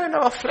evil. You know in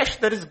our flesh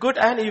there is good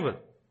and evil.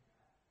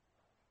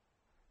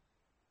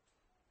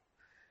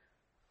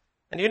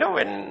 And you know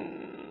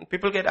when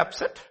people get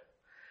upset?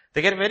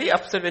 They get very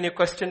upset when you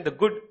question the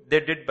good they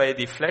did by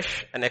the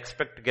flesh and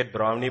expect to get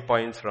brownie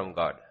points from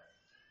God.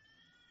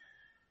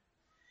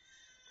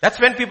 That's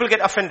when people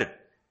get offended.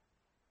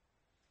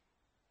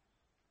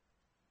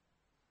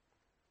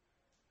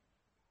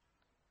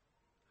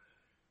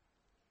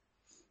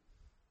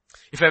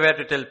 If I were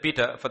to tell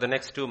Peter, for the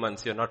next 2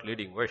 months you're not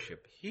leading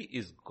worship, he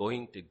is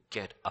going to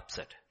get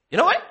upset. You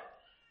know why?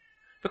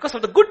 Because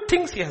of the good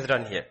things he has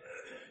done here.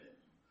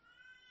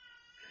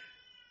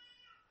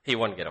 He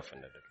won't get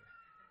offended.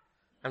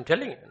 I'm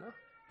telling you,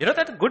 you know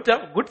that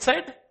good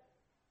side?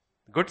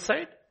 Good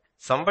side?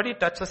 Somebody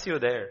touches you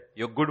there.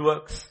 Your good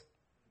works.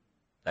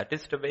 That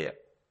is Tobiah.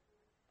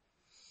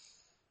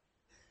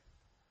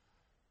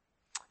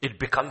 It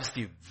becomes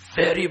the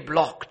very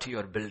block to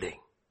your building.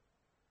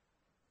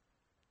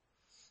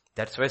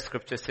 That's why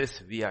scripture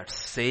says we are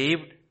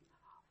saved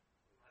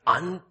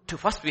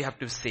first we have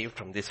to be saved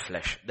from this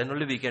flesh. Then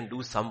only we can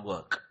do some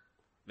work.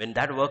 When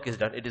that work is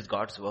done, it is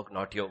God's work,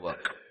 not your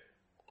work.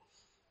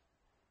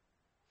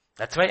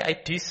 That's why I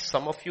tease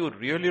some of you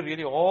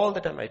really all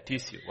the time. I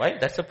tease you. Why?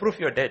 That's a proof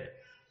you're dead.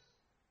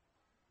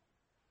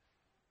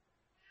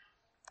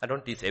 I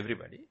don't tease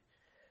everybody.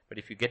 But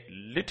if you get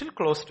little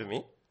close to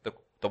me,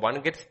 the one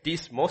who gets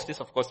teased most is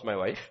of course my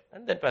wife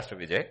and then Pastor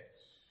Vijay.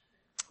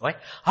 Why?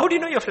 How do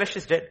you know your flesh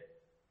is dead?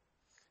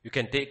 You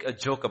can take a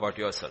joke about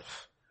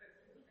yourself.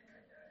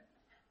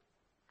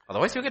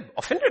 Otherwise you get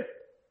offended.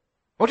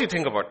 What do you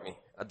think about me?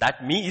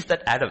 That me is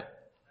that Adam.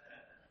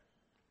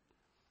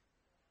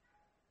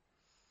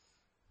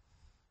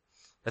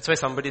 That's why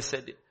somebody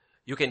said,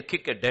 you can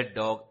kick a dead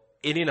dog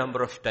any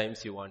number of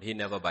times you want. He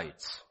never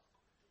bites.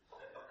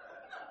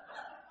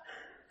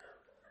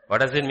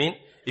 What does it mean?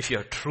 If you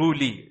have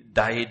truly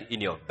died in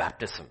your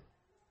baptism,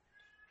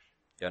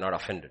 you are not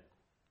offended.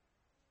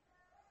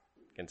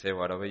 You can say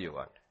whatever you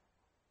want.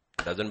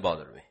 It doesn't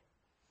bother me.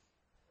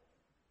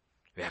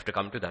 We have to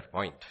come to that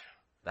point.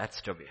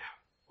 That's Tobiah,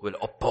 who will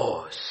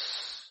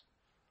oppose.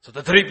 So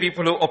the three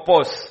people who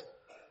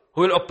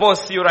will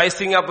oppose you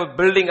rising up and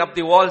building up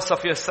the walls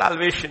of your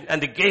salvation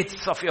and the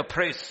gates of your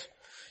praise.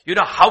 You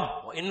know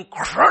how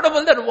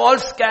incredible that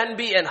walls can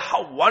be and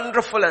how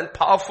wonderful and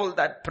powerful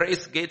that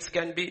praise gates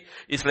can be.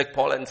 It's like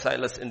Paul and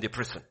Silas in the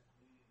prison.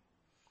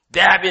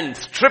 They have been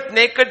stripped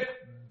naked,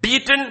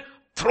 beaten,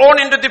 thrown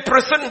into the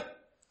prison,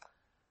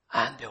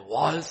 and the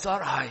walls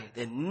are high.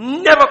 They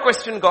never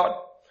question God.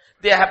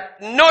 They have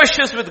no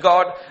issues with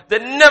God. They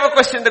never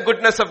question the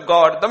goodness of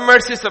God, the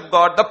mercies of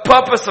God, the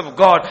purpose of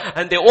God.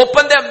 And they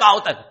open their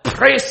mouth and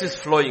praise is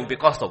flowing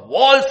because the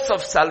walls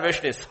of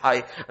salvation is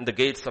high and the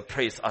gates of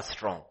praise are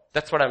strong.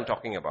 That's what I'm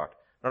talking about.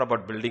 Not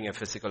about building a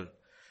physical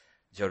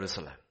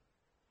Jerusalem.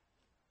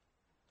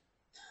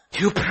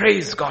 You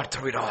praise God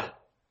through it all.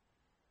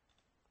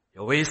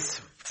 You're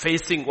always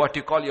facing what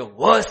you call your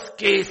worst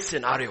case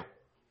scenario.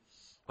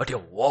 But your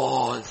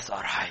walls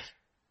are high.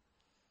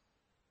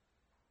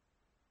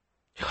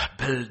 You have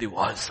built the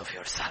walls of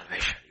your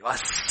salvation. You are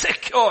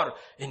secure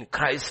in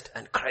Christ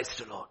and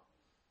Christ alone.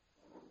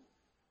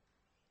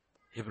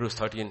 Hebrews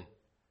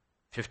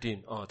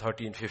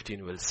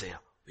 13:15 will say,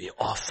 we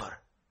offer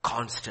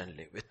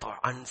constantly without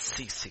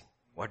unceasing.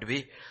 What do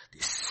we?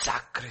 The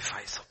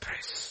sacrifice of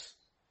praise.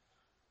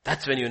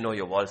 That's when you know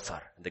your walls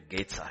are and the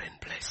gates are in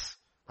place.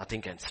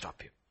 Nothing can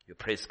stop you. You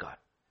praise God.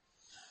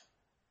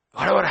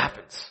 Whatever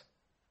happens.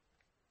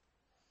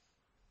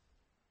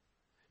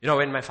 You know,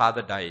 when my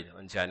father died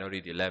on January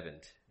the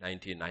 11th,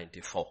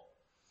 1994,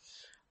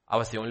 I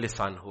was the only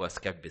son who was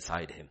kept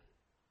beside him.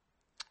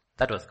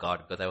 That was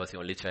God, because I was the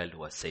only child who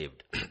was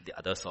saved. The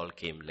others all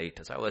came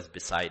later. So I was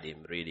beside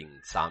him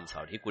reading Psalms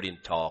out. He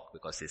couldn't talk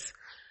because this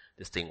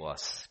thing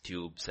was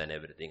tubes and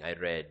everything. I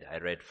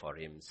read for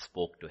him,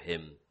 spoke to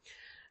him.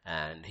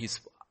 And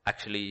I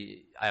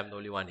am the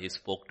only one he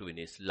spoke to in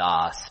his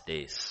last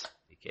days.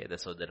 Okay,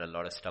 so there are a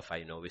lot of stuff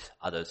I know which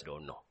others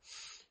don't know.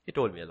 He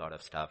told me a lot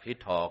of stuff. He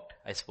talked.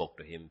 I spoke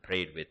to him,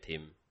 prayed with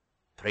him,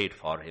 prayed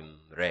for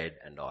him, read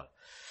and all.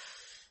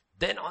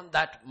 Then on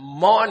that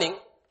morning,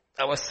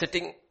 I was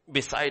sitting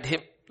beside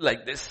him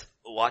like this,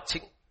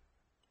 watching.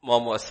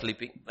 Mom was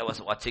sleeping. I was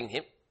watching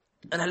him.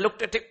 And I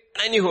looked at him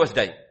and I knew he was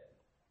dying.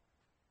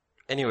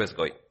 And he was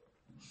going.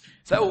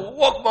 So I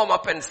woke Mom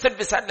up and sat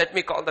beside, let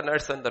me call the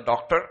nurse and the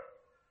doctor.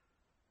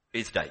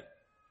 He's dying.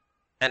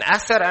 And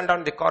as I ran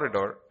down the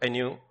corridor, I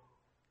knew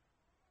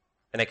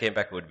when I came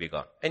back, he would be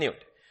gone. Anyway.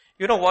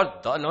 You know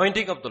what? The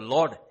anointing of the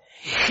Lord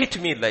hit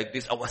me like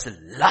this. I was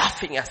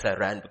laughing as I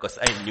ran because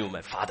I knew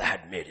my father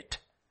had made it.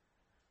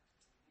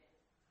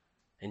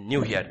 I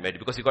knew he had made it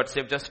because he got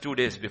saved just 2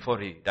 days before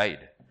he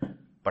died.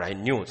 But I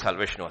knew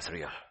salvation was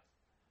real.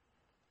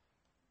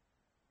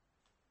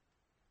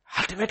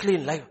 Ultimately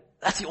in life,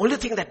 that's the only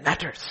thing that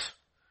matters.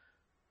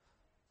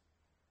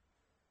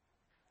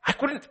 I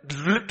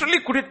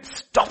literally couldn't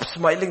stop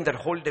smiling that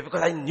whole day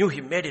because I knew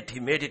he made it,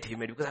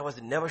 because I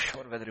was never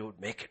sure whether he would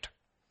make it.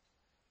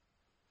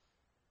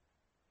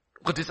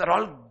 Because these are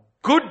all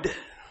good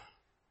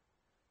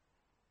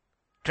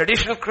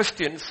traditional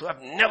Christians who have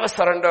never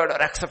surrendered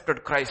or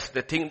accepted Christ.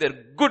 They think their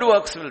good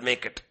works will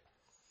make it.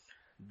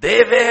 They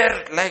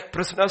were like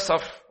prisoners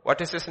of,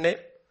 what is his name?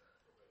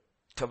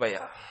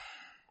 Tobiah.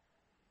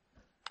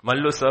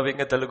 Mallu serving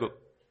a Telugu.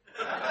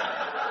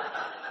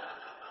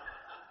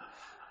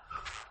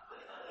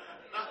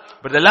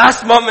 But the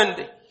last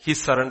moment, he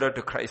surrendered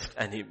to Christ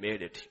and he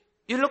made it.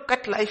 You look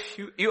at life,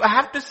 you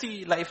have to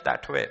see life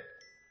that way.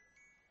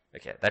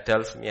 Okay, that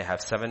tells me I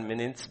have 7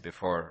 minutes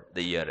before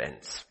the year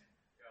ends.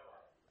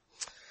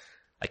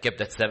 I kept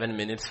that 7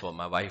 minutes for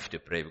my wife to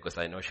pray because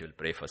I know she will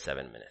pray for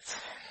 7 minutes.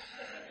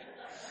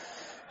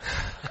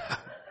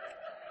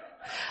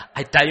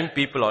 I time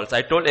people also.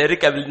 I told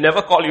Eric I will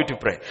never call you to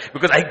pray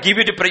because I give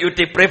you to pray, you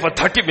pray for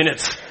 30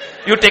 minutes.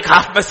 You take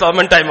half my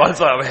sermon time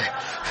also away.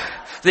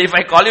 So if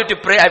I call you to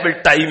pray, I will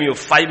time you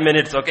 5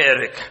 minutes. Okay,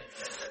 Eric?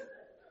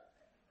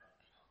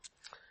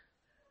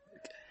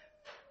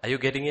 Are you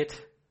getting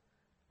it?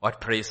 What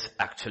praise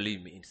actually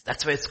means.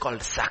 That's why it's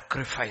called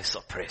sacrifice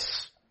of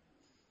praise.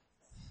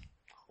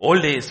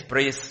 Old days,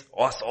 praise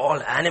was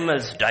all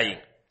animals dying.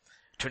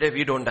 Today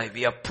we don't die.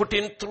 We are put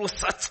in through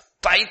such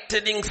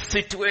tightening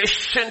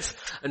situations,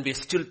 and we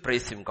still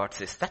praise Him. God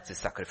says, that's a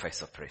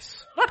sacrifice of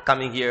praise. Not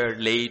coming here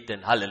late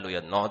and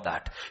hallelujah, not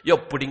that.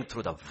 You're putting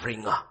through the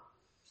wringer.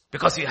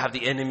 Because you have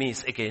the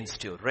enemies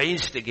against you,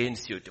 ranged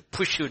against you, to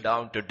push you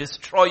down, to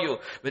destroy you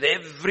with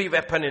every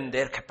weapon in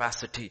their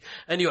capacity.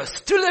 And you are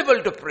still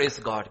able to praise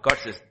God. God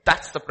says,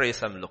 that's the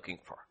praise I'm looking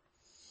for.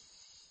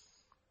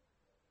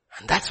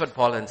 And that's what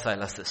Paul and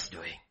Silas is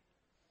doing.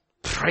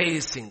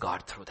 Praising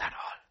God through that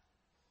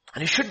all.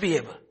 And you should be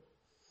able.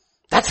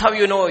 That's how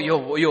you know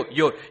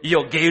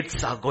your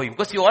gates are going.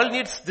 Because you all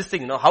need this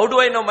thing, no? How do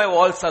I know my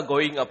walls are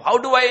going up? How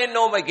do I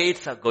know my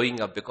gates are going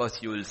up? Because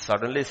you will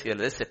suddenly see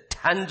there's a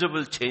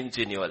tangible change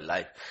in your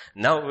life.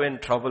 Now when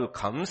trouble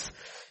comes,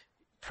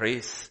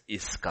 praise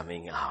is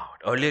coming out.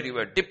 Earlier you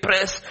were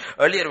depressed.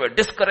 Earlier you were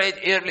discouraged.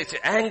 Earlier you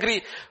were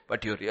angry.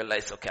 But you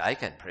realize, okay, I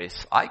can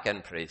praise. I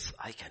can praise.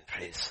 I can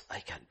praise. I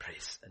can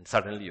praise. And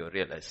suddenly you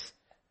realize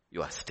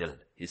you are still.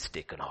 He's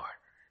taken over.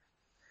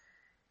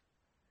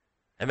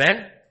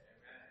 Amen?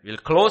 We'll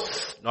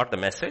close, not the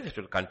message, it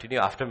will continue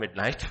after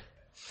midnight.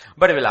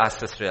 But I will ask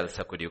Sister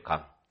Elsa, could you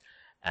come?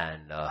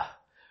 And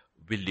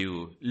will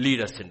you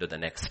lead us into the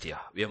next year?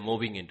 We are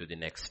moving into the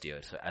next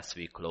year. So as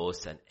we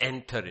close and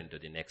enter into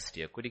the next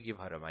year, could you give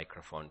her a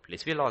microphone,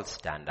 please? We'll all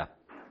stand up.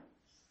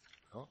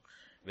 No?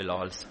 We'll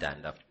all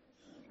stand up.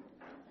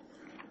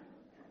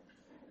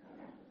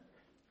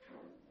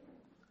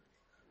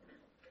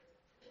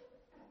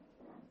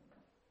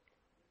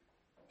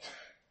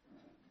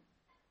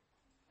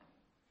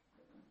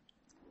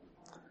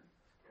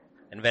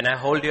 And when I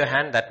hold your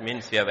hand, that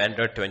means we have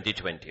entered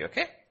 2020,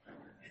 okay?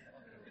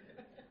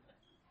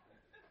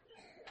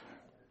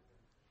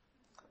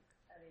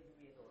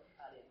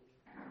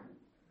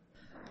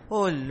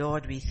 Oh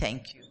Lord, we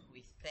thank you.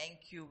 We thank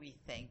you, we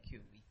thank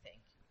you, we thank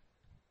you.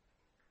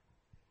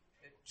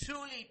 You're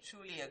truly,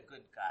 truly a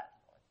good God,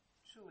 Lord.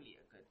 Truly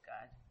a good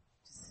God.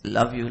 Just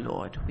love you,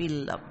 Lord. We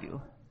love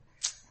you.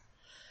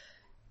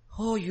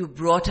 Oh, you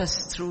brought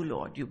us through,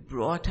 Lord. You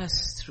brought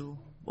us through.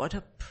 What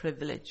a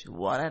privilege,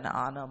 what an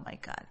honor, my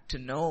God, to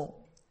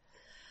know.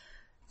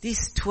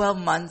 These 12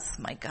 months,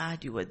 my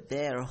God, you were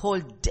there. A whole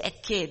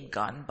decade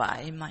gone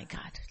by, my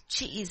God.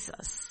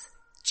 Jesus,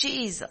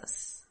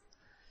 Jesus.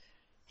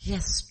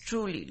 Yes,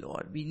 truly,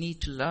 Lord, we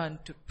need to learn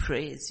to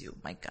praise you,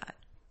 my God.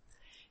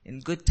 In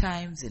good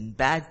times, in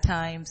bad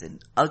times, in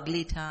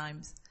ugly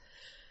times.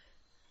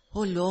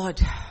 Oh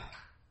Lord,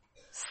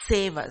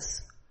 save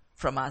us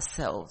from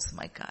ourselves,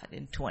 my God,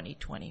 in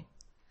 2020.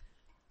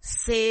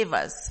 Save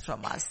us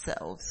from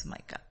ourselves, my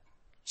God.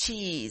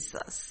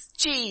 Jesus,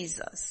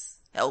 Jesus,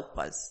 help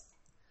us.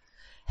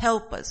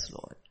 Help us,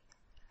 Lord.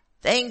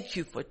 Thank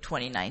you for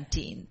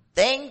 2019.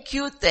 Thank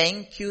you,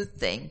 thank you,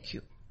 thank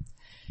you.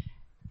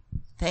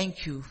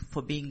 Thank you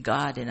for being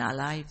God in our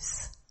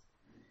lives.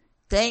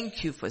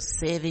 Thank you for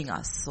saving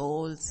our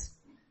souls.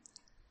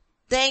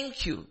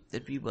 Thank you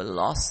that we were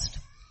lost,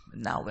 but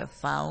now we're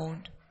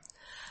found.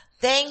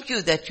 Thank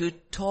you that you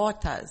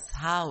taught us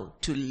how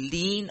to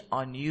lean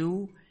on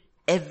you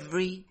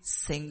every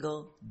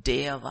single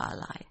day of our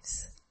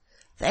lives.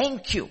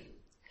 Thank you.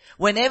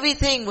 When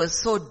everything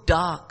was so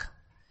dark,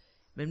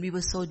 when we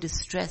were so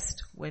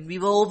distressed, when we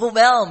were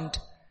overwhelmed,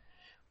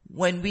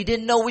 when we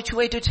didn't know which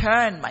way to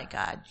turn, my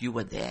God, you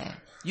were there.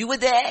 You were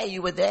there.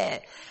 You were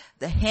there.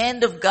 The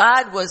hand of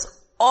God was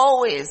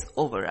always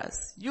over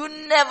us. You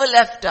never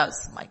left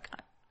us, my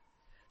God.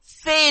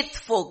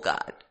 Faithful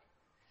God.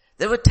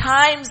 There were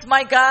times,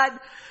 my God,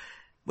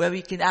 where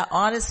we can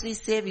honestly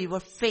say we were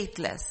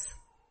faithless.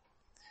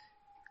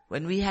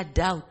 When we had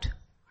doubt,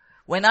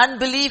 when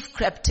unbelief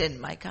crept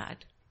in, my God,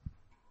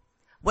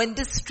 when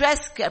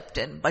distress crept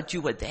in, but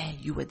you were there,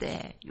 you were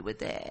there, you were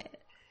there.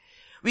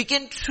 We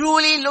can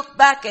truly look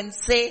back and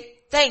say,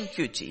 thank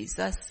you,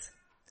 Jesus.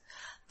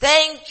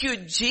 Thank you,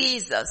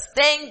 Jesus.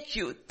 Thank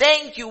you.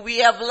 Thank you. We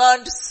have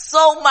learned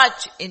so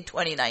much in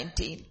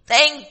 2019.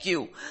 Thank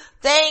you.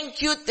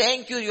 Thank you.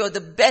 Thank you. You're the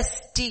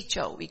best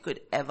teacher we could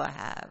ever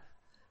have.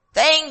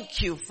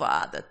 Thank you,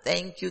 Father.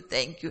 Thank you.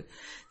 Thank you.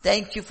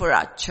 Thank you for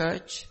our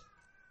church.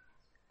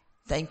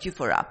 Thank you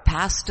for our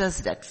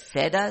pastors that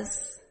fed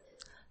us.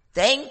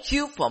 Thank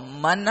you for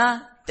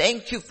manna.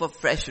 Thank you for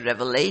fresh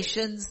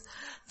revelations.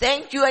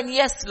 Thank you. And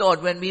yes,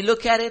 Lord, when we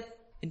look at it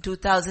in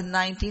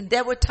 2019,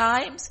 there were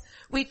times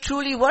we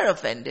truly were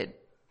offended.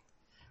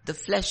 The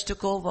flesh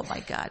took over,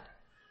 my God.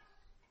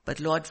 But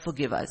Lord,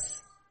 forgive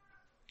us.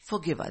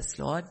 Forgive us,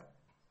 Lord.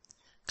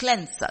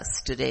 Cleanse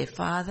us today,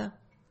 Father.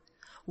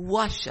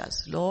 Wash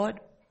us, Lord.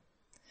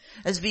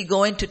 As we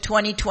go into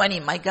 2020,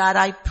 my God,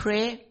 I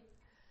pray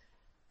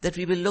that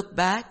we will look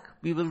back,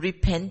 we will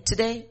repent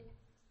today.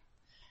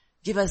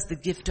 Give us the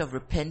gift of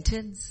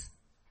repentance,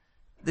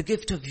 the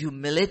gift of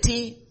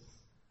humility,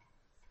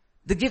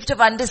 the gift of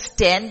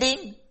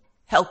understanding.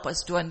 Help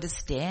us to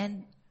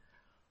understand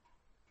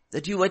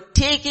that you were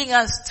taking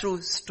us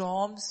through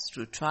storms,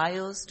 through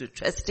trials, through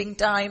testing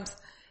times.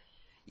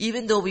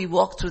 Even though we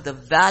walk through the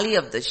valley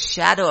of the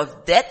shadow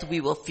of death,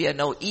 we will fear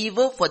no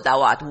evil, for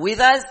thou art with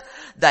us.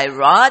 Thy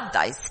rod,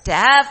 thy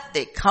staff,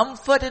 they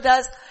comforted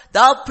us.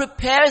 Thou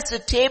preparest a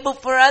table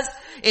for us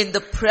in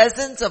the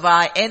presence of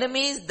our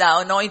enemies.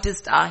 Thou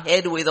anointest our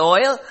head with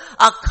oil.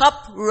 Our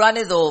cup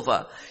runneth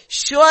over.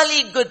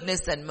 Surely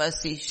goodness and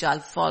mercy shall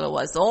follow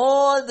us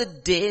all the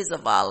days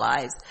of our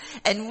lives,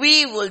 and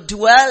we will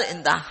dwell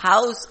in the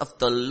house of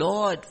the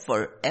Lord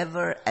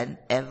forever and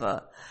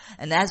ever.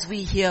 And as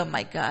we hear,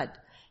 my God,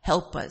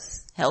 help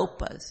us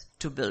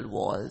to build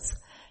walls.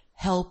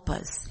 Help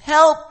us.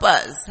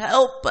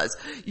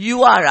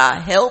 You are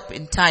our help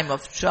in time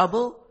of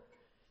trouble.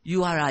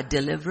 You are our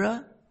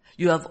deliverer.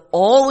 You have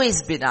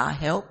always been our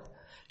help.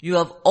 You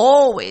have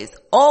always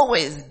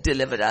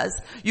delivered us.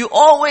 You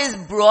always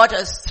brought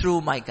us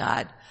through, my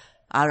God.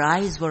 Our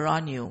eyes were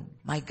on you,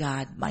 my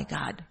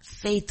God,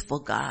 faithful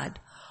God,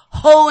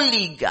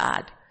 holy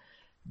God,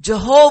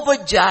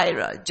 Jehovah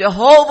Jireh,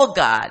 Jehovah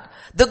God,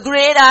 the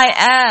great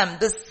I am,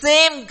 the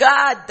same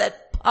God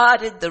that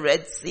parted the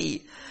Red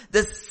Sea,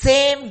 the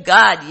same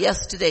God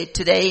yesterday,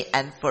 today,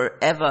 and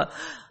forever.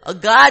 A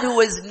God who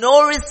is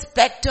no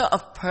respecter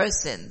of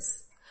persons.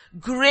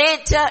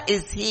 Greater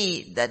is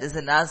He that is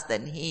in us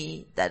than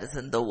he that is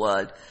in the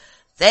world.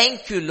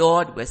 Thank you,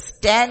 Lord. We're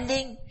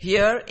standing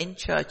here in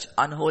church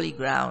on holy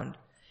ground,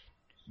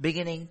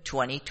 beginning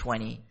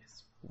 2020.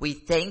 We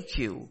thank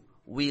you.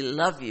 We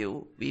love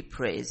you. We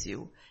praise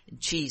you. In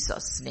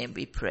Jesus' name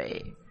we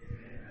pray.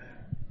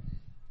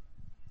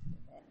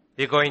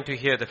 You're going to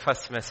hear the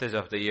first message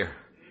of the year.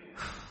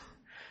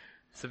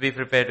 So be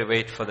prepared to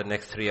wait for the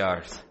next 3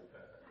 hours.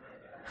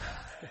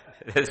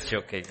 Just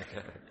joking.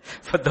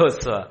 For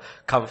those who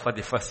come for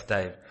the first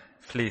time,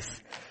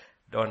 please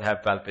don't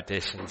have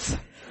palpitations.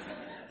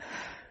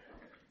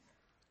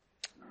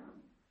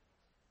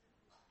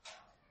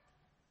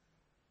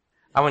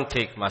 I won't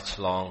take much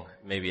long,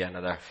 maybe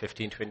another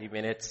 15-20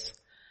 minutes.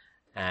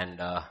 And,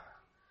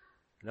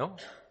 no.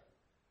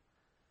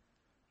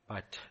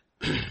 But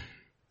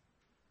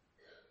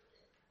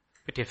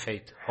put your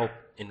faith, hope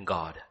in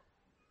God.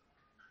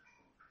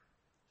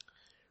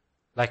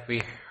 Like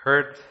we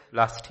heard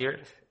last year,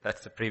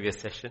 that's the previous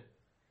session.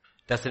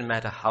 Doesn't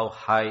matter how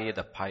high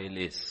the pile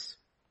is,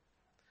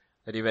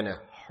 that even a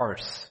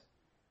horse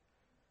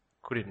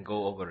couldn't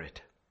go over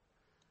it.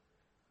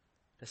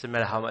 Doesn't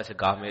matter how much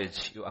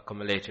garbage you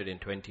accumulated in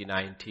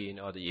 2019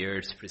 or the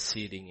years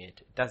preceding it.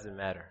 It doesn't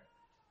matter.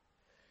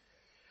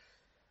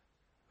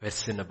 Where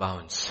sin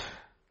abounds,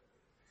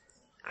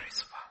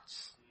 grace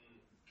abounds.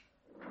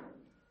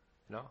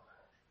 No?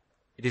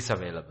 It is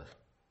available.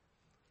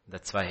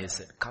 That's why He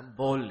said, come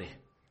boldly,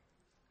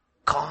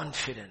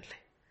 confidently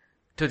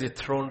to the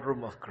throne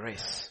room of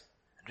grace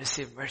and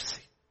receive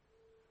mercy.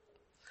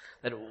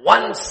 That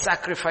one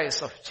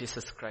sacrifice of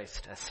Jesus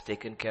Christ has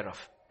taken care of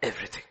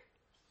everything.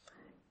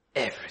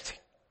 Everything.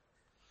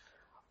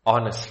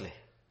 Honestly.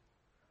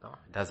 No,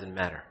 it doesn't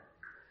matter.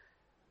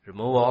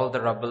 Remove all the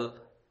rubble.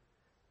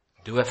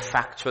 Do a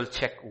factual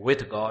check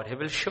with God. He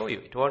will show you.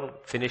 It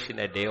won't finish in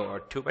a day or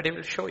two, but He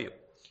will show you.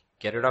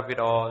 Get rid of it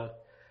all.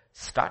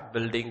 Start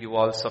building the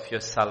walls of your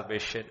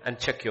salvation and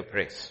check your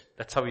praise.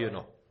 That's how you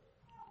know.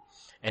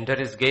 Enter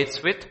His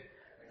gates with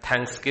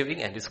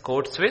thanksgiving and His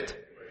courts with.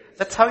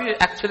 That's how you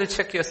actually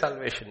check your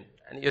salvation.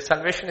 And your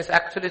salvation is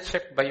actually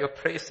checked by your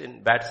praise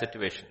in bad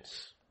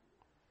situations.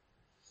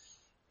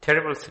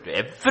 Terrible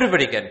situation.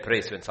 Everybody can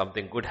praise when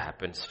something good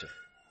happens to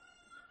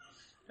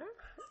you.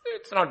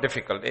 It's not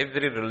difficult.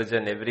 Every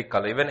religion, every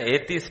color, even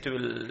atheist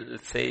will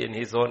say in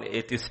his own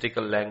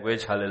atheistical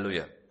language,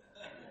 hallelujah.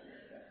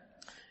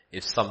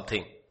 If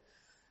something,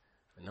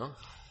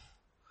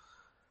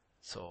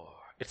 So,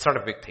 it's not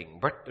a big thing.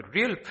 But the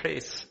real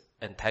praise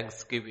and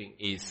thanksgiving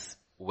is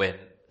when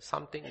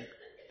something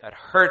that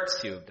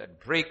hurts you,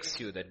 that breaks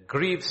you, that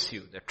grieves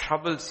you, that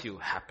troubles you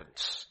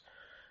happens.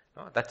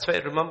 No, that's why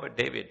remember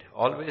David.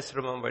 Always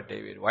remember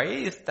David. Why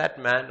is that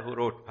man who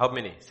wrote, how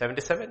many?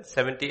 77,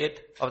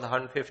 78 of the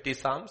 150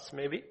 Psalms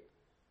maybe?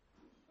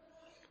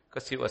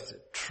 Because he was a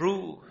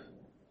true,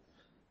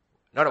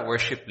 not a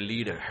worship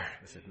leader.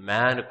 He was a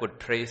man who could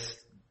praise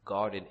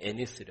God in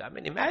any city. I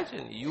mean,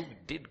 imagine you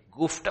did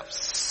goofed up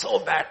so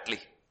badly.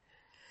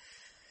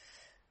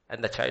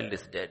 And the child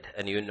is dead.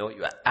 And you know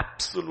you are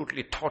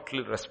absolutely,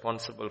 totally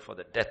responsible for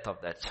the death of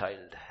that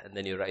child. And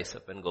then you rise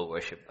up and go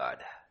worship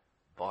God.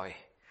 Boy,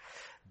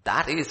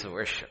 that is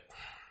worship.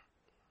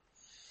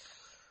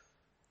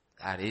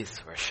 That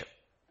is worship.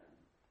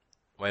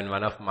 When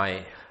one of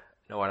my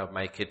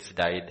kids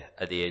died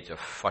at the age of,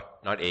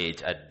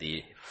 at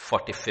the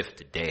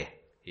 45th day,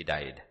 he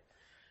died.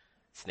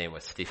 His name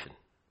was Stephen.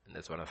 And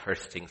that's one of the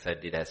first things I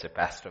did as a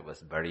pastor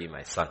was bury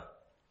my son.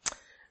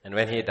 And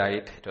when he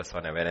died, it was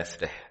on a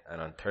Wednesday.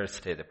 And on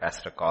Thursday, the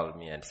pastor called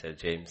me and said,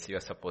 James, you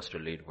are supposed to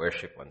lead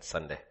worship on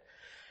Sunday.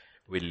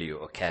 Will you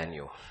or can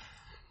you?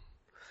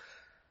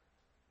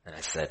 And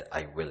I said,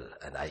 I will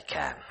and I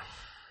can.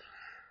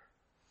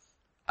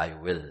 I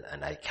will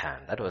and I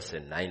can. That was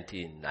in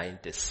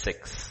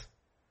 1996.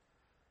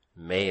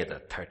 May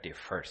the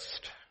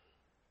 31st.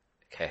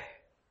 Okay.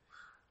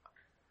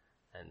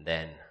 And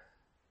then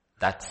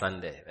that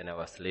Sunday when I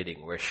was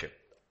leading worship,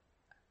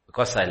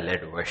 because I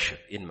led worship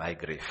in my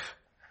grief,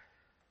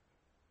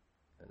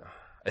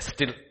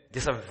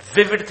 These are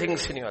vivid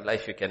things in your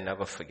life you can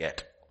never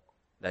forget.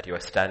 That you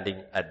are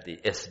standing at the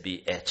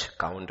SBH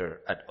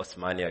counter at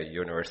Osmania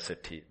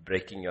University,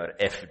 breaking your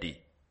FD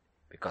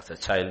because a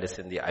child is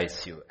in the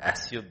ICU.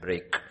 As you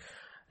break,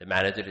 the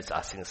manager is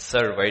asking,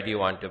 sir, why do you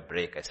want to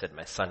break? I said,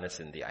 my son is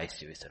in the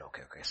ICU. He said,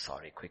 okay,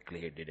 sorry,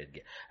 quickly he did it.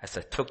 As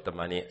I took the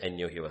money, I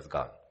knew he was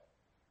gone.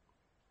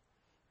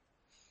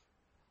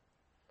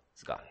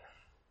 It's gone.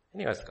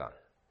 And he was gone.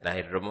 And I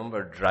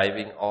remember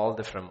driving all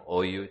the way from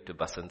OU to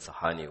Basant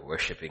Sahani,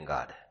 worshipping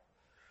God.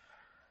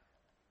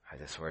 I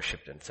just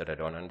worshipped and said, I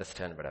don't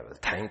understand, but I will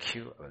thank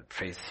you, I will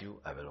praise you,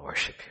 I will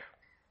worship you.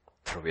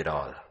 Through it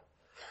all.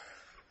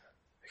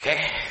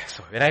 Okay,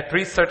 so when I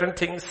preach certain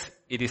things,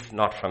 it is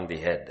not from the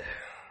head.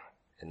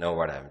 You know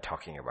what I'm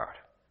talking about.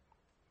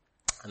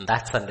 And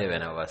that Sunday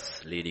when I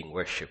was leading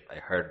worship, I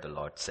heard the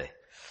Lord say,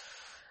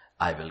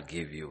 I will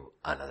give you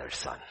another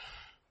son,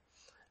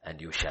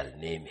 and you shall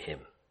name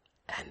him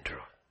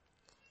Andrew.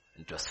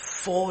 And it was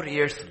 4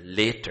 years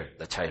later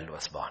the child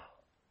was born.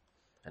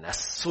 And as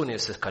soon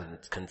as it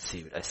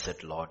conceived, I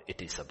said, Lord,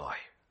 it is a boy.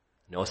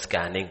 No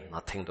scanning,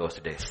 nothing those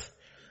days.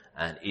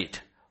 And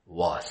it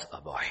was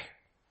a boy.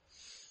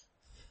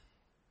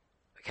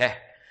 Okay?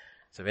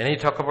 So when you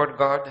talk about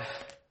God,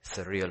 it's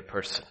a real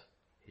person.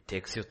 He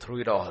takes you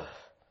through it all.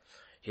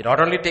 He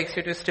not only takes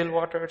you to still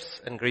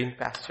waters and green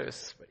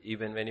pastures, but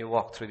even when you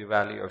walk through the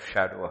valley of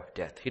shadow of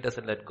death, He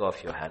doesn't let go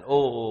of your hand.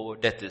 Oh,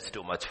 death is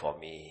too much for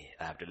me.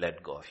 I have to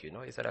let go of you.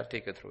 No, He said, I'll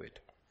take you through it.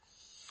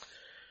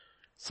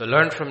 So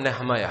learn from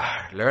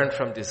Nehemiah, learn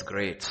from these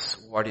greats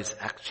what is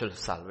actual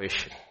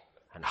salvation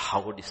and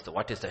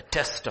what is the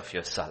test of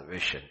your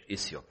salvation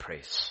is your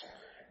praise.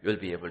 You'll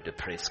be able to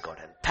praise God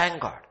and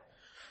thank God.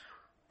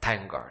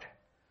 Thank God.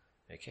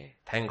 Okay?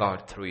 Thank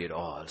God through it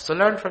all. So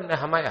learn from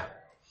Nehemiah.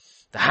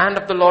 The hand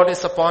of the Lord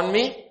is upon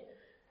me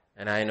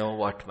and I know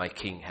what my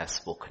king has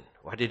spoken.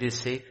 What did he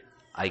say?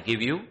 I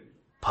give you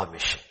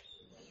permission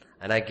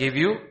and I give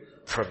you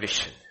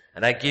provision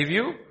and I give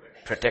you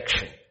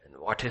protection.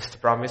 What is the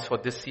promise for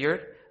this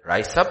year?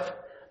 Rise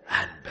up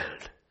and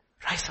build.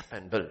 Rise up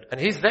and build. And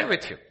He's there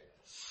with you.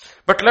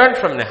 But learn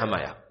from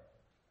Nehemiah.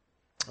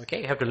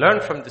 Okay, you have to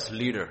learn from this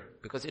leader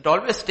because it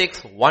always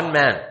takes one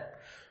man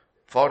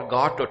for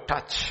God to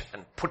touch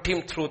and put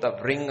him through the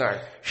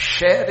wringer,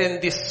 share in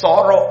the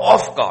sorrow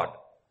of God.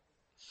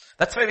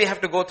 That's why we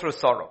have to go through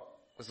sorrow.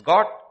 Because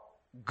God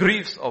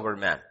grieves over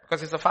man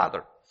because He's a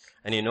father.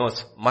 And He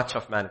knows much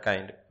of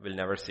mankind will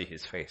never see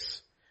His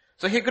face.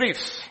 So He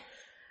grieves.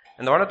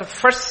 And one of the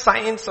first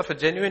signs of a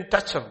genuine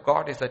touch of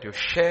God is that you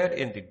share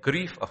in the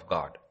grief of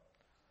God.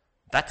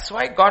 That's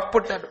why God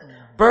put that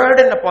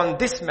burden upon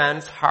this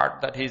man's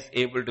heart that he's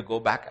able to go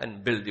back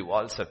and build the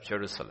walls of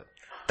Jerusalem.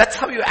 That's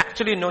how you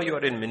actually know you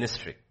are in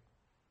ministry.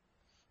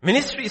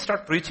 Ministry is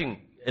not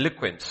preaching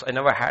eloquence. I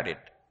never had it.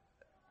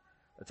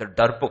 It's a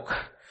darpuk.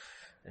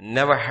 I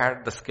never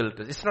had the skill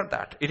to. It's not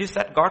that. It is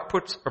that God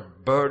puts a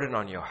burden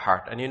on your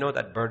heart and you know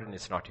that burden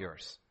is not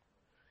yours.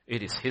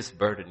 It is His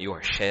burden you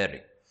are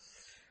sharing.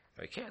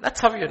 Okay, that's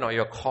how you know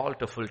you're called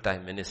to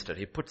full-time minister.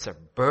 He puts a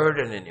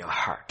burden in your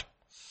heart.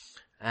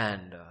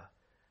 And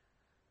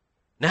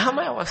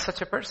Nehemiah was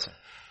such a person.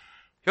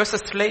 He was a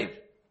slave,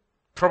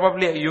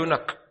 probably a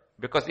eunuch.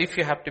 Because if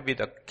you have to be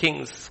the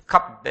king's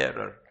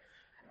cupbearer,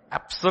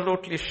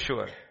 absolutely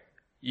sure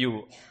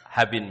you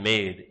have been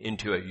made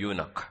into a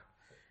eunuch.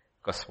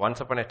 Because once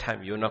upon a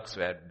time, eunuchs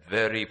were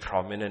very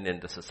prominent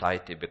in the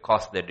society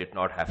because they did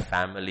not have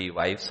family,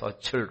 wives or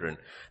children.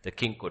 The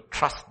king could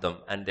trust them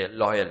and their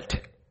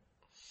loyalty.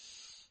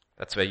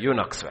 That's where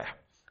eunuchs were.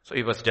 So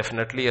he was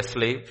definitely a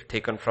slave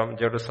taken from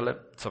Jerusalem,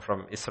 so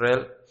from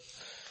Israel.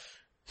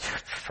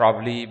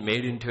 Probably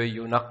made into a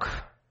eunuch.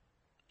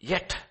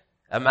 Yet,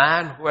 a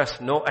man who has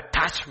no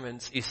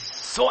attachments is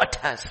so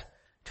attached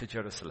to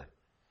Jerusalem.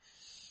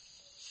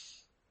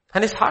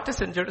 And his heart is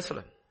in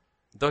Jerusalem,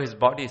 though his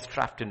body is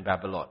trapped in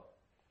Babylon.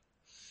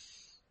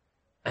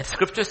 And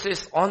scripture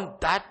says, on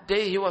that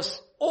day he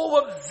was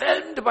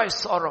overwhelmed by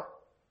sorrow.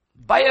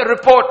 By a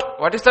report.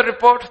 What is the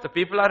report? The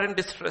people are in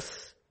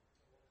distress.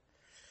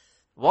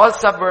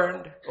 Walls are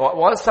burned,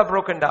 walls are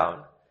broken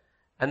down,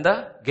 and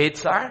the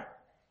gates are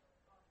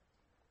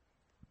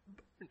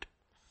burned.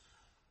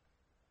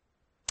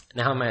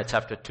 Nehemiah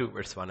chapter 2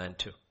 verse 1 and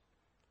 2.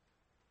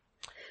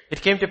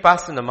 It came to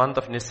pass in the month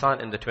of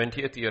Nisan in the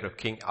 20th year of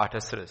King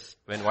Artaxerxes,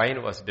 when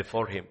wine was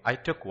before him, I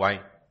took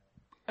wine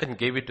and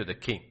gave it to the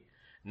king.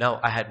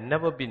 Now I had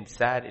never been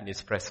sad in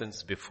his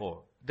presence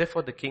before.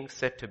 Therefore the king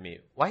said to me,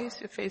 why is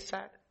your face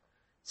sad?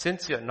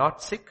 Since you are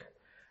not sick?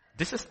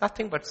 This is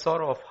nothing but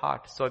sorrow of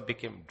heart. So I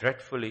became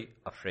dreadfully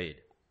afraid.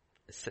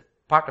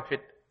 Part of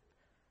it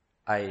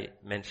I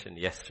mentioned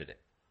yesterday.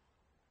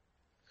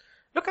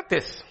 Look at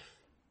this.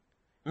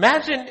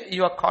 Imagine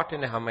you are caught in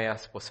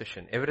Nehemiah's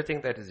position.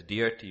 Everything that is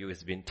dear to you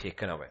is being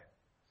taken away.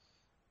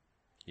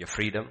 Your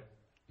freedom,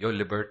 your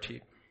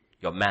liberty,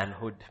 your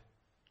manhood,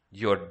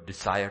 your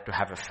desire to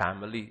have a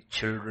family,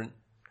 children,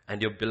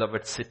 and your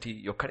beloved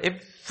city.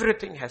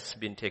 Everything has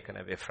been taken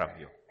away from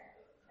you.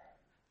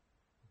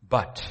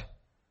 But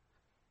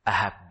I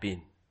have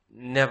been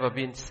never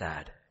been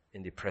sad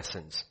in the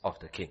presence of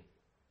the king.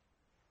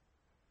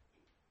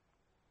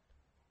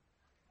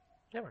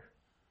 Never.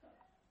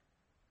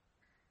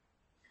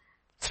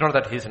 It's not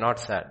that he's not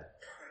sad.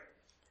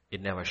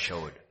 It never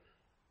showed.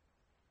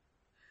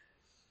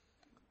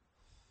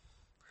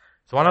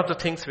 So one of the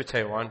things which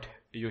I want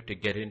you to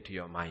get into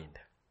your mind,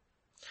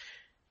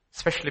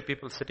 especially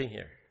people sitting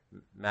here,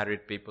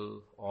 married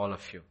people, all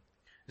of you,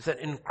 is an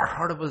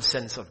incredible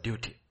sense of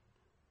duty.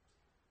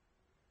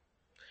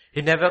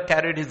 He never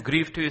carried his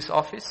grief to his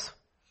office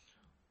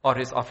or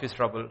his office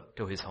trouble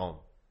to his home.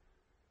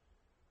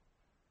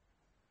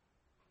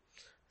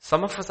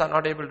 Some of us are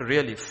not able to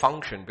really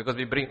function because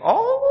we bring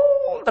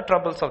all the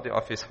troubles of the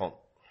office home.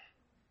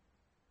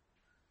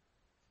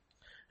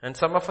 And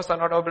some of us are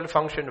not able to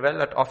function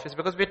well at office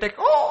because we take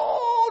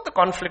all the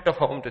conflict of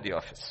home to the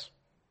office.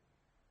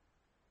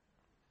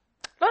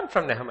 Learn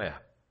from Nehemiah.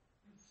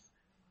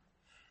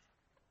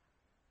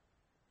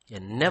 He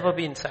had never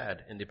been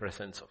sad in the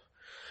presence of.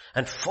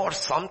 And for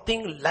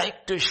something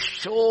like to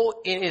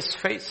show in his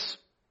face.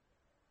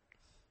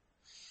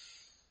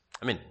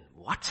 I mean,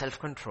 what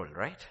self-control,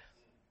 right?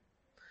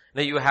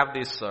 Now you have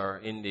this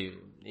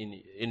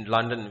in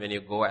London when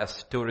you go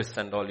as tourists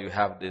and all, you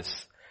have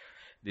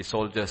the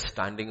soldiers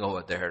standing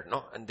over there,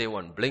 no? And they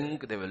won't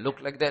blink, they will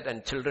look like that,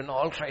 and children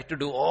all try to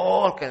do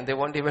all kind, they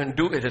won't even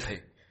do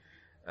anything.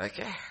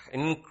 Okay?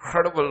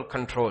 Incredible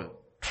control,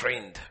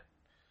 trained.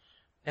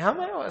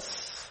 Nehemiah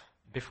was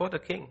before the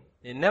king.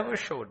 He never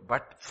showed,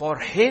 but for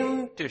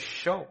him to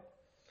show,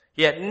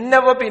 he had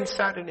never been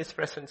sad in his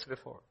presence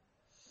before.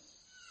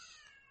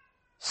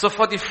 So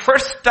for the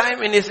first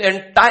time in his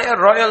entire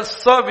royal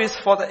service,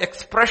 for the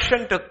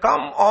expression to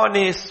come on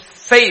his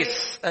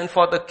face and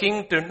for the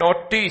king to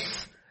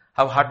notice,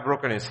 how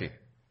heartbroken is he?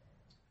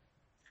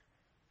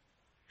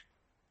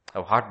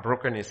 How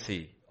heartbroken is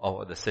he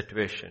over the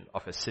situation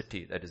of a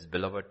city that is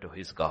beloved to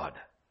his God?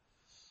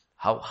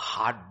 How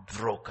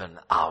heartbroken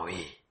are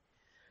we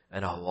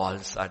when our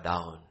walls are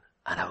down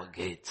and our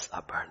gates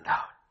are burned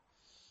out?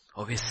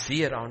 Or we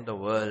see around the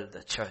world,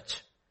 the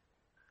church,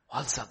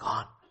 walls are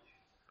gone.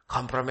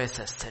 Compromise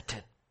has set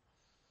in.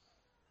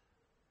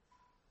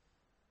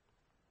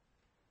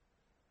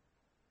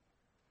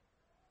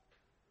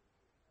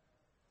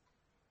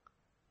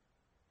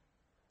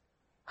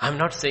 I'm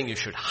not saying you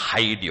should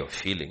hide your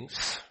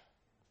feelings,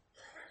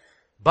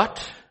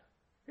 but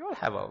we all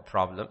have our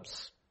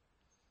problems.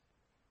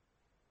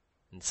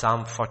 In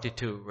Psalm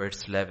 42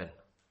 verse 11,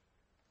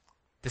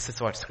 this is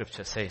what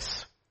scripture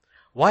says.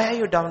 Why are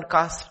you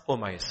downcast, O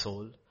my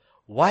soul?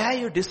 Why are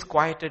you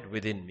disquieted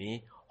within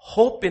me?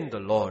 Hope in the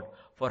Lord,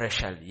 for I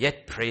shall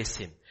yet praise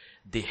him,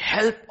 the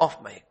help of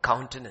my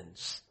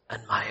countenance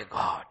and my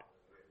God.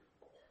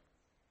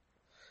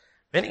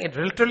 Meaning it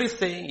literally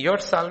saying your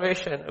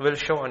salvation will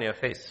show on your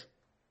face.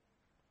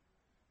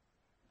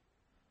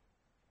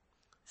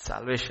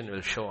 Salvation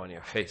will show on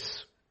your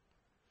face.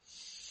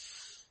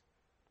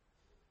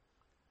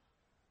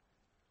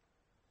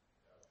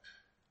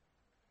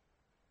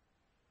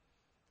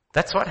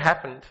 That's what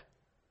happened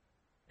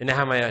in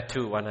Nehemiah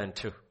 2, 1 and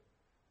 2.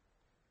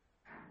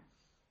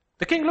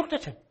 The king looked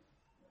at him.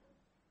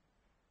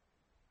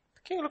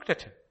 The king looked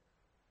at him.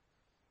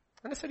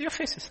 And he said, your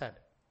face is sad.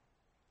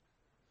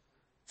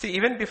 See,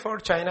 even before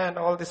China and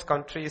all these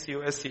countries,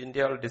 US,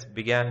 India, all this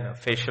began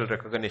facial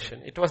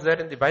recognition, it was there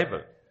in the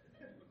Bible.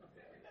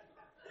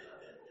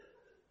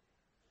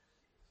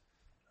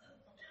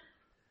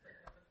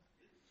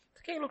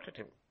 The king looked at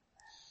him.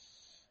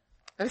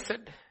 And he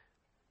said,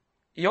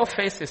 your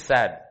face is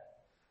sad.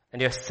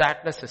 And your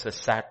sadness is a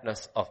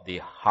sadness of the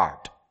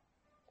heart.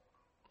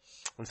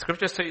 And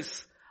scripture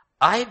says,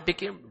 I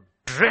became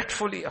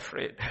dreadfully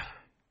afraid.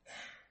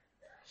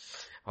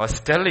 I was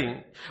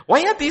telling,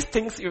 why are these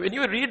things, when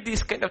you read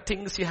these kind of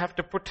things, you have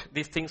to put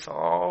these things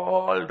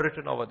all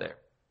written over there.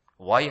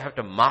 Why you have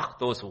to mark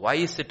those? Why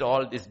is it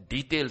all these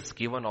details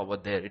given over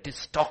there? It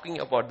is talking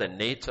about the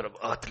nature of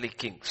earthly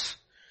kings.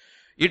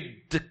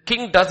 The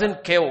king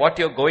doesn't care what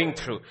you're going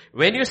through.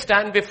 When you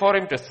stand before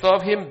him to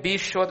serve him, be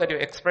sure that your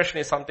expression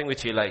is something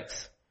which he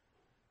likes.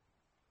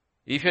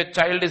 If your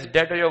child is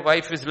dead or your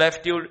wife is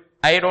left you,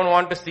 I don't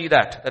want to see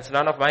that. That's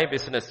none of my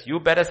business. You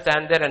better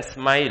stand there and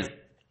smile.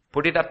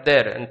 Put it up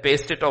there and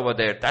paste it over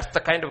there. That's the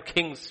kind of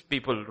kings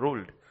people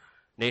ruled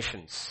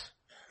nations.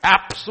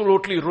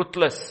 Absolutely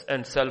ruthless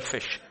and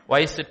selfish.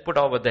 Why is it put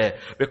over there?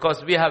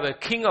 Because we have a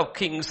king of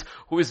kings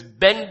who is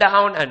bent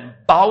down and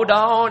bow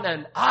down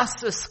and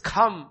asks us,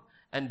 come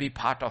and be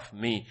part of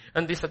me.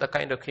 And these are the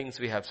kind of kings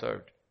we have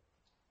served.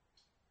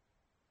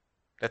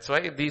 That's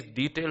why these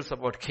details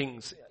about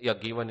kings are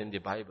given in the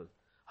Bible.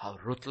 How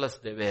ruthless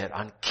they were,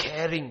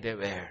 uncaring they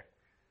were.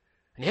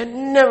 And he had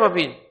never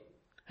been.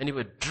 And he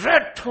was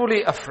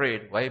dreadfully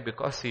afraid. Why?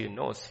 Because he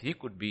knows he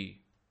could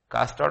be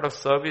cast out of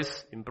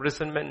service,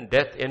 imprisonment,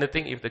 death,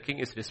 anything if the king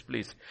is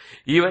displeased.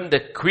 Even the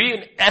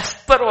queen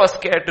Esther was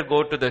scared to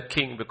go to the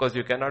king because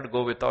you cannot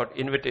go without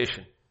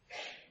invitation.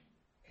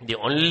 The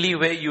only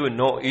way you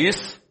know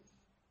is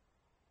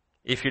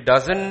if he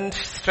doesn't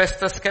stress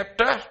the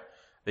scepter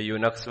the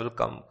eunuchs will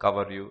come,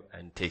 cover you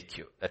and take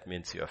you. That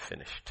means you are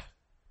finished.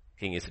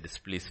 King is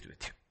displeased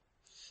with you.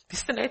 This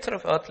is the nature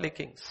of earthly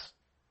kings.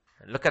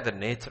 And look at the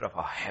nature of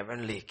our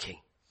heavenly King.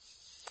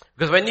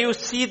 Because when you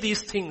see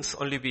these things,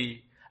 only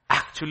we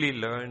actually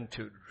learn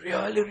to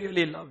really,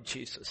 really love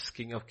Jesus,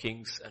 King of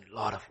Kings and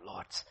Lord of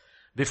Lords,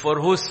 before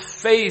whose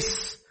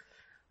face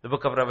the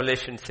book of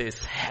Revelation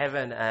says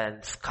heaven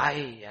and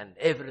sky and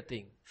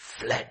everything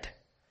fled.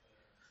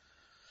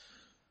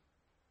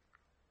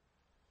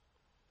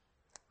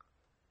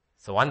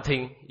 So one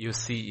thing you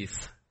see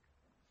is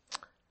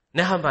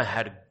Nehemiah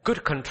had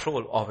good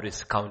control over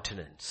his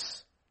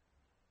countenance.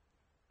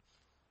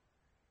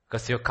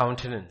 Because your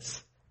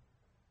countenance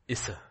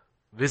is a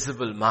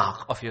visible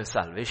mark of your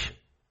salvation.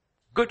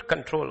 Good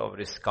control over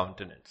his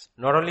countenance.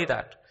 Not only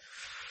that,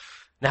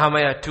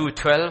 Nehemiah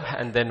 2:12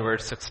 and then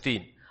verse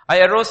 16. I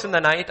arose in the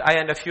night, I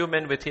and a few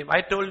men with him.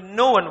 I told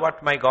no one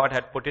what my God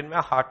had put in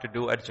my heart to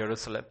do at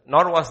Jerusalem,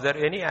 nor was there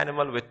any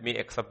animal with me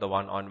except the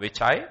one on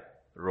which I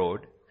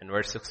rode. In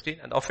verse 16,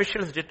 and the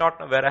officials did not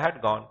know where I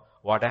had gone,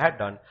 what I had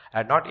done. I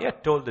had not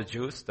yet told the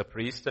Jews, the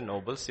priests, the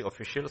nobles, the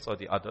officials, or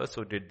the others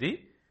who did the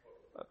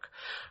work.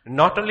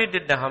 Not only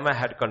did Nehemiah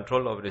had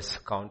control over his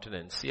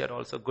countenance, he had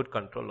also good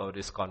control over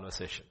his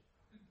conversation.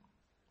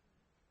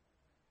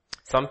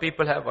 Some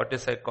people have what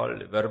is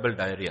called verbal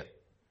diarrhea.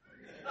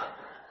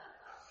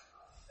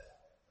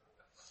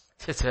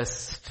 It's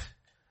just,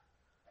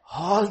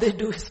 all they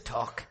do is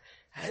talk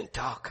and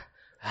talk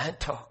and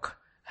talk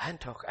and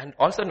talk and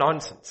also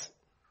nonsense.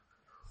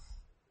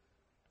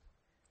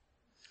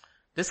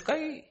 This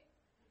guy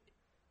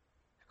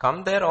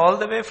come there all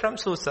the way from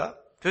Susa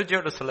to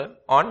Jerusalem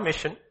on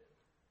mission,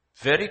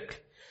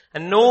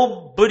 and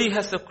nobody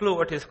has a clue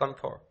what he's come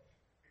for.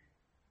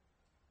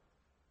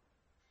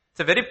 It's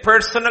a very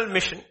personal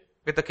mission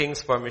with the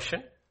king's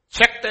permission.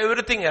 Checked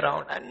everything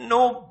around and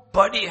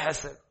nobody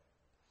has a.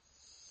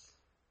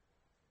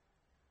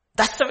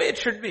 That's the way it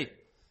should be.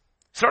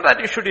 It's not that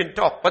you shouldn't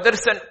talk, but there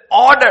is an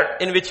order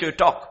in which you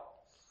talk.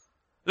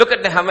 Look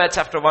at Nehemiah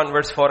chapter 1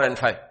 verse 4 and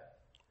 5.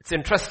 It's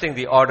interesting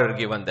the order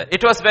given there.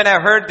 It was when I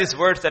heard these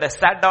words that I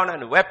sat down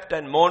and wept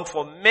and moaned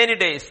for many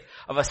days.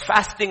 I was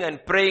fasting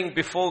and praying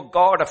before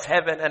God of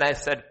heaven, and I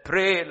said,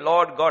 pray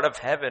Lord God of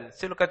heaven.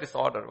 See, look at this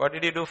order. What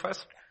did he do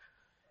first?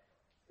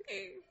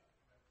 He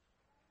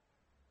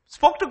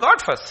spoke to God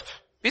first.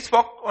 He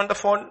spoke on the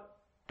phone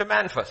to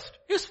man first.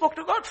 He spoke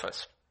to God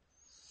first.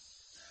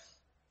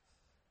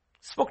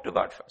 Spoke to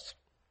God first.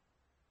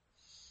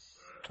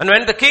 And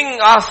when the king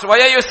asked,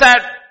 why are you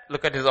sad?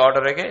 Look at his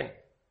order again.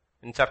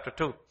 In chapter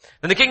 2.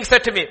 Then the king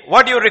said to me,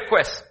 what do you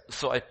request?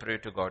 So I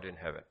prayed to God in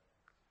heaven.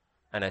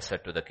 And I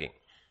said to the king.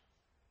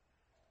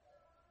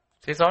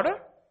 See his order?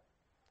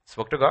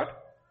 Spoke to God,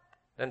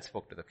 then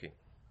spoke to the king.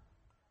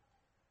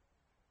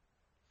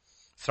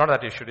 It's not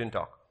that you shouldn't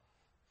talk.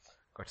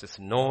 God says,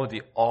 know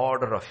the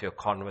order of your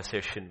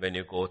conversation when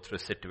you go through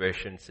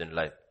situations in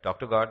life. Talk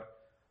to God,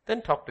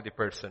 then talk to the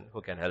person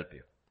who can help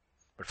you.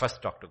 But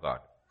first talk to God.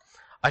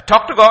 I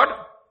talked to God.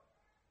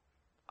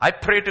 I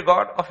prayed to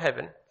God of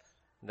heaven.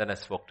 Then I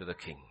spoke to the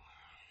king.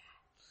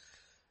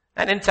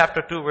 And in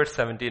chapter 2 verse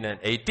 17 and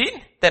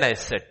 18, then I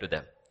said to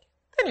them.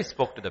 Then he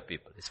spoke to the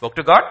people. He spoke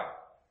to God.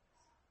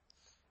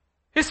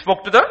 He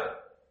spoke to the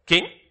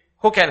king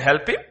who can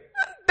help him.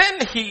 And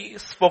then he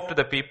spoke to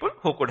the people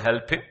who could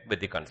help him with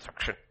the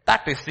construction.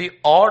 That is the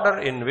order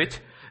in which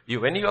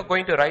when you are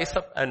going to rise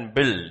up and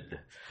build,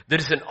 there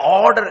is an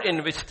order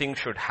in which things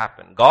should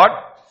happen. God,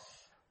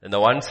 and the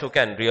ones who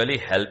can really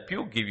help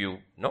you,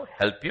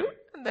 help you,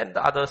 and then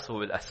the others who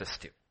will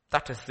assist you.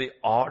 That is the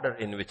order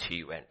in which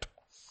he went.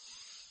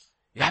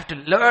 You have to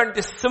learn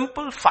these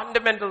simple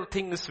fundamental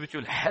things which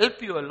will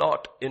help you a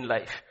lot in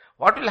life.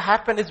 What will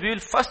happen is we will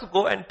first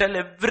go and tell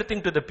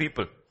everything to the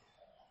people.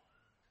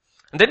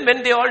 And then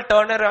when they all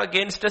turn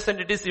against us and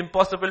it is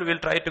impossible, we'll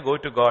try to go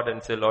to God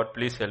and say, Lord,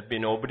 please help me.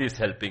 Nobody is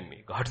helping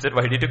me. God said,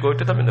 why did you go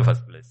to them in the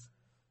first place?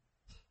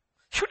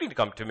 Shouldn't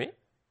come to me.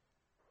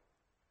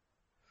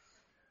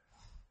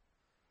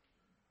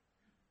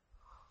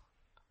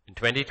 In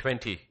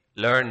 2020,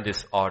 learn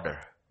this order.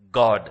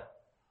 God,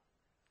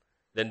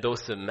 then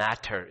those who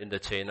matter in the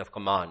chain of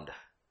command.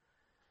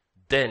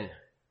 Then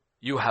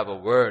you have a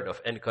word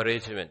of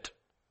encouragement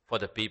for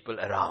the people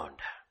around.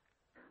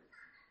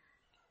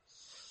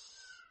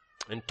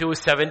 In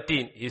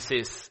 2:17, he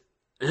says,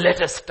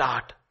 let us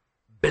start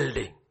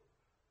building.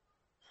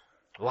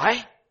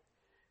 Why?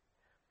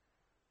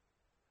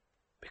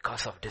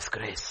 Because of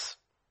disgrace.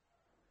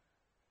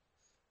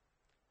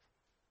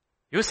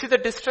 You see the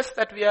distress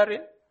that we are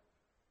in?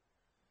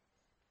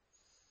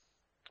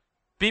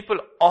 People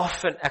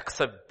often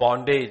accept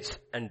bondage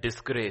and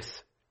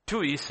disgrace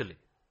too easily.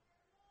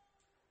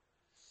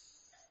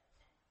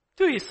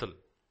 Too easily.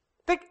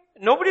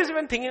 Nobody is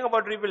even thinking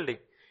about rebuilding.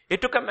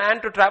 It took a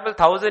man to travel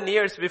 1,000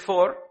 years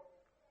before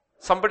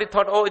somebody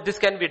thought, oh, this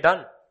can be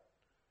done.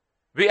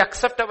 We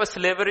accept our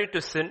slavery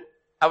to sin,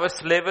 our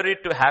slavery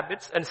to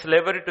habits, and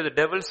slavery to the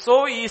devil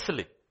so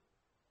easily.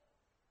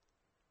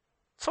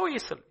 So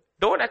easily.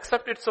 Don't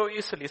accept it so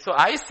easily. So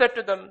I said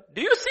to them,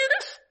 do you see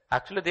this?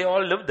 Actually, they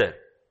all lived there.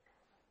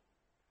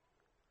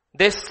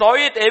 They saw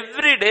it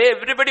every day.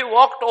 Everybody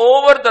walked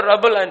over the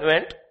rubble and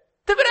went.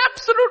 They were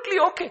absolutely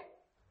okay.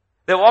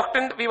 They walked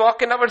in, we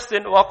walk in our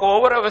sin, walk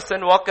over our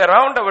sin, walk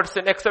around our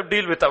sin, except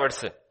deal with our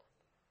sin.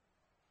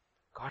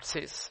 God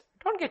says,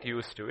 don't get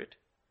used to it.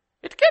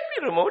 It can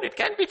be removed, it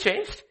can be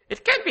changed,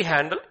 it can be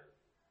handled.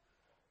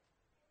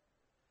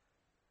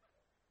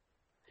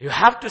 You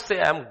have to say,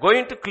 I'm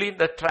going to clean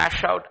the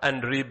trash out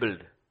and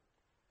rebuild.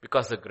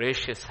 Because the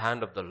gracious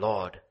hand of the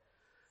Lord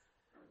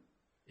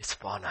is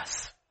upon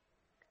us.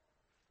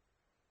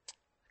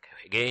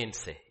 Again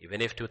say, even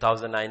if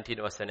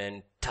 2019 was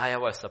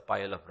was a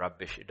pile of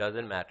rubbish, it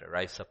doesn't matter.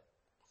 Rise up.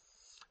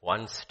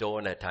 One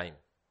stone at a time.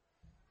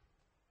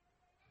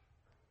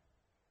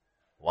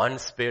 One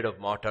spade of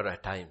mortar at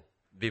a time.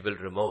 We will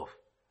remove.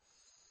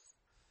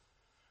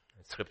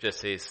 Scripture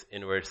says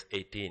in verse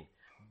 18,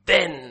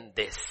 then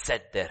they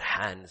set their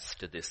hands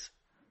to this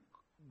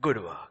good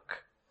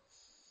work.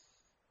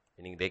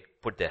 Meaning they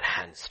put their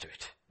hands to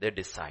it. They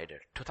decided.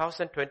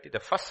 2020, the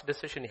first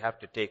decision you have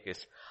to take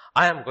is,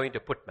 I am going to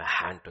put my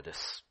hand to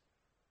this.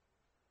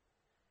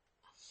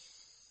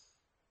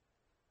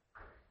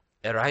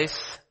 Arise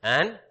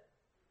and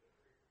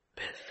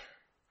build.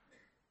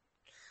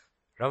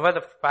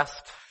 Remember the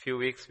past few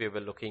weeks we were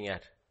looking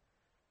at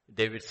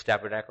David's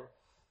tabernacle?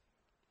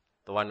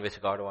 The one which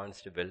God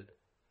wants to build.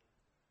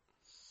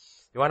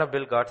 You want to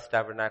build God's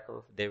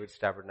tabernacle, David's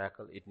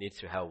tabernacle, it needs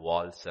to have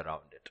walls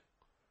around it.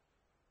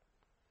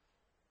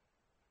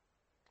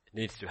 It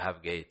needs to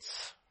have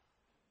gates.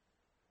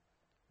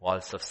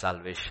 Walls of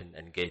salvation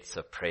and gates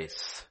of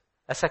praise.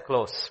 As I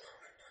close,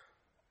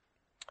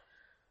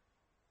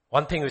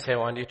 one thing which I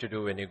want you to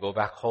do when you go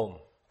back home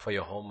for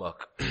your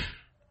homework,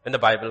 when the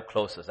Bible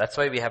closes, that's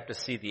why we have to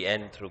see the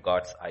end through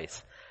God's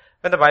eyes.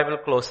 When the Bible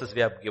closes,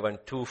 we have given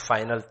 2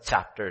 final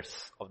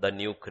chapters of the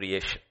new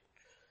creation.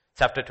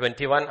 Chapter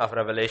 21 of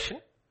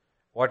Revelation.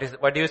 What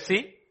do you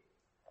see?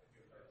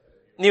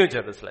 New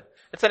Jerusalem.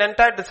 It's an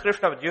entire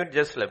description of New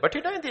Jerusalem. But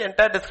you know in the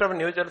entire description of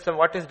New Jerusalem,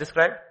 what is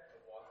described?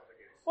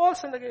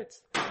 Walls and the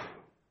gates.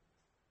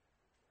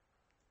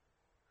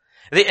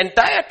 The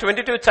entire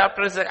 22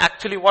 chapters are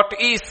actually what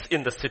is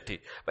in the city.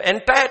 But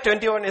entire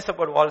 21 is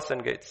about walls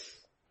and gates.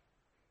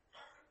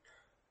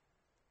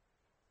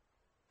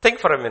 Think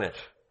for a minute.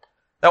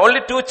 There are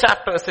only 2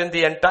 chapters in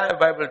the entire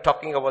Bible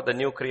talking about the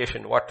new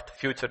creation, what the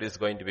future is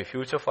going to be.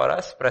 Future for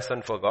us,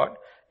 present for God,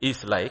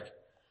 is like.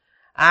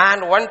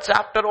 And 1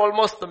 chapter,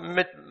 almost the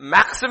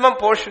maximum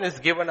portion is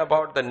given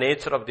about the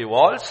nature of the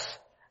walls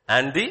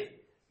and the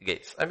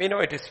gates. I mean,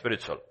 it is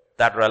spiritual.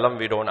 That realm,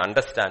 we don't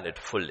understand it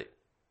fully.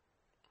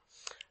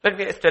 Let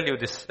me tell you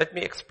this. Let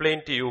me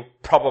explain to you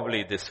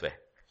probably this way.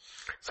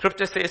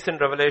 Scripture says in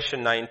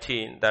Revelation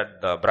 19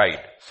 that the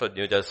bride, so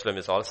New Jerusalem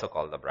is also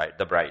called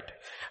the bride,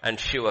 and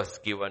she was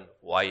given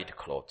white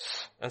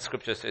clothes. And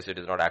Scripture says it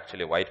is not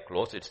actually white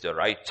clothes, it's the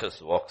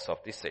righteous works of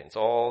the saints.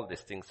 All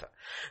these things are.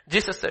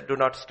 Jesus said, do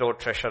not store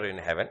treasure in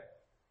heaven,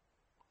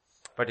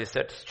 but he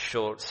said,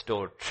 store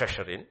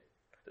treasure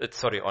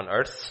on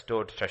earth,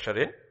 store treasure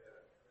in.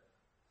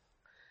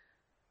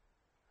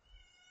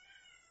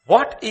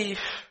 What if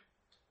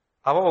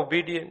our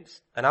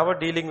obedience and our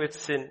dealing with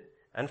sin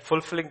and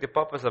fulfilling the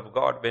purpose of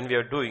God, when we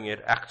are doing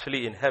it,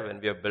 actually in heaven,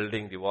 we are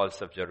building the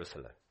walls of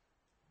Jerusalem.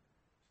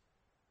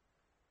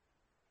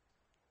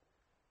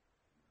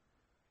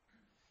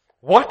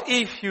 What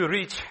if you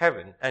reach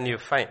heaven and you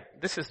find,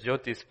 this is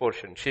Jyoti's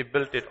portion, she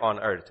built it on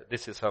earth,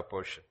 this is her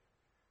portion.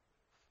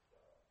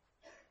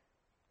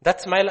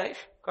 That's my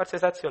life. God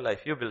says, that's your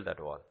life, you build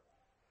that wall.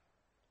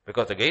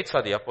 Because the gates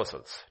are the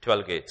apostles,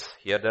 12 gates.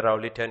 Here there are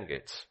only 10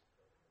 gates.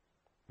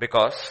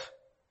 Because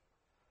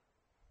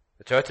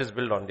the church is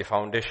built on the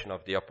foundation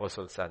of the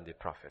apostles and the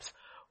prophets.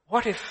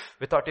 What if,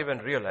 without even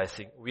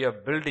realizing, we are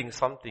building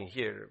something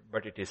here,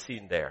 but it is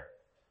seen there?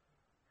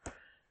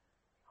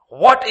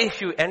 What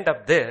if you end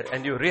up there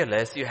and you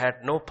realize you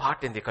had no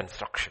part in the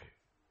construction?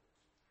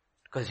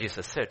 Because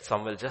Jesus said,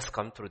 some will just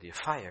come through the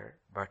fire,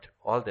 but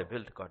all they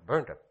built got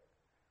burned up.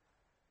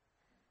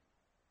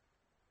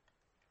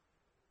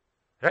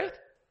 Right?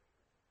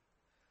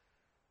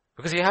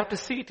 Because you have to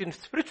see it in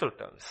spiritual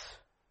terms.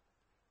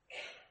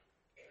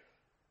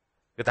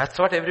 That's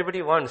what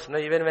everybody wants. No?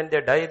 Even when they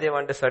die, they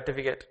want a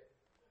certificate.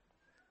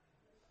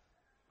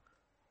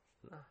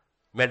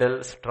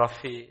 Medals,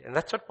 trophy. And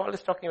that's what Paul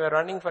is talking about,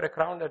 running for a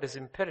crown that is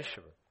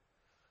imperishable.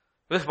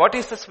 Because what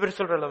is the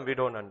spiritual realm, we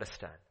don't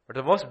understand. But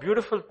the most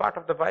beautiful part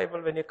of the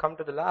Bible, when you come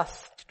to the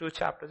last 2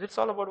 chapters, it's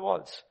all about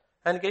walls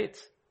and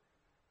gates.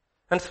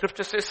 And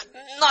Scripture says,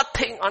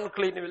 nothing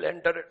unclean will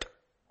enter it.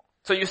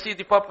 So you see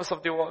the purpose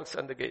of the walls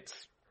and the gates.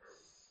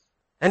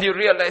 And you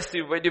realize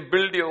when you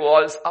build your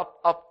walls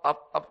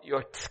up,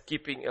 you're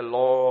keeping a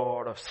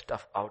lot of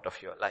stuff out of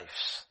your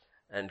lives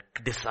and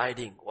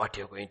deciding what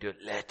you're going to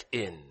let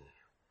in.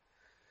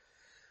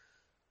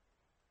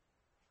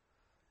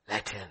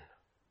 Let in.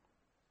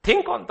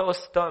 Think on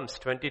those terms,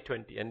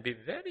 2020, and be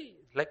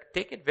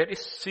take it very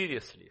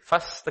seriously.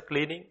 First the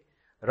cleaning,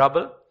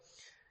 rubble,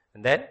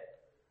 and then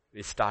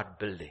we start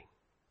building.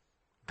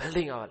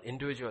 building our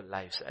individual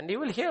lives. And you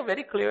will hear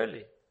very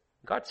clearly,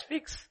 God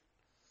speaks.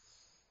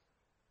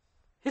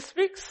 He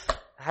speaks.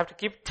 I have to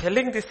keep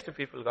telling this to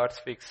people, God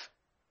speaks.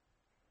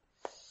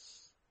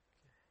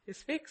 He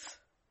speaks.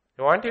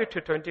 I want you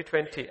to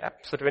 2020.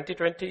 So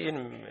 2020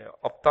 in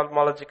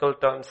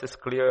ophthalmological terms is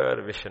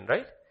clear vision,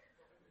 right?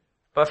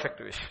 Perfect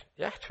vision.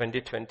 Yeah,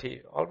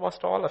 2020,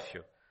 almost all of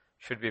you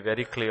should be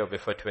very clear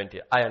before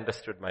 20. I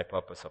understood my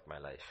purpose of my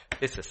life.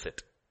 This is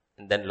it.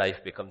 And then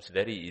life becomes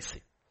very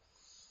easy.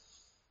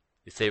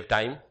 You save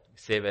time, you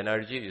save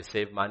energy, you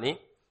save money,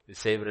 you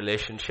save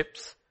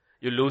relationships.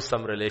 You lose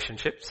some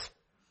relationships.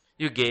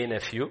 You gain a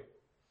few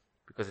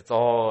because it's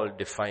all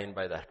defined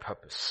by that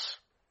purpose.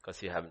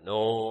 Because you have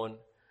known,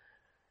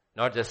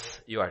 not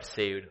just you are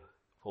saved,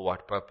 for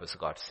what purpose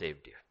God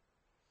saved you.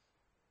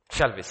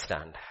 Shall we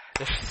stand?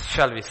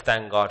 Shall we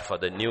thank God for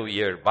the new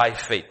year by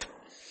faith?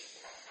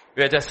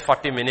 We are just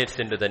 40 minutes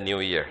into the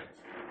new year.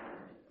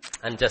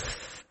 And just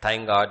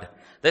thank God.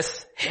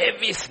 This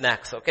heavy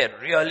snacks, okay,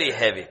 really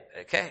heavy,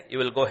 okay? You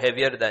will go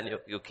heavier than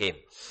you came.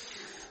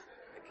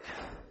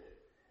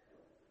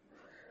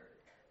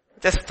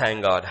 Just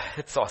thank God.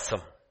 It's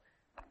awesome.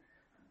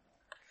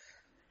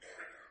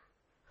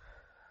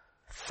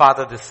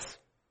 Father, this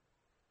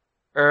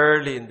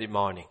early in the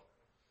morning,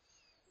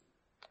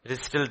 it is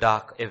still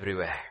dark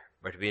everywhere,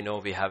 but we know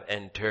we have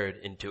entered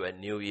into a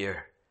new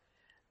year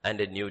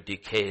and a new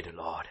decade,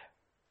 Lord.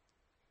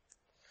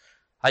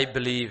 I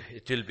believe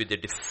it will be the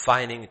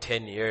defining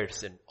 10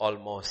 years in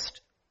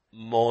almost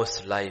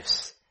most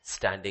lives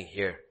standing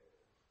here.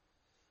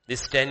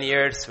 These 10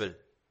 years will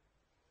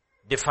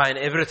define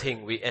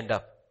everything we end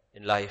up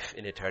in life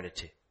in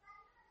eternity.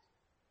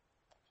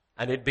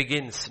 And it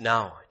begins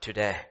now,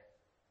 today.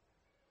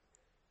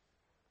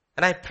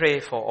 And I pray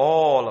for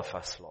all of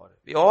us, Lord.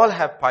 We all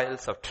have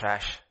piles of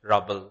trash,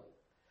 rubble.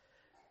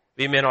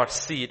 We may not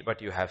see it,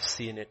 but you have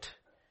seen it.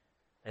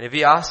 And if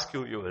we ask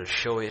you, you will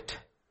show it.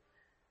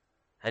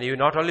 And you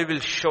not only will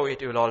show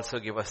it, you will also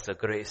give us the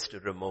grace to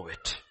remove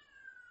it.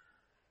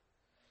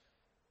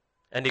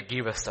 And you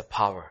give us the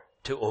power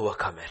to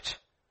overcome it.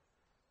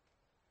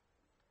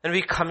 And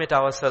we commit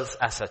ourselves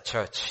as a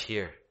church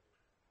here.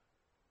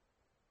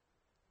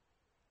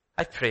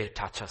 I pray,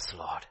 touch us,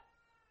 Lord.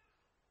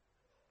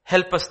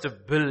 Help us to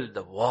build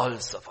the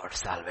walls of our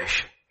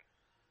salvation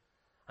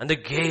and the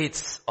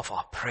gates of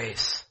our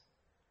praise,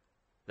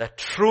 that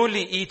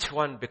truly each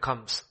one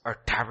becomes our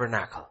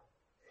tabernacle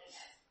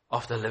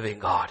of the living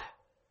God.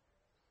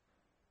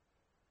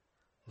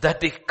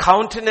 That the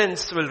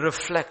countenance will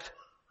reflect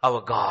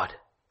our God.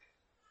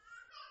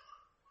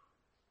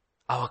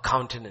 Our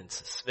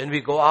countenances. When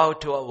we go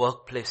out to our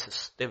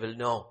workplaces, they will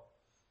know.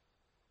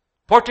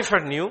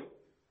 Potiphar knew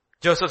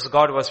Joseph's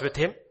God was with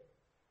him.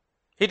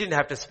 He didn't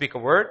have to speak a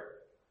word.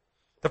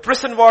 The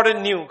prison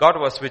warden knew God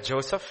was with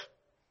Joseph.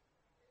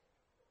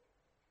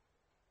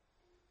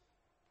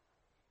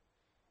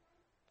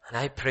 And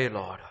I pray,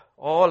 Lord,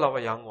 all our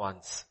young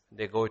ones,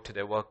 they go to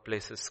their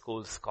workplaces,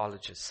 schools,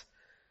 colleges.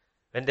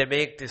 When they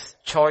make these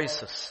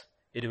choices,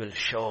 it will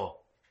show.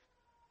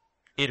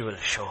 It will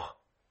show.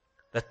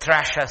 The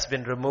trash has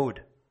been removed.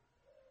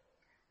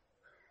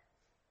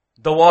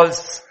 The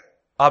walls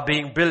are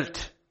being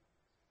built.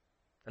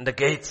 And the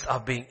gates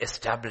are being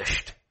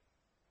established.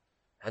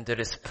 And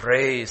there is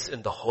praise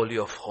in the Holy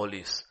of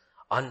Holies.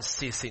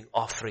 Unceasing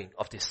offering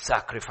of the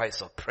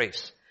sacrifice of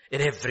praise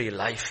in every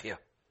life here.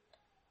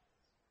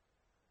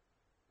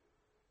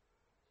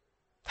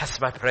 That's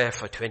my prayer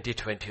for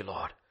 2020,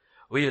 Lord.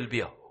 We will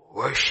be a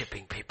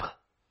worshiping people.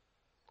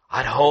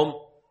 At home,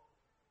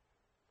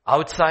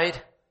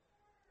 outside,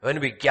 when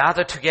we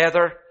gather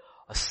together,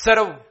 a set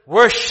of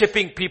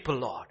worshiping people,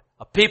 Lord.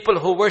 A people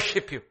who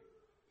worship you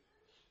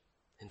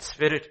in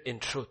spirit, in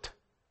truth.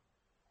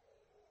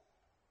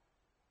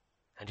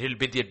 And he'll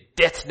be the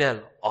death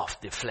knell of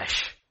the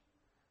flesh.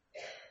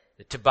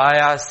 The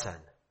Tobias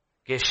and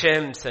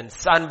Geshems and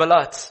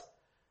Sanballats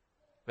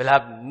will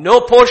have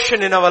no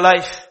portion in our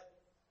life.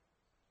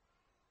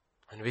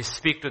 And we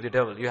speak to the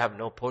devil, you have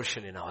no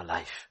portion in our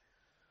life.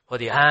 For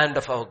the hand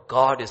of our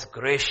God is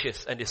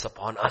gracious and is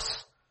upon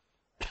us.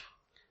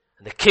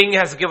 And the King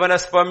has given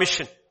us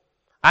permission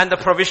and the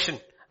provision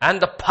and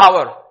the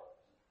power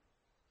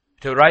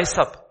to rise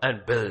up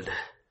and build.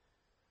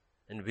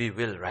 And we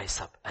will rise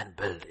up and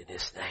build in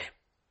His name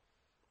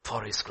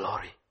for His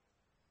glory.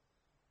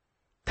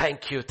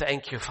 Thank you,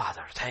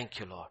 Father. Thank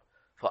you, Lord,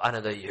 for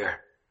another year.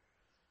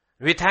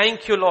 We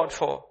thank you, Lord,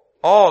 for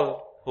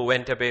all who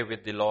went away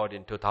with the Lord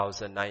in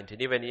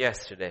 2019. Even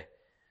yesterday,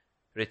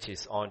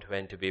 Richie's aunt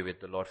went to be with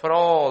the Lord. For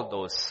all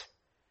those,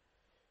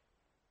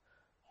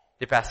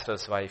 the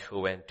pastor's wife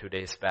who went 2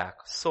 days back,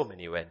 so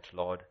many went,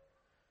 Lord.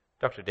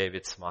 Dr.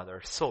 David's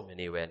mother, so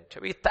many went.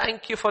 We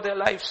thank you for their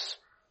lives.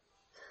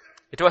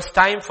 It was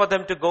time for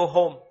them to go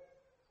home.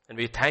 And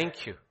we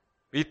thank you.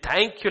 We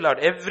thank you, Lord.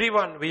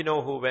 Everyone we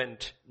know who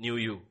went knew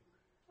you.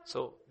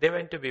 So they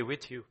went to be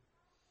with you.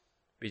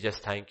 We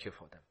just thank you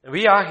for them.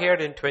 We are here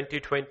in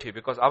 2020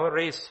 because our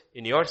race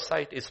in your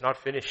sight is not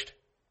finished.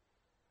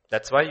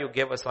 That's why you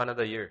gave us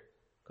another year.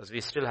 Because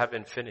we still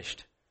haven't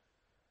finished.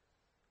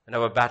 And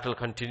our battle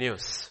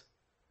continues.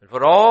 And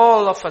for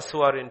all of us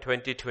who are in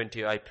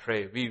 2020, I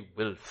pray we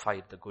will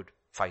fight the good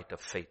fight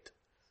of faith.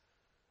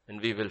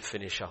 And we will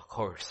finish our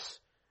course.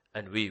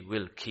 And we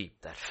will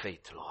keep that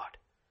faith, Lord,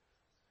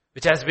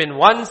 which has been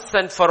once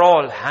and for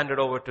all handed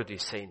over to the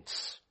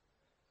saints.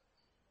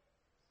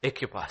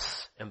 Equip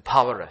us,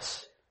 empower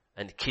us,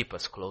 and keep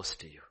us close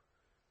to you.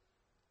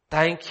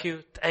 Thank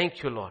you,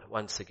 Lord,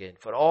 once again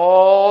for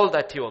all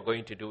that you are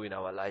going to do in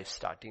our lives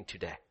starting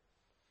today.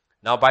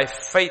 Now by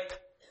faith,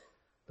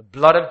 the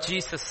blood of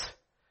Jesus,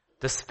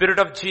 the Spirit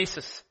of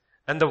Jesus,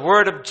 and the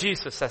Word of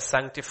Jesus has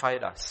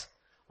sanctified us.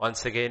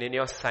 Once again in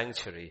your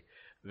sanctuary,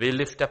 we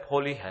lift up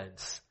holy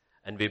hands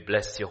and we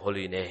bless your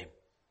holy name.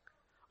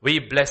 We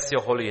bless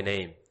your holy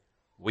name.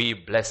 We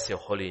bless your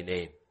holy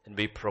name. And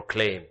we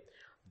proclaim,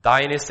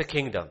 thine is the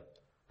kingdom,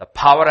 the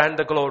power and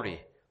the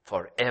glory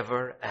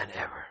forever and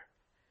ever.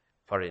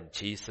 For in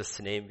Jesus'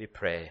 name we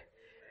pray.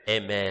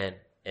 Amen,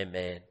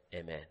 amen,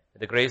 amen.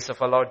 The grace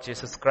of our Lord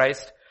Jesus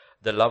Christ,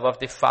 the love of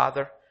the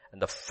Father,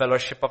 and the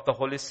fellowship of the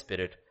Holy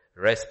Spirit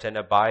rest and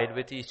abide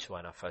with each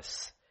one of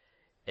us.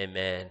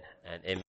 Amen and amen.